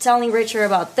started telling Richard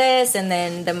about this, and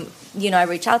then I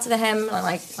reached out to him.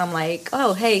 I'm like,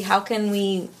 oh, hey, how can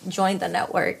we join the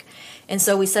network? And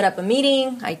so we set up a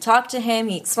meeting. I talked to him.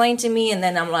 He explained to me, and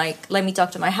then I'm like, let me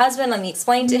talk to my husband. Let me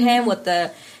explain to him what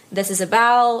this is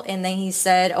about. And then he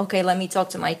said, okay, let me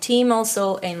talk to my team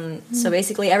also. And so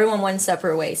basically, everyone went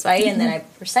separate ways, right? And then I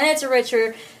presented to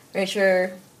Richard.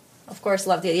 Richard, of course,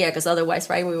 loved the idea, because otherwise,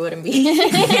 right, we wouldn't be there. So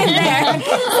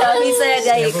he said,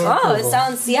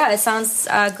 it sounds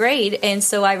great. And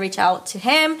so I reached out to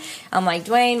him. I'm like,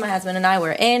 Dwayne, my husband and I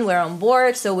we're on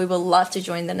board, so we would love to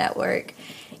join the network.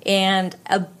 And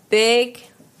a big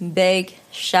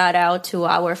shout out to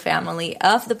our family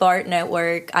of the BART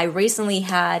Network. I recently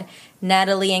had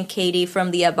Natalie and Katie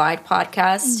from the Abide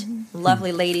podcast.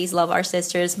 Lovely ladies, love our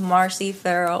sisters. Marcy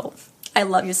Farrell. I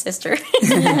love you, sister.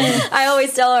 I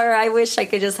always tell her I wish I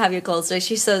could just have you closer.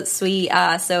 She's so sweet.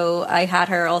 So I had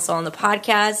her also on the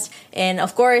podcast. And,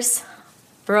 of course,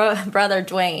 Brother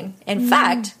Dwayne. In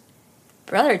fact,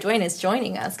 Brother Dwayne is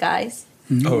joining us, guys.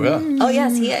 Oh, yeah. Oh,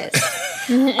 yes, he is.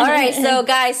 All right, so,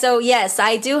 guys, yes,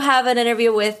 I do have an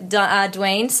interview with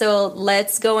Dwayne. So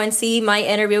let's go and see my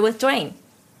interview with Dwayne.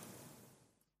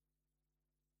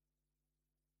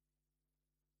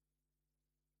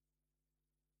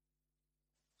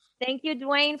 Thank you,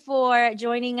 Dwayne, for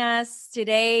joining us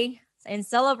today in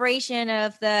celebration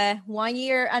of the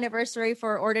 1-year anniversary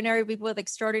for Ordinary People with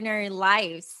Extraordinary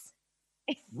Lives.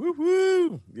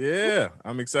 Woo-hoo! Yeah,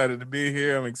 I'm excited to be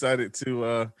here. I'm excited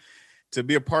to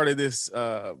be a part of this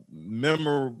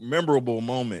memorable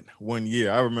moment. 1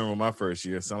 year. I remember my first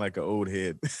year. Sound like an old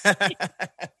head. How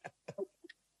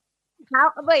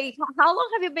long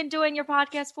have you been doing your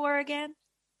podcast for again?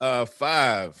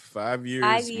 5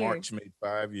 years. March made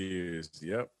 5 years.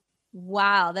 Yep.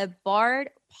 Wow, the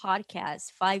BART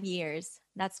podcast, 5 years.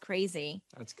 That's crazy.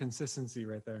 That's consistency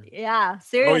right there. Yeah,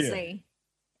 seriously.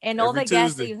 And all the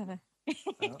guests that you have.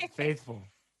 Faithful.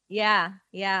 Yeah.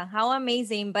 How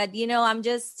amazing. But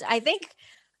I think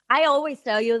I always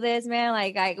tell you this, man,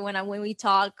 like when we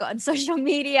talk on social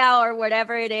media or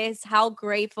whatever it is, how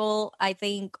grateful I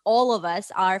think all of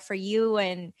us are for you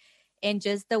and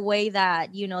just the way that,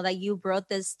 that you brought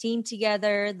this team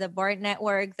together, the BART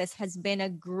Network. This has been a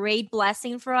great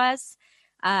blessing for us.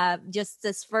 Just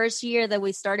this first year that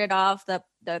we started off, the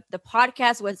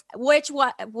podcast which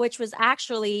was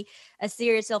actually a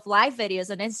series of live videos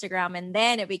on Instagram. And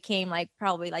then it became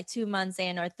probably 2 months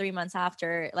in or 3 months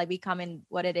after, becoming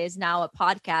what it is now, a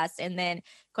podcast. And then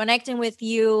connecting with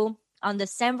you on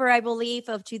December, I believe,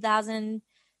 of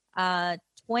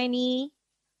 2020.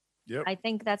 Yep. I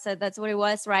think that's what it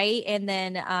was, right? And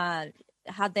then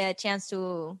had the chance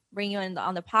to bring you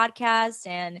on the podcast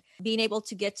and being able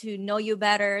to get to know you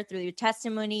better through your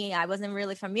testimony. I wasn't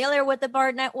really familiar with the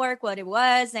BART Network, what it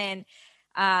was. And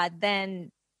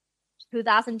then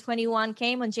 2021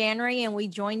 came in January and we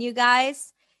joined you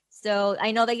guys. So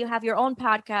I know that you have your own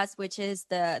podcast, which is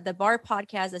the BART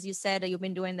podcast. As you said, you've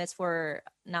been doing this for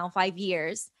now 5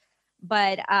 years.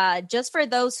 But just for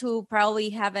those who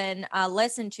probably haven't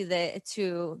listened to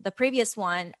the previous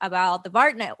one about the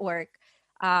BART Network,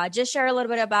 just share a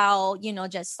little bit about,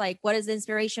 just what is the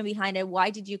inspiration behind it? Why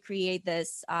did you create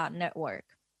this network?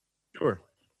 Sure.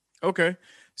 Okay.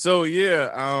 So,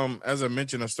 as I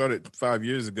mentioned, I started 5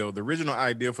 years ago. The original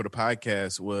idea for the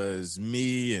podcast was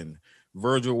me and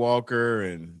Virgil Walker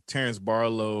and Terrence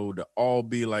Barlow to all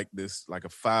be like a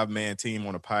 5-man team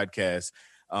on a podcast.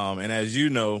 And as you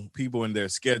know, people in their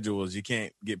schedules, you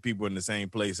can't get people in the same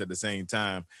place at the same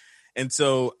time. And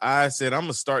so I said, I'm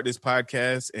going to start this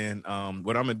podcast. And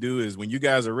what I'm going to do is when you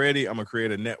guys are ready, I'm going to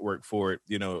create a network for it.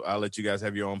 You know, I'll let you guys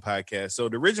have your own podcast. So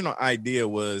the original idea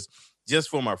was just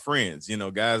for my friends, you know,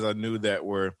 guys I knew that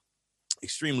were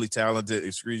extremely talented,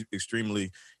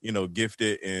 extremely, you know,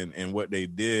 gifted in what they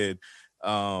did.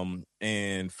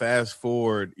 And fast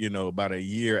forward, you know, about a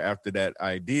year after that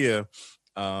idea,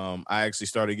 I actually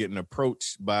started getting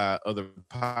approached by other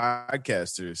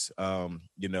podcasters,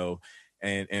 you know,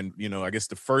 and you know, I guess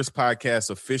the first podcast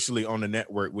officially on the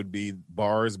network would be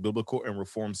Bars, Biblical and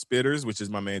Reformed Spitters, which is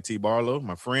my man T. Barlow,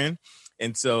 my friend.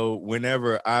 And so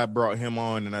whenever I brought him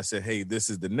on and I said, hey, this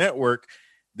is the network,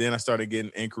 then I started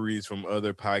getting inquiries from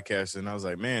other podcasts. And I was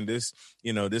like, man, this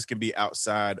can be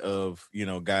outside of, you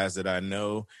know, guys that I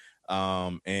know.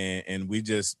 And we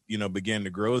just, you know, began to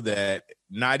grow that,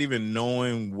 not even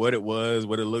knowing what it was,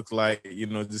 what it looked like, you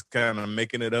know, just kind of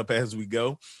making it up as we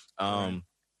go.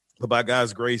 But by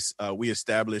God's grace, we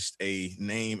established a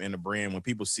name and a brand. When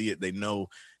people see it, they know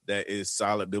that is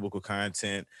solid biblical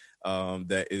content.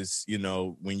 That is, you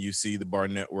know, when you see the Bar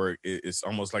Network, it's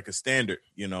almost like a standard.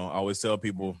 You know, I always tell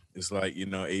people it's like, you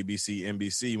know, ABC,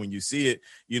 NBC. When you see it,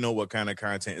 you know what kind of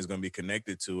content is going to be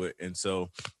connected to it. And so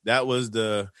that was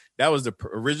the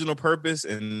original purpose.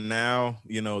 And now,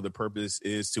 you know, the purpose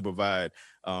is to provide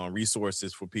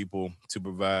resources for people, to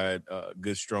provide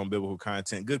good, strong biblical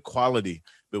content, good quality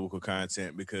biblical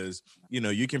content, because, you know,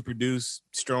 you can produce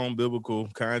strong biblical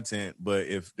content, but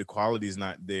if the quality is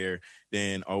not there,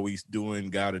 then are we doing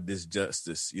God a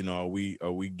disjustice? You know,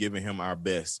 are we giving him our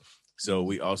best? So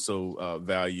we also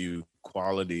value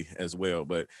quality as well.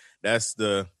 But that's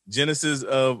the genesis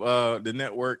of the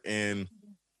network and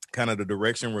kind of the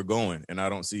direction we're going. And I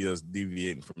don't see us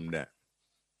deviating from that.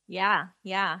 Yeah.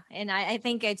 And I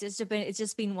think it's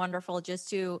just been wonderful just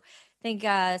to think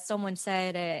someone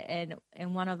said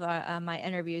in one of my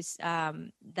interviews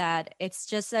that it's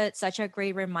just such a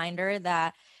great reminder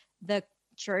that the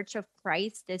Church of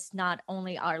Christ is not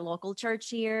only our local church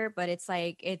here, but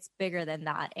it's bigger than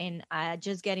that. And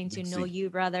just getting to know you,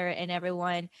 brother, and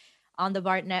everyone on the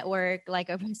BART network, like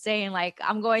I'm saying, like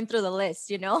I'm going through the list,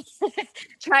 you know,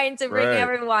 trying to bring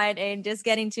everyone and just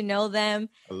getting to know them.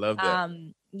 I love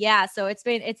that. Yeah, so it's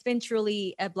been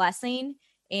truly a blessing,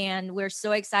 and we're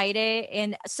so excited.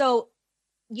 And so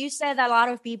you said that a lot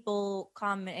of people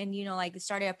come and, you know, like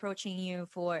started approaching you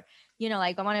for, you know,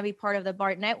 like I want to be part of the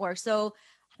BART network. So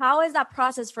how is that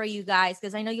process for you guys?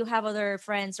 Because I know you have other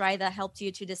friends, right, that helped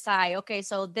you to decide, okay,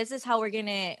 so this is how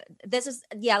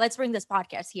let's bring this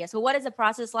podcast here. So what is the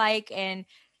process like, and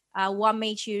what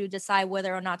made you decide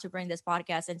whether or not to bring this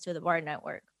podcast into the BART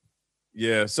network?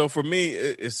 Yeah, so for me,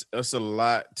 it's a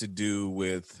lot to do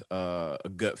with a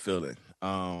gut feeling.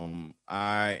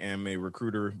 I am a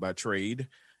recruiter by trade,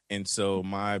 and so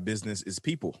my business is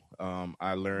people.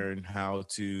 I learned how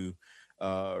to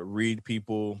read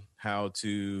people, how to,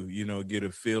 you know, get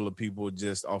a feel of people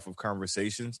just off of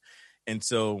conversations. And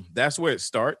so that's where it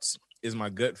starts, is my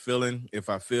gut feeling. If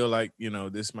I feel like, you know,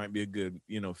 this might be a good,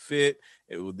 you know, fit,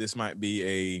 this might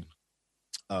be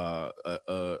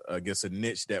I guess a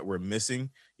niche that we're missing,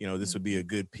 you know, this would be a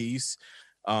good piece.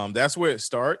 That's where it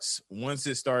starts. Once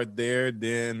it starts there,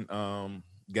 then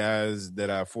guys that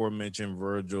I aforementioned,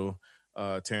 Virgil,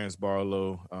 Terrence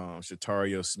Barlow,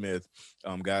 Shatario Smith,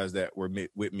 guys that were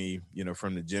with me, you know,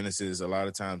 from the Genesis. A lot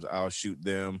of times I'll shoot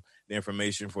them the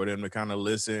information for them to kind of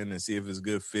listen and see if it's a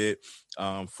good fit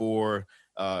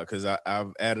because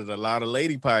I've added a lot of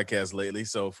lady podcasts lately.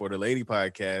 So for the lady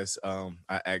podcast,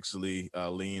 I actually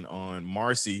lean on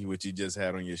Marcy, which you just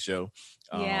had on your show.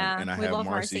 And I have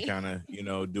Marcy kind of, you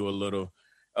know, do a little.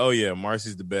 Oh, yeah,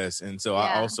 Marcy's the best. And so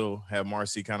I also have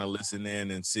Marcy kind of listen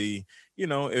in and see, you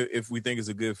know, if we think it's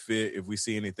a good fit, if we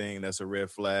see anything that's a red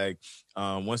flag.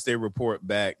 Once they report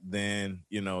back, then,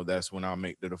 you know, that's when I'll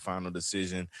make the final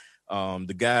decision.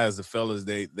 The fellas,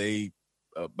 they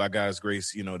by God's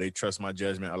grace, you know, they trust my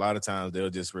judgment. A lot of times they'll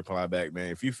just reply back,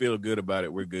 man, if you feel good about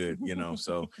it, we're good, you know.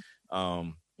 So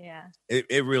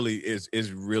it really is. It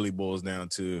really boils down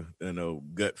to, you know,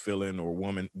 gut feeling or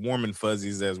warm and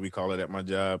fuzzies, as we call it at my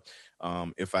job.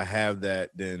 If I have that,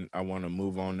 then I want to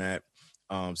move on that.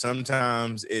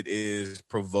 Sometimes it is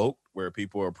provoked where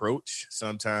people approach.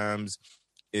 Sometimes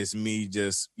it's me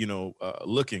just, you know,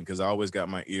 looking, because I always got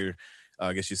my ear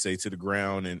I guess you say, to the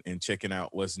ground and checking out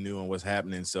what's new and what's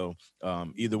happening. So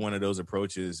either one of those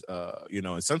approaches,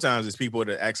 and sometimes it's people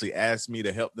that actually ask me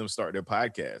to help them start their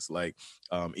podcast, like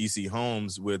E.C.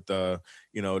 Holmes with,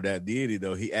 that deity,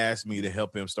 though. He asked me to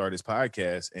help him start his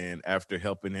podcast. And after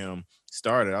helping him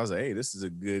start it, I was like, hey, this is a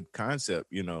good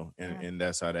concept, and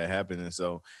that's how that happened. And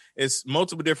so it's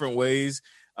multiple different ways.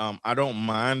 I don't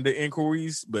mind the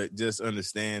inquiries, but just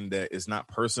understand that it's not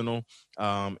personal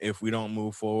if we don't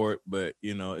move forward. But,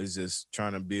 it's just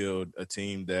trying to build a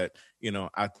team that,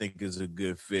 I think is a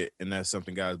good fit. And that's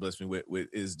something God's blessed me with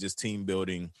is just team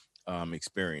building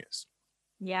experience.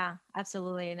 Yeah,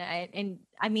 absolutely. And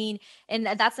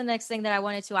that's the next thing that I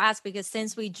wanted to ask, because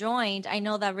since we joined, I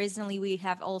know that recently we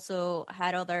have also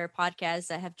had other podcasts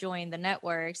that have joined the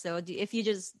network. So if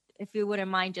you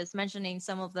wouldn't mind just mentioning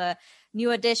some of the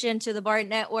new addition to the BART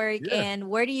network, and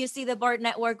where do you see the BART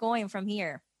network going from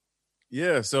here?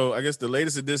 Yeah, so I guess the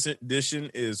latest edition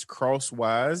is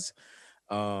Crosswise.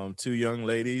 Two young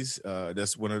ladies.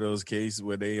 That's one of those cases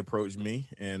where they approached me,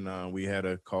 and we had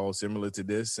a call similar to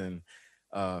this, and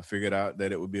figured out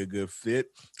that it would be a good fit.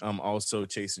 Also,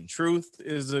 Chasing Truth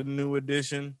is a new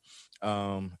addition,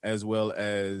 as well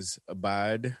as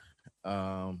Abide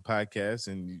podcast,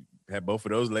 and you have both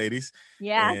of those ladies.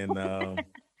 Yeah. And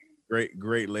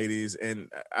great ladies. And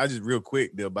I just real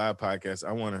quick, the Abide podcast,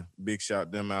 I want to big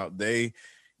shout them out. They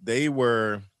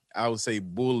were, I would say,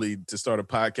 bullied to start a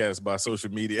podcast by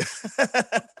social media.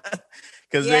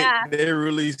 Because they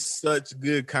release such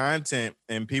good content,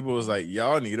 and people was like,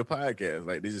 y'all need a podcast.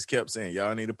 Like, they just kept saying,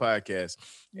 y'all need a podcast.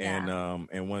 Yeah.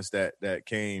 And once that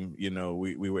came,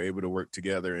 we were able to work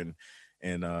together, and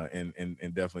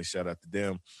definitely shout out to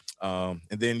them. And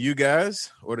then you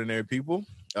guys, Ordinary People,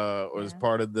 was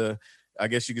part of the, I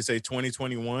guess you could say,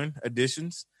 2021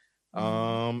 editions.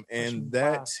 And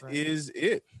that is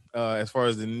it. As far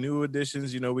as the new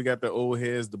editions, we got the old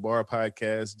heads, the Bar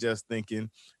podcast, Just Thinking,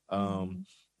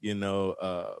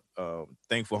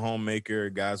 Thankful Homemaker,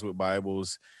 Guys with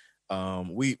Bibles.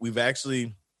 We've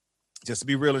actually, just to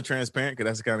be real and transparent, because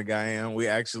that's the kind of guy I am, we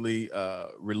actually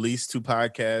released 2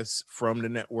 podcasts from the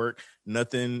network.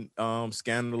 Nothing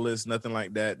scandalous, nothing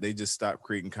like that. They just stopped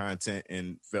creating content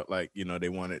and felt like, they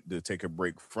wanted to take a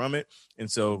break from it. And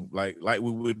so like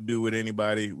we would do with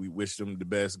anybody, we wish them the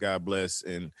best, God bless.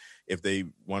 And if they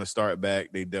want to start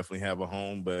back, they definitely have a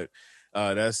home. But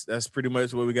that's pretty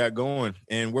much what we got going.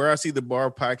 And where I see the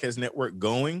Bar Podcast Network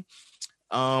going,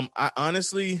 I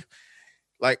honestly,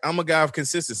 I'm a guy of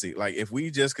consistency. Like, if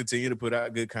we just continue to put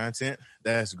out good content,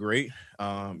 that's great.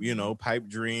 Pipe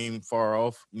dream far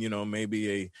off,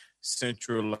 maybe a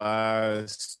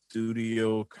centralized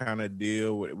studio kind of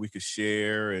deal where we could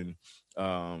share and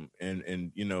go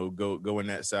in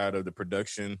that side of the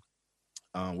production.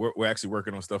 We're actually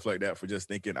working on stuff like that for Just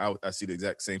Thinking. I see the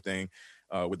exact same thing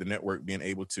with the network, being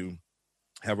able to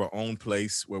have our own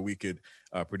place where we could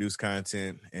produce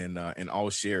content and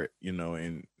all share it,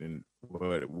 in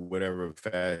whatever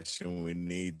fashion we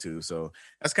need to. So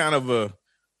that's kind of a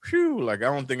I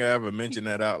don't think I ever mentioned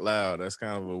that out loud. That's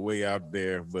kind of a way out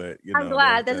there, but I'm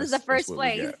glad this is the first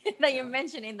place that you're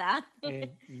mentioning that.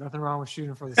 Hey, nothing wrong with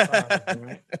shooting for the stars,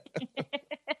 right?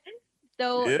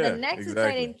 So the next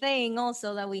exciting thing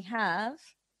also that we have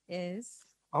is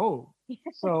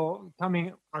so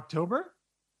coming October.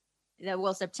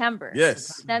 September.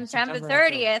 Yes. September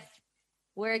 30th.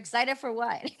 We're excited for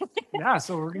what? Yeah,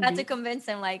 so we're going to convince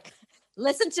him,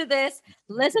 listen to this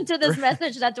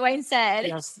message that Dwayne said.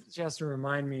 Just to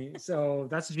remind me. So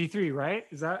that's G3, right?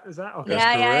 Is that okay?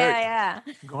 Yeah.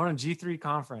 Going on G3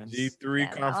 conference.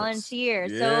 Conference. Volunteer.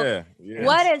 Yeah. So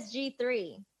what is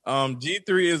G3?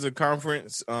 G3 is a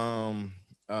conference.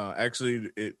 Actually,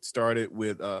 it started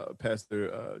with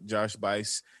Pastor Josh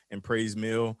Bice and Praise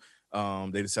Mill.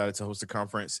 They decided to host a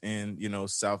conference in,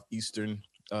 southeastern,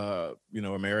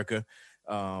 America.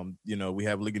 We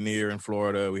have Ligonier in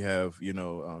Florida. We have,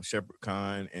 Shepherd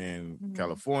Con in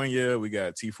California. We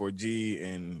got T4G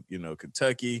in,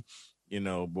 Kentucky.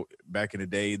 Back in the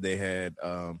day, they had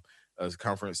a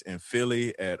conference in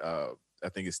Philly at, I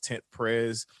think it's Tent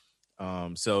Prez.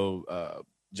 So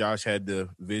Josh had the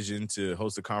vision to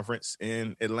host a conference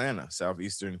in Atlanta,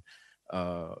 southeastern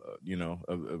of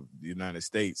the United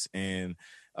States. And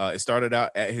it started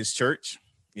out at his church,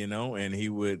 and he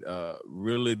would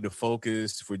really, the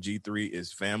focus for G3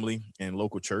 is family and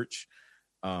local church.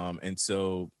 And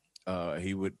so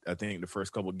he would, I think the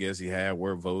first couple of guests he had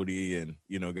were Vody and,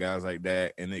 guys like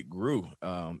that. And it grew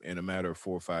in a matter of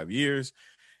 4 or 5 years.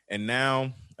 And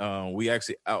now we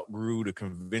actually outgrew the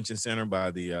convention center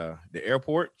by the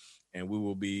airport, and we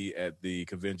will be at the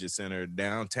convention center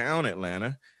downtown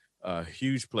Atlanta. A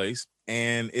huge place.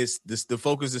 And it's this, the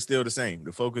focus is still the same.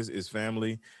 The focus is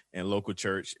family and local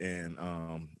church. And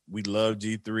we love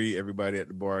G3, everybody at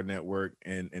the Bar Network,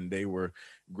 and they were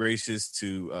gracious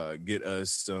to get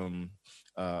us some,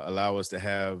 allow us to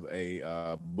have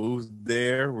a booth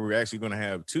there. We're actually going to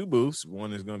have 2 booths.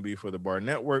 One is going to be for the Bar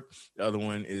Network. The other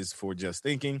one is for Just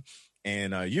Thinking.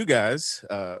 And you guys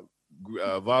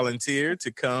volunteered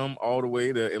to come all the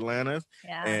way to Atlanta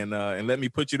and let me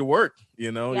put you to work.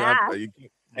 You know, you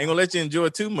ain't gonna let you enjoy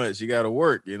too much. You got to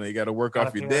work. You know, you got to work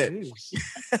off your debt.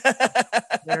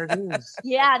 There it is.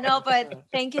 Yeah, no, but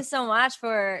thank you so much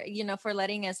for, for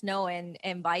letting us know and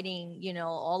inviting,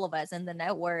 all of us in the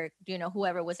network,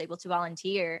 whoever was able to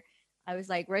volunteer. I was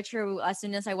like, Richard, as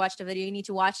soon as I watched the video, you need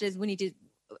to watch this. We need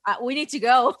to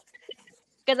go.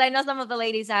 Because I know some of the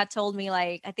ladies had told me,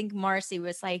 like, I think Marcy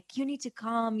was like, you need to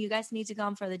come. You guys need to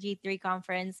come for the G3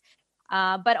 conference.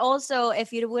 But also,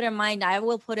 if you wouldn't mind, I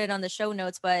will put it on the show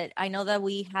notes. But I know that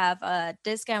we have a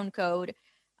discount code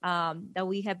that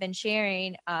we have been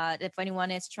sharing. If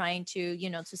anyone is trying to,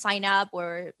 to sign up,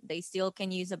 or they still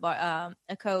can use a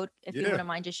code. If you wouldn't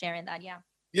mind just sharing that, Yeah.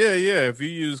 If you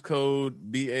use code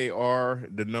BAR,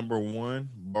 the number 1,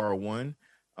 bar 1,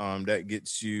 that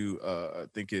gets you, I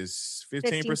think is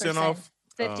 15% off.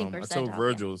 15% I told off,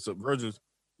 Virgil. So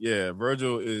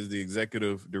Virgil is the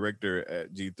executive director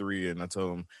at G3, and I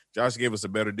told him Josh gave us a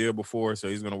better deal before, so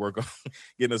he's going to work on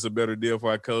getting us a better deal for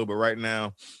our code. But right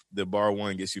now, the Bar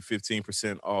 1 gets you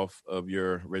 15% off of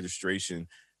your registration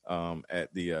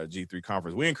at the G3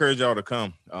 conference. We encourage y'all to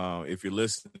come if you're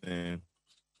listening,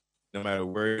 no matter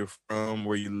where you're from,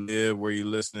 where you live, where you're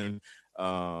listening.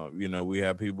 We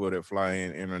have people that fly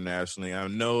in internationally. I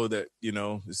know that,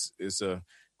 it's a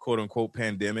quote unquote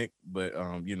pandemic, but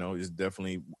it's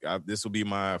definitely, this will be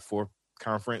my 4th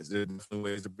conference. There's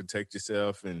definitely ways to protect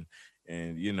yourself, and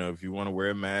if you want to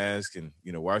wear a mask and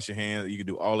wash your hands, you can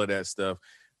do all of that stuff.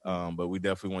 But we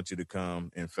definitely want you to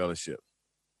come and fellowship.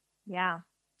 Yeah.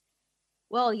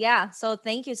 Well, yeah. So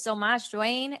thank you so much,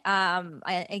 Dwayne.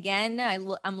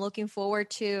 I'm looking forward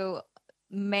to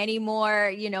many more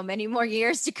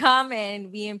years to come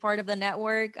and being part of the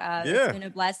network. It's been a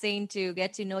blessing to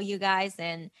get to know you guys,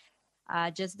 and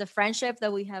just the friendship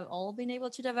that we have all been able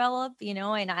to develop,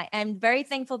 and I'm very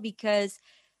thankful because,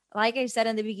 like I said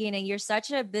in the beginning, you're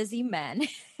such a busy man.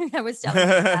 I was telling you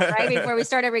that right before we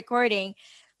started recording,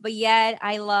 but yet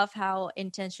I love how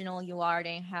intentional you are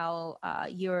and how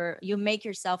you make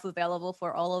yourself available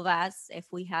for all of us. If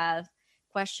we have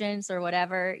questions or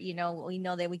whatever, we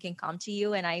know that we can come to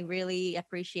you, and I really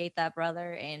appreciate that,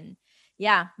 brother. And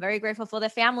very grateful for the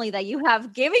family that you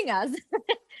have giving us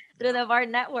through the Bar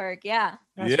Network.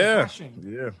 Refreshing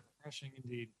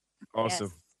indeed. Awesome.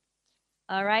 Yes.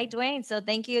 All right, Dwayne, so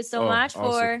thank you so much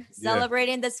for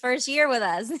celebrating this first year with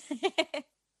us.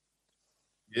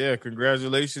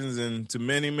 Congratulations, and to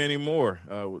many, many more.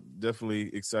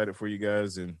 Definitely excited for you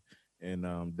guys, and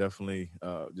definitely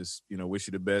just wish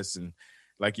you the best. And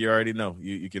like you already know,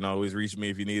 you can always reach me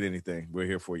if you need anything. We're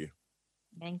here for you.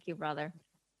 Thank you, brother.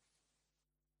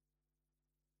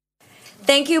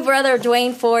 Thank you, Brother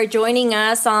Dwayne, for joining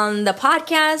us on the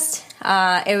podcast.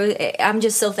 I'm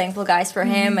just so thankful, guys, for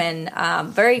him, and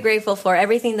very grateful for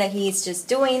everything that he's just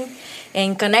doing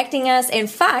and connecting us. In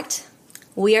fact,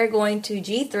 we are going to the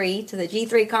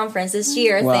G3 conference this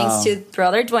year, thanks to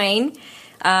Brother Dwayne.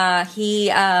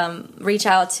 He reached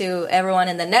out to everyone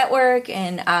in the network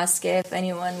and asked if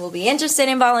anyone will be interested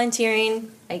in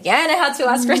volunteering. Again, I had to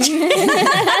ask Richard.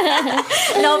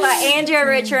 No, but Andrea,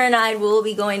 Richard, and I will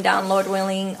be going down, Lord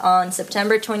willing, on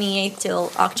September 28th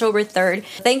till October 3rd.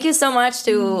 Thank you so much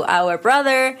to our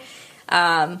brother.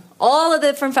 All of the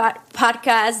different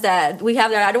podcasts that we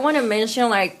have there. I don't want to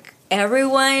mention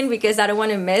everyone because I don't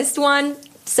want to miss one.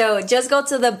 So just go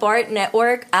to the BART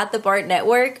Network, at the BART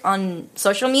Network on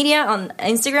social media, on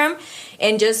Instagram,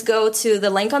 and just go to the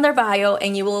link on their bio,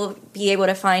 and you will be able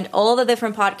to find all the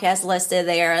different podcasts listed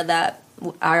there that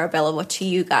are available to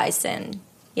you guys. And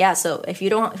so if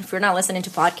you're not listening to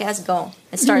podcasts, go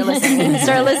and start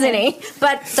listening.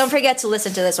 But don't forget to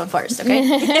listen to this one first,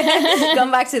 okay? Come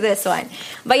back to this one.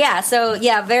 But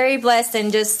very blessed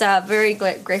and just very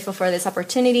grateful for this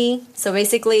opportunity. So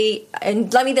basically,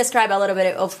 and let me describe a little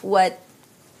bit of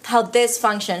how this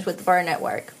functions with the Bar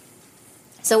Network.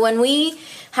 So when we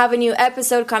have a new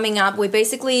episode coming up, we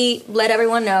basically let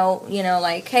everyone know,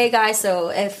 hey guys, so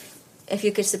if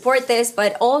you could support this,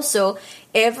 but also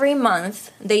every month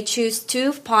they choose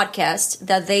 2 podcasts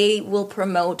that they will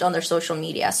promote on their social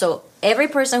media. So every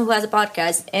person who has a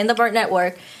podcast in the BART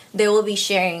Network, they will be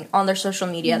sharing on their social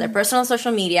media, their personal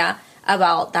social media,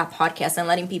 about that podcast and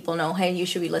letting people know, hey, you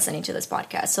should be listening to this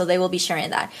podcast. So they will be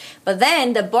sharing that. But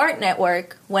then the BART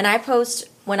Network, when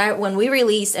we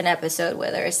release an episode,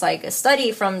 whether it's like a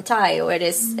study from Ty, or it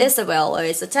is Isabel, or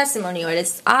it's a testimony, or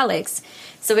it's Alex.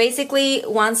 So basically,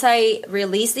 once I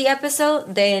release the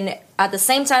episode, then at the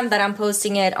same time that I'm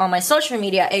posting it on my social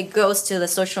media, it goes to the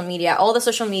social media, all the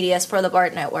social medias for the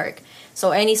BART Network.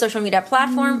 So any social media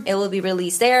platform, it will be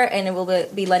released there, and it will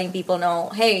be letting people know,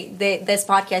 hey, this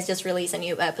podcast just released a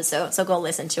new episode, so go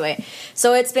listen to it.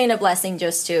 So it's been a blessing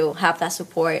just to have that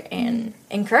support and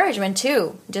encouragement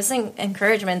too, just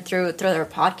encouragement through their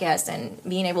podcast and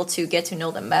being able to get to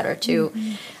know them better too.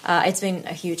 It's been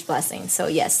a huge blessing. So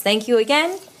yes, thank you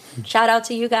again. Shout out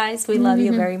to you guys. We love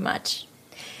you very much.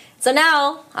 So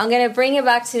now I'm going to bring it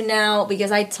back to now,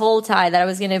 because I told Ty that I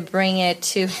was going to bring it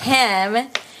to him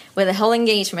with the whole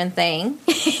engagement thing.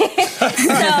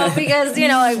 So, because,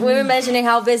 we were mentioning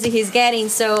how busy he's getting.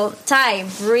 So, Ty,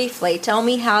 briefly, tell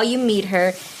me how you meet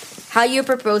her, how you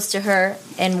propose to her,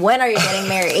 and when are you getting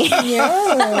married?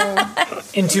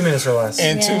 In 2 minutes or less.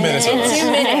 In 2 minutes or less.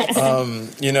 2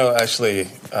 minutes. Actually,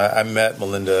 I met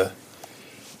Melinda,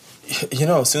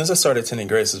 as soon as I started attending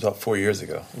Grace, it was about 4 years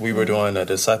ago. We were doing a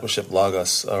discipleship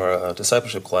logos, or a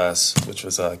discipleship class, which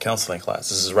was a counseling class.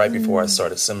 This is right before I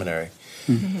started seminary.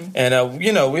 And,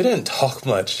 we didn't talk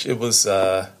much. It was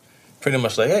pretty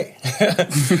much like, hey.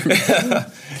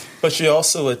 But she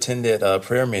also attended a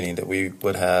prayer meeting that we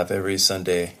would have every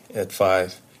Sunday at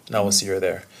 5, and I would see her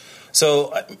there.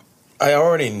 So I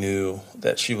already knew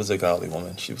that she was a godly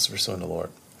woman. She was pursuing the Lord.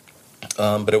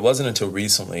 But it wasn't until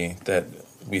recently that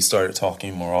we started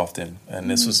talking more often. And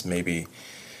this was maybe,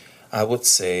 I would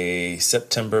say,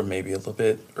 September, maybe a little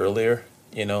bit earlier.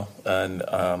 And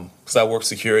because I work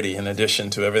security in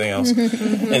addition to everything else.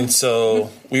 And so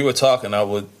we would talk, and I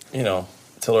would,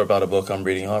 tell her about a book I'm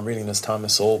reading. Oh, I'm reading this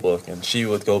Thomas Sowell book. And she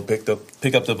would go pick up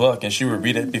the book, and she would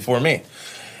read it before me.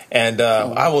 And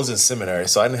I was in seminary,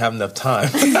 so I didn't have enough time.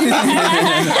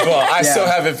 Well, I still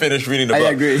haven't finished reading the book.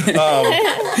 I agree.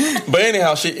 But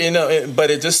anyhow, she,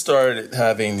 but it just started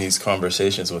having these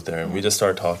conversations with her, and we just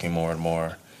started talking more and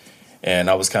more.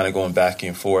 And I was kind of going back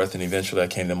and forth, and eventually I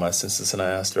came to my senses and I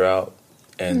asked her out.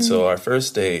 And so our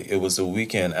first date, it was the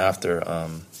weekend after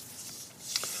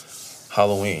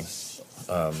Halloween,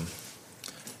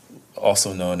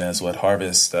 also known as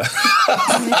Harvest. We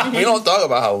don't talk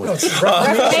about Halloween.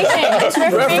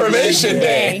 Reformation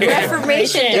Day.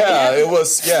 Reformation Day. Yeah, it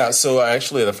was. Yeah, so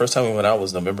actually, the first time we went out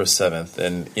was November 7th,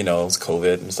 and it was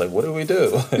COVID. And it's like, what do we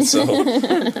do? And so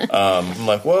I'm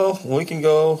like, well, we can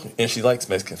go. And she likes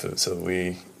Mexican food, so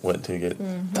we went to get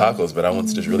tacos. But I went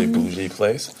to this really bougie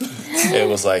place. It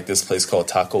was like this place called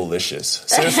Taco-licious.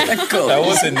 Seriously, that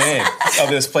was the name of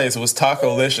this place. It was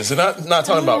Taco-licious, and not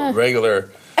talking about regular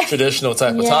traditional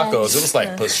type of tacos. It was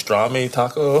like pastrami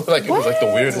taco. Like it was like the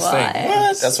weirdest thing.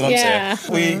 That's what I'm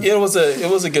saying. It was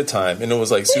a good time, and it was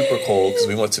like super cold because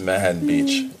we went to Manhattan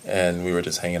Beach and we were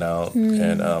just hanging out,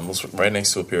 and it was right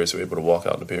next to a pier, so we were able to walk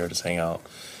out the pier, just hang out,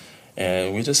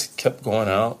 and we just kept going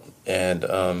out, and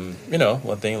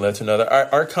one thing led to another.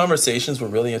 Our conversations were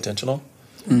really intentional,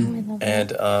 and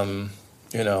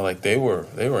like they were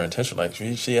intentional. Like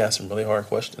she asked some really hard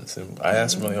questions, and I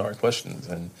asked some really hard questions,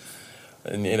 and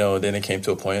then it came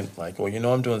to a point like, well,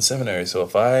 I'm doing seminary, so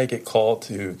if I get called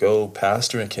to go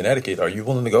pastor in Connecticut, are you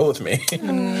willing to go with me?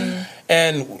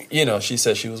 And, she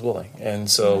said she was willing. And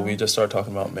so we just started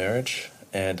talking about marriage.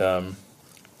 And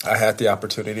I had the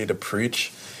opportunity to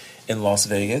preach in Las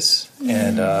Vegas.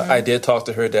 And I did talk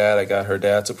to her dad. I got her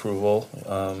dad's approval.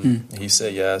 He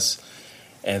said yes.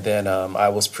 And then I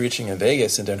was preaching in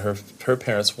Vegas, and then her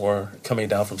parents were coming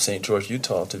down from St. George,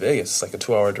 Utah to Vegas. It's like a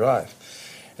 2-hour drive.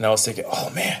 And I was thinking, oh,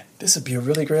 man, this would be a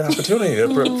really great opportunity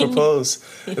to propose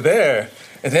there.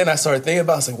 And then I started thinking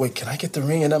about it. I was like, wait, can I get the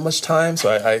ring in that much time? So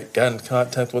I got in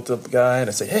contact with the guy, and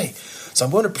I said, hey, so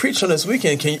I'm going to preach on this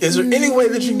weekend. Is there any way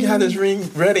that you can have this ring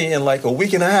ready in like a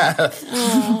week and a half?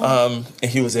 And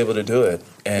he was able to do it.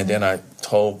 And then I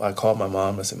called my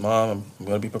mom. I said, Mom, I'm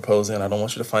going to be proposing. I don't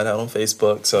want you to find out on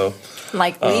Facebook. So,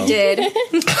 like we did.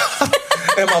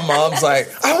 And my mom's like,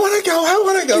 I want to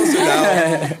go. So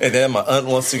now, and then my aunt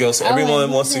wants to go. So everyone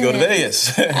wants to go to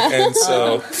Vegas. And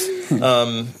so,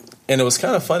 and it was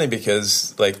kind of funny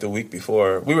because like the week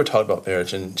before we were talking about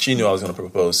marriage, and she knew I was going to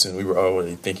propose soon. We were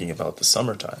already thinking about the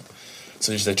summertime.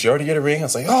 So she said, "Did you already get a ring?" I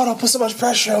was like, "Oh, don't put so much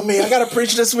pressure on me. I got to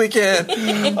preach this weekend."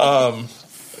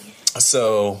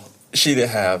 So she did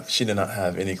not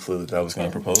have any clue that I was going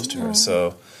to propose to her.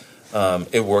 So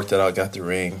it worked out. I got the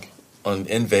ring.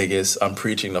 in Vegas. I'm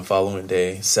preaching the following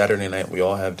day. Saturday night, we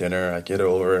all have dinner. I get her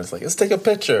over. It's like, let's take a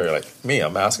picture. Like me,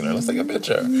 I'm asking her, let's take a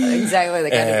picture.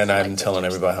 Exactly. And I'm telling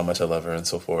everybody how much I love her and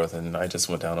so forth. And I just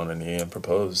went down on a knee and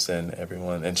proposed,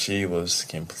 and she was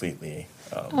completely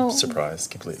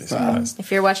surprised.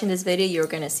 If you're watching this video, you're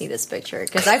going to see this picture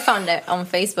because I found it on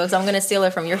Facebook, so I'm going to steal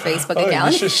it from your Facebook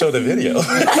account. You should show the video.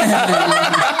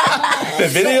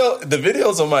 The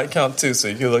video's on my account too, so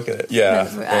you can look at it. Yeah,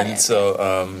 and so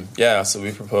so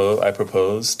we proposed. I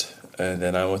proposed, and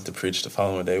then I went to preach the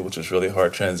following day, which was really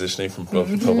hard transitioning from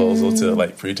proposal to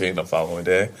like preaching the following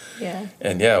day. Yeah,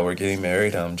 and we're getting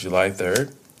married on July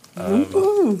 3rd.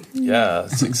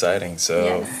 It's exciting. So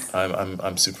yes.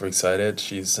 I'm super excited.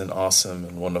 She's an awesome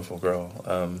and wonderful girl.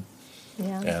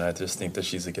 And I just think that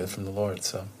she's a gift from the Lord.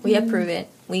 So we approve it.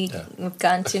 We've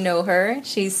gotten to know her.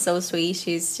 She's so sweet.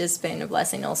 She's just been a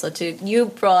blessing also too. You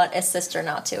brought a sister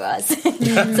now to us. So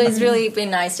it's really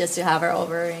been nice just to have her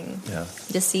over and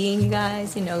just seeing you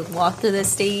guys, walk through the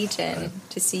stage and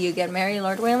to see you get married,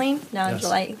 Lord willing. Now in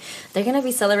July. They're going to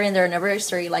be celebrating their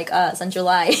anniversary like us in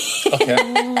July.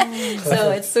 Okay.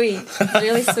 So it's sweet. It's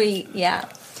really sweet. Yeah.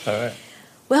 All right.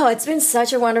 Well, it's been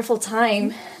such a wonderful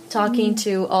time talking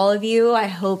to all of you. I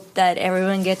hope that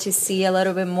everyone get to see a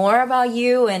little bit more about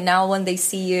you. And now when they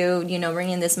see you,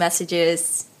 bringing these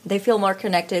messages, they feel more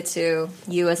connected to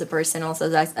you as a person, also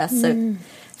as a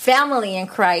family in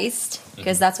Christ,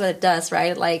 because that's what it does,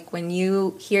 right? Like when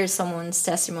you hear someone's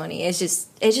testimony, it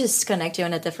just connects you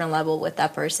on a different level with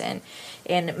that person.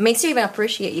 And it makes you even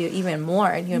appreciate you even more.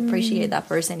 And you appreciate that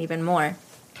person even more.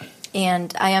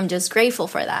 And I am just grateful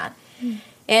for that.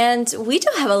 And we do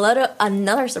have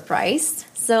another surprise.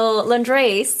 So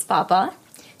Landre's Papa,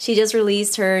 she just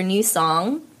released her new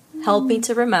song, Help Me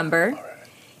to Remember.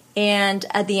 And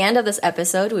at the end of this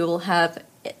episode, we will have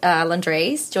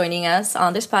Landre's joining us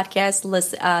on this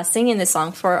podcast, singing the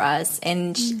song for us.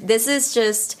 And this is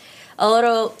just a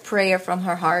little prayer from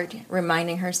her heart,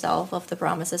 reminding herself of the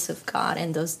promises of God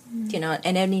and those, in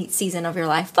any season of your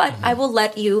life. But I will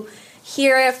let you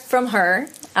hear it from her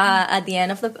at the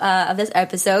end of this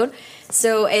episode.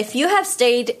 So if you have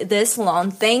stayed this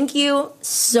long, thank you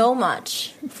so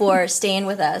much for staying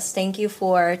with us. Thank you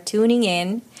for tuning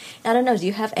in. I don't know, do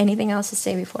you have anything else to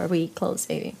say before we close,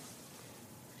 baby?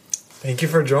 Thank you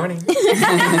for joining.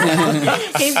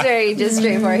 He's very just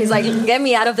straightforward. He's like, get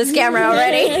me out of this camera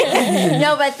already.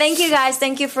 No, but thank you guys.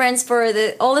 Thank you, friends, for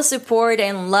all the support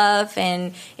and love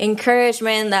and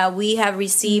encouragement that we have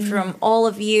received from all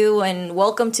of you. And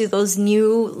welcome to those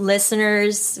new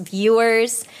listeners,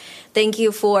 viewers. Thank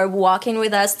you for walking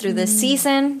with us through this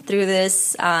season, through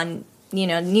this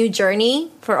new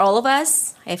journey for all of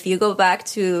us. If you go back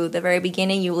to the very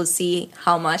beginning, you will see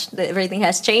how much everything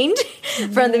has changed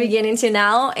from the beginning to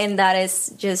now. And that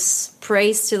is just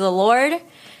praise to the Lord.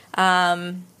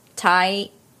 Ty's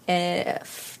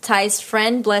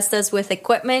friend blessed us with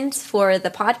equipment for the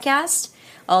podcast.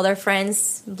 All their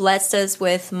friends blessed us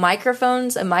with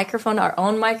microphones, our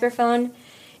own microphone.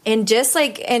 And just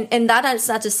like, and that is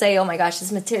not to say, oh my gosh,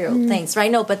 this material things,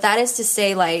 right? No, but that is to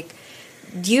say, like,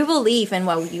 do you believe in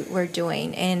what we're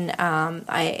doing? And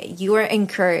you are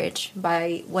encouraged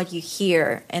by what you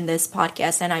hear in this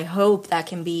podcast. And I hope that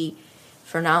can be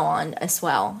from now on as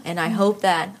well. And I hope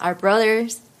that our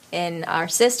brothers and our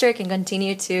sister can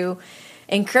continue to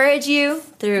encourage you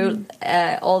through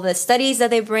all the studies that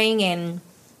they bring. And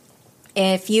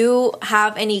if you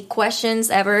have any questions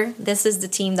ever, this is the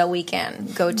team that we can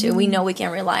go to. We know we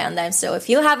can rely on them. So if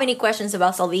you have any questions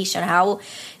about salvation, how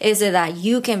is it that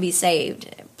you can be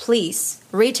saved, please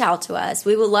reach out to us.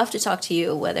 We would love to talk to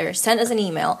you, whether send us an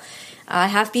email. I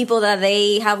have people that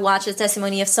they have watched the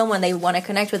testimony of someone, they want to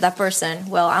connect with that person.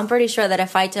 Well, I'm pretty sure that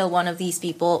if I tell one of these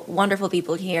people, wonderful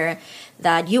people here,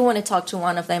 that you want to talk to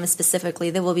one of them specifically,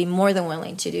 they will be more than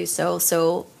willing to do so.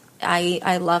 So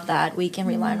I love that we can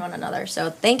rely on one another. So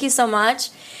thank you so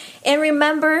much. And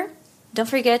remember, don't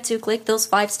forget to click those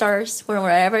 5 stars for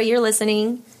wherever you're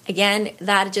listening. Again,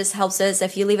 that just helps us.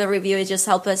 If you leave a review, it just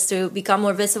helps us to become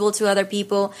more visible to other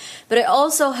people. But it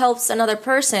also helps another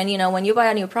person. When you buy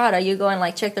a new product, you go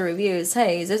and check the reviews.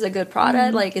 Hey, is this a good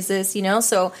product? Is this,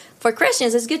 So for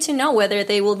Christians, it's good to know whether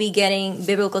they will be getting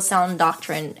biblical sound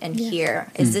doctrine and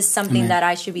hear. Is this something that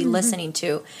I should be listening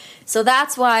to? So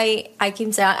that's why I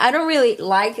keep saying, I don't really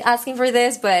like asking for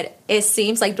this, but it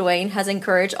seems like Dwayne has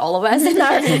encouraged all of us in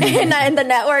the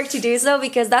network to do so,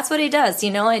 because that's what he does.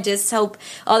 I just hope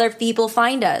other people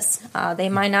find us. They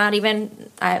might not even,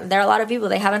 there are a lot of people,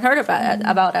 they haven't heard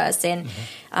about us. And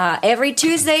every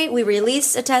Tuesday, we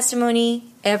release a testimony.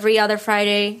 Every other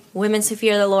Friday, Women's Who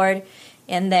Fear the Lord.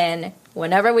 And then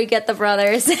whenever we get the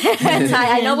brothers.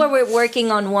 I know we're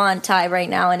working on one, Ty, right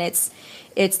now, and it's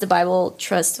the Bible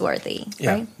trustworthy,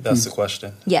 right? That's the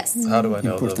question. Yes. How do I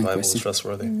know the Important Bible is question.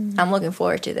 trustworthy? I'm looking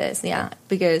forward to this,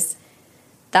 because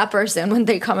that person, when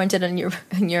they commented on your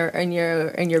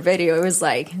video, it was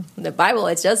like, the Bible,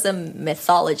 it's just a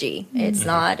mythology. It's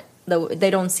not they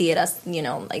don't see it as,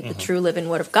 the true living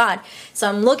word of God. So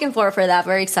I'm looking forward for that.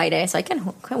 Very excited. So I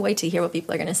can't wait to hear what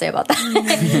people are going to say about that.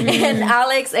 And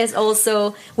Alex is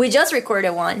also, we just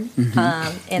recorded one,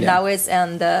 that was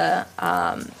on the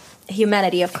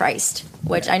humanity of Christ,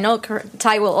 which I know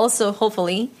Ty will also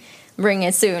hopefully bring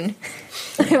it soon.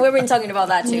 We've been talking about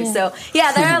that too. Yeah. So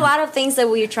there are a lot of things that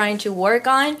we're trying to work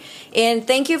on. And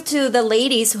thank you to the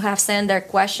ladies who have sent their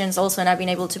questions also, and I've been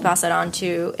able to pass it on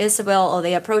to Isabel, or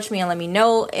they approach me and let me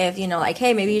know if,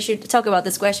 hey, maybe you should talk about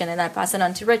this question, and I pass it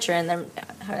on to Richard, and then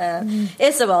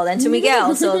Isabel, then to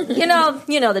Miguel. So, you know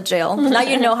the drill. Now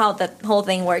you know how the whole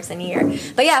thing works in here.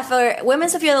 But for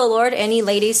Women's of Fear of the Lord, any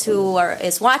ladies who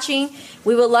is watching,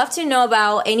 we would love to know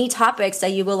about any topics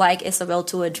that you would like Isabel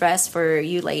to address for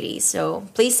you ladies. So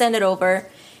please send it over.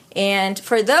 And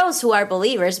for those who are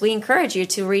believers, we encourage you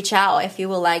to reach out if you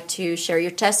would like to share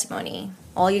your testimony.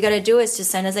 All you got to do is to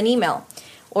send us an email,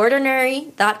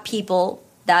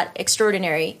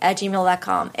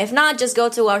 ordinary.people.extraordinary@gmail.com. If not, just go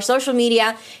to our social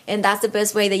media, and that's the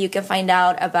best way that you can find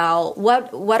out about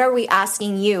what are we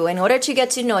asking you. In order to get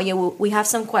to know you, we have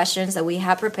some questions that we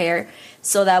have prepared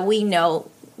so that we know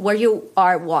where you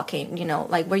are walking,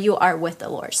 where you are with the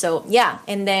Lord. So,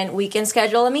 and then we can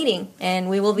schedule a meeting, and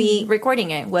we will be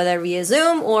recording it, whether via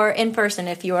Zoom or in person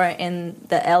if you are in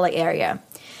the LA area.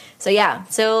 So,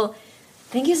 so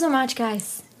thank you so much,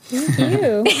 guys. Thank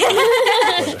you.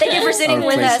 Thank you for sitting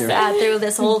with us pleasure. through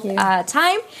this whole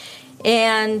time.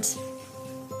 And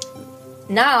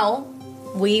now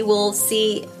we will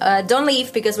see, don't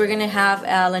leave, because we're going to have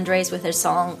Landrace with her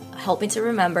song, Help Me to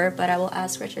Remember, but I will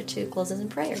ask Richard to close us in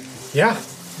prayer. Yeah,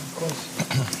 of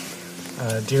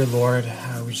course. Dear Lord,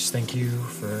 we just thank you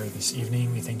for this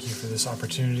evening. We thank you for this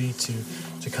opportunity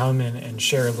to come and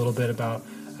share a little bit about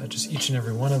just each and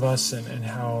every one of us and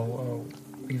how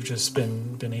we've just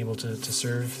been able to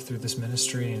serve through this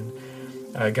ministry. And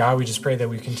God, we just pray that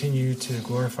we continue to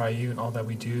glorify you in all that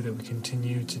we do, that we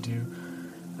continue to do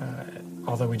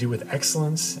all that we do with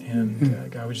excellence.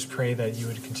 And God, we just pray that you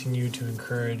would continue to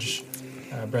encourage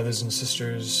brothers and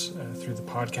sisters through the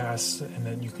podcast, and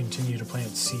that you continue to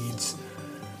plant seeds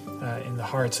in the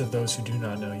hearts of those who do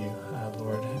not know you.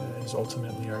 Lord, it is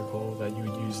ultimately our goal that you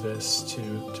would use this to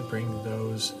bring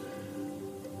those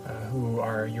who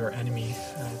are your enemy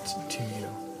to you.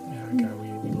 God,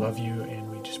 we love you, and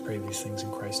we just pray these things in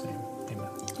Christ's name.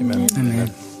 Amen.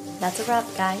 Amen. That's a wrap,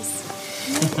 guys.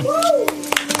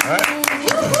 All right.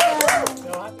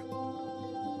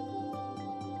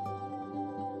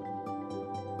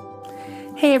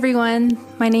 Hey everyone,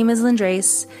 my name is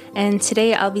Landrace, and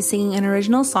today I'll be singing an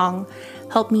original song,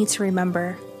 Help Me to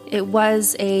Remember. It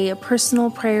was a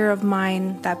personal prayer of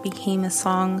mine that became a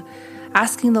song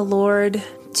asking the Lord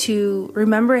to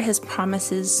remember his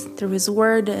promises through his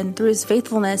word and through his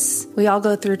faithfulness. We all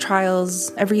go through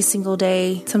trials every single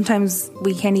day. Sometimes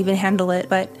we can't even handle it,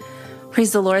 but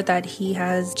praise the Lord that he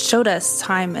has showed us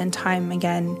time and time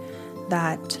again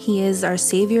that he is our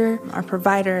Savior, our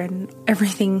provider, and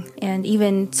everything, and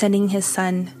even sending his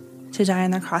Son to die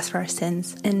on the cross for our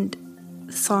sins. And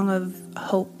a song of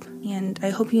hope, and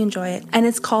I hope you enjoy it. And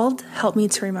it's called Help Me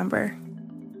to Remember.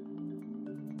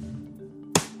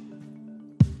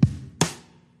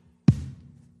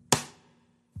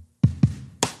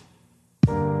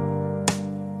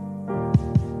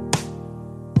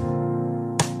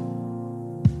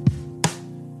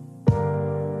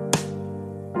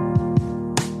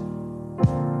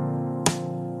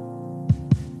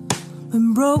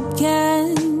 Been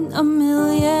broken a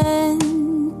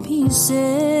million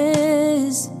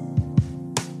pieces,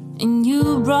 and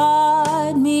you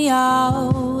brought me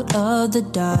out of the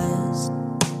dust.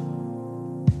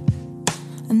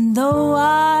 And though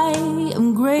I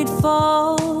am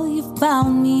grateful you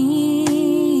found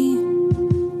me,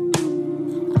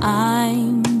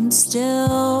 I'm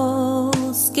still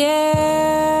scared.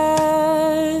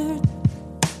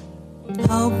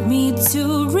 Help me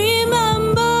to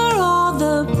remember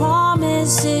the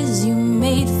promises you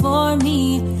made for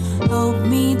me. Help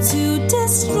me to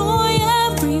destroy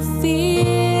every fear,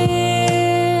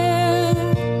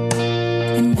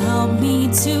 and help me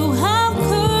to have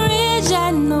courage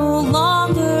and no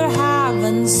longer have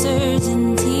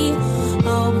uncertainty.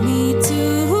 Help me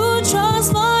to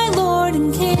trust my Lord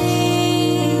and King.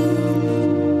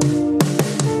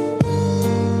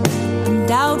 I'm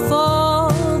doubtful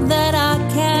that I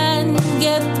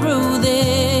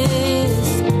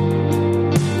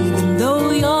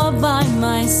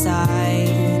my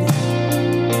side.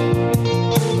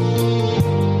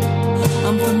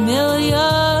 I'm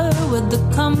familiar with the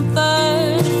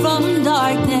comfort from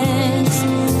darkness,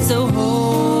 so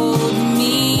hold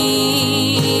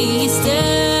me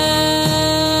still.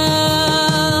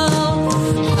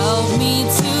 Help me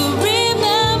to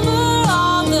remember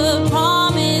all the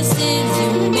promises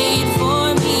you made for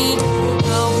me.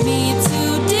 Help me to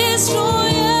destroy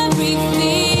every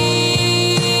fear,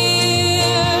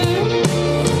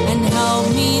 and help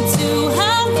me to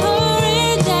have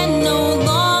courage and no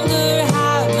longer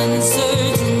have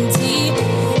uncertainty.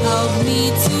 Help me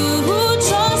to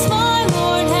trust my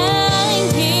Lord and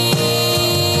King.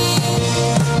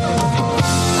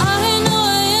 I know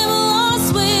I am lost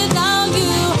without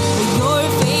you, but your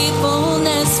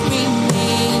faithfulness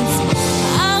remains.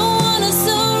 I want to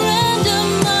surrender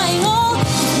my all.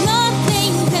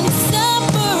 Nothing can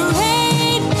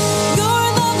separate your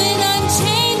love and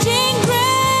unchanging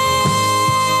grace.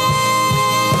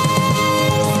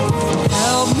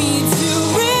 Help me to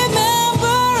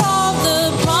remember all the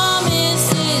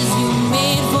promises you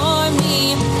made for me.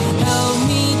 Help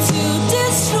me to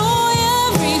destroy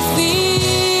every fear,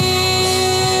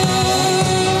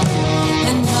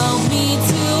 and help me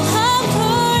to have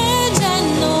courage and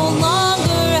no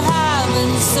longer have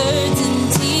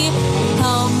uncertainty.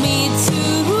 Help me to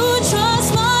trust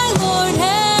my Lord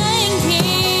and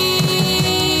King.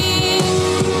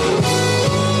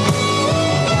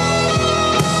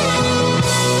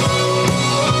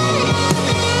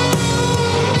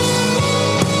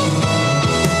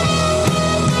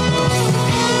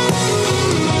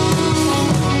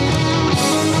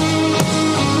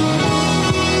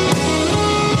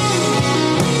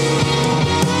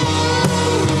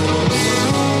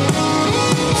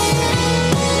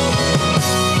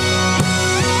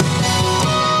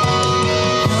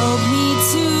 Help me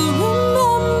to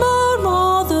remember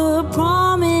all the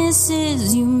promises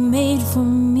you made for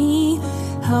me.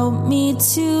 Help me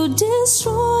to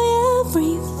destroy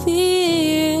every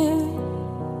fear,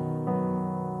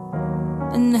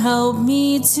 and help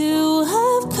me to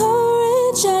have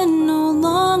courage and no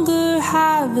longer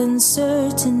have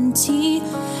uncertainty.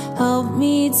 Help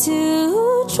me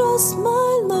to trust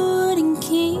my Lord.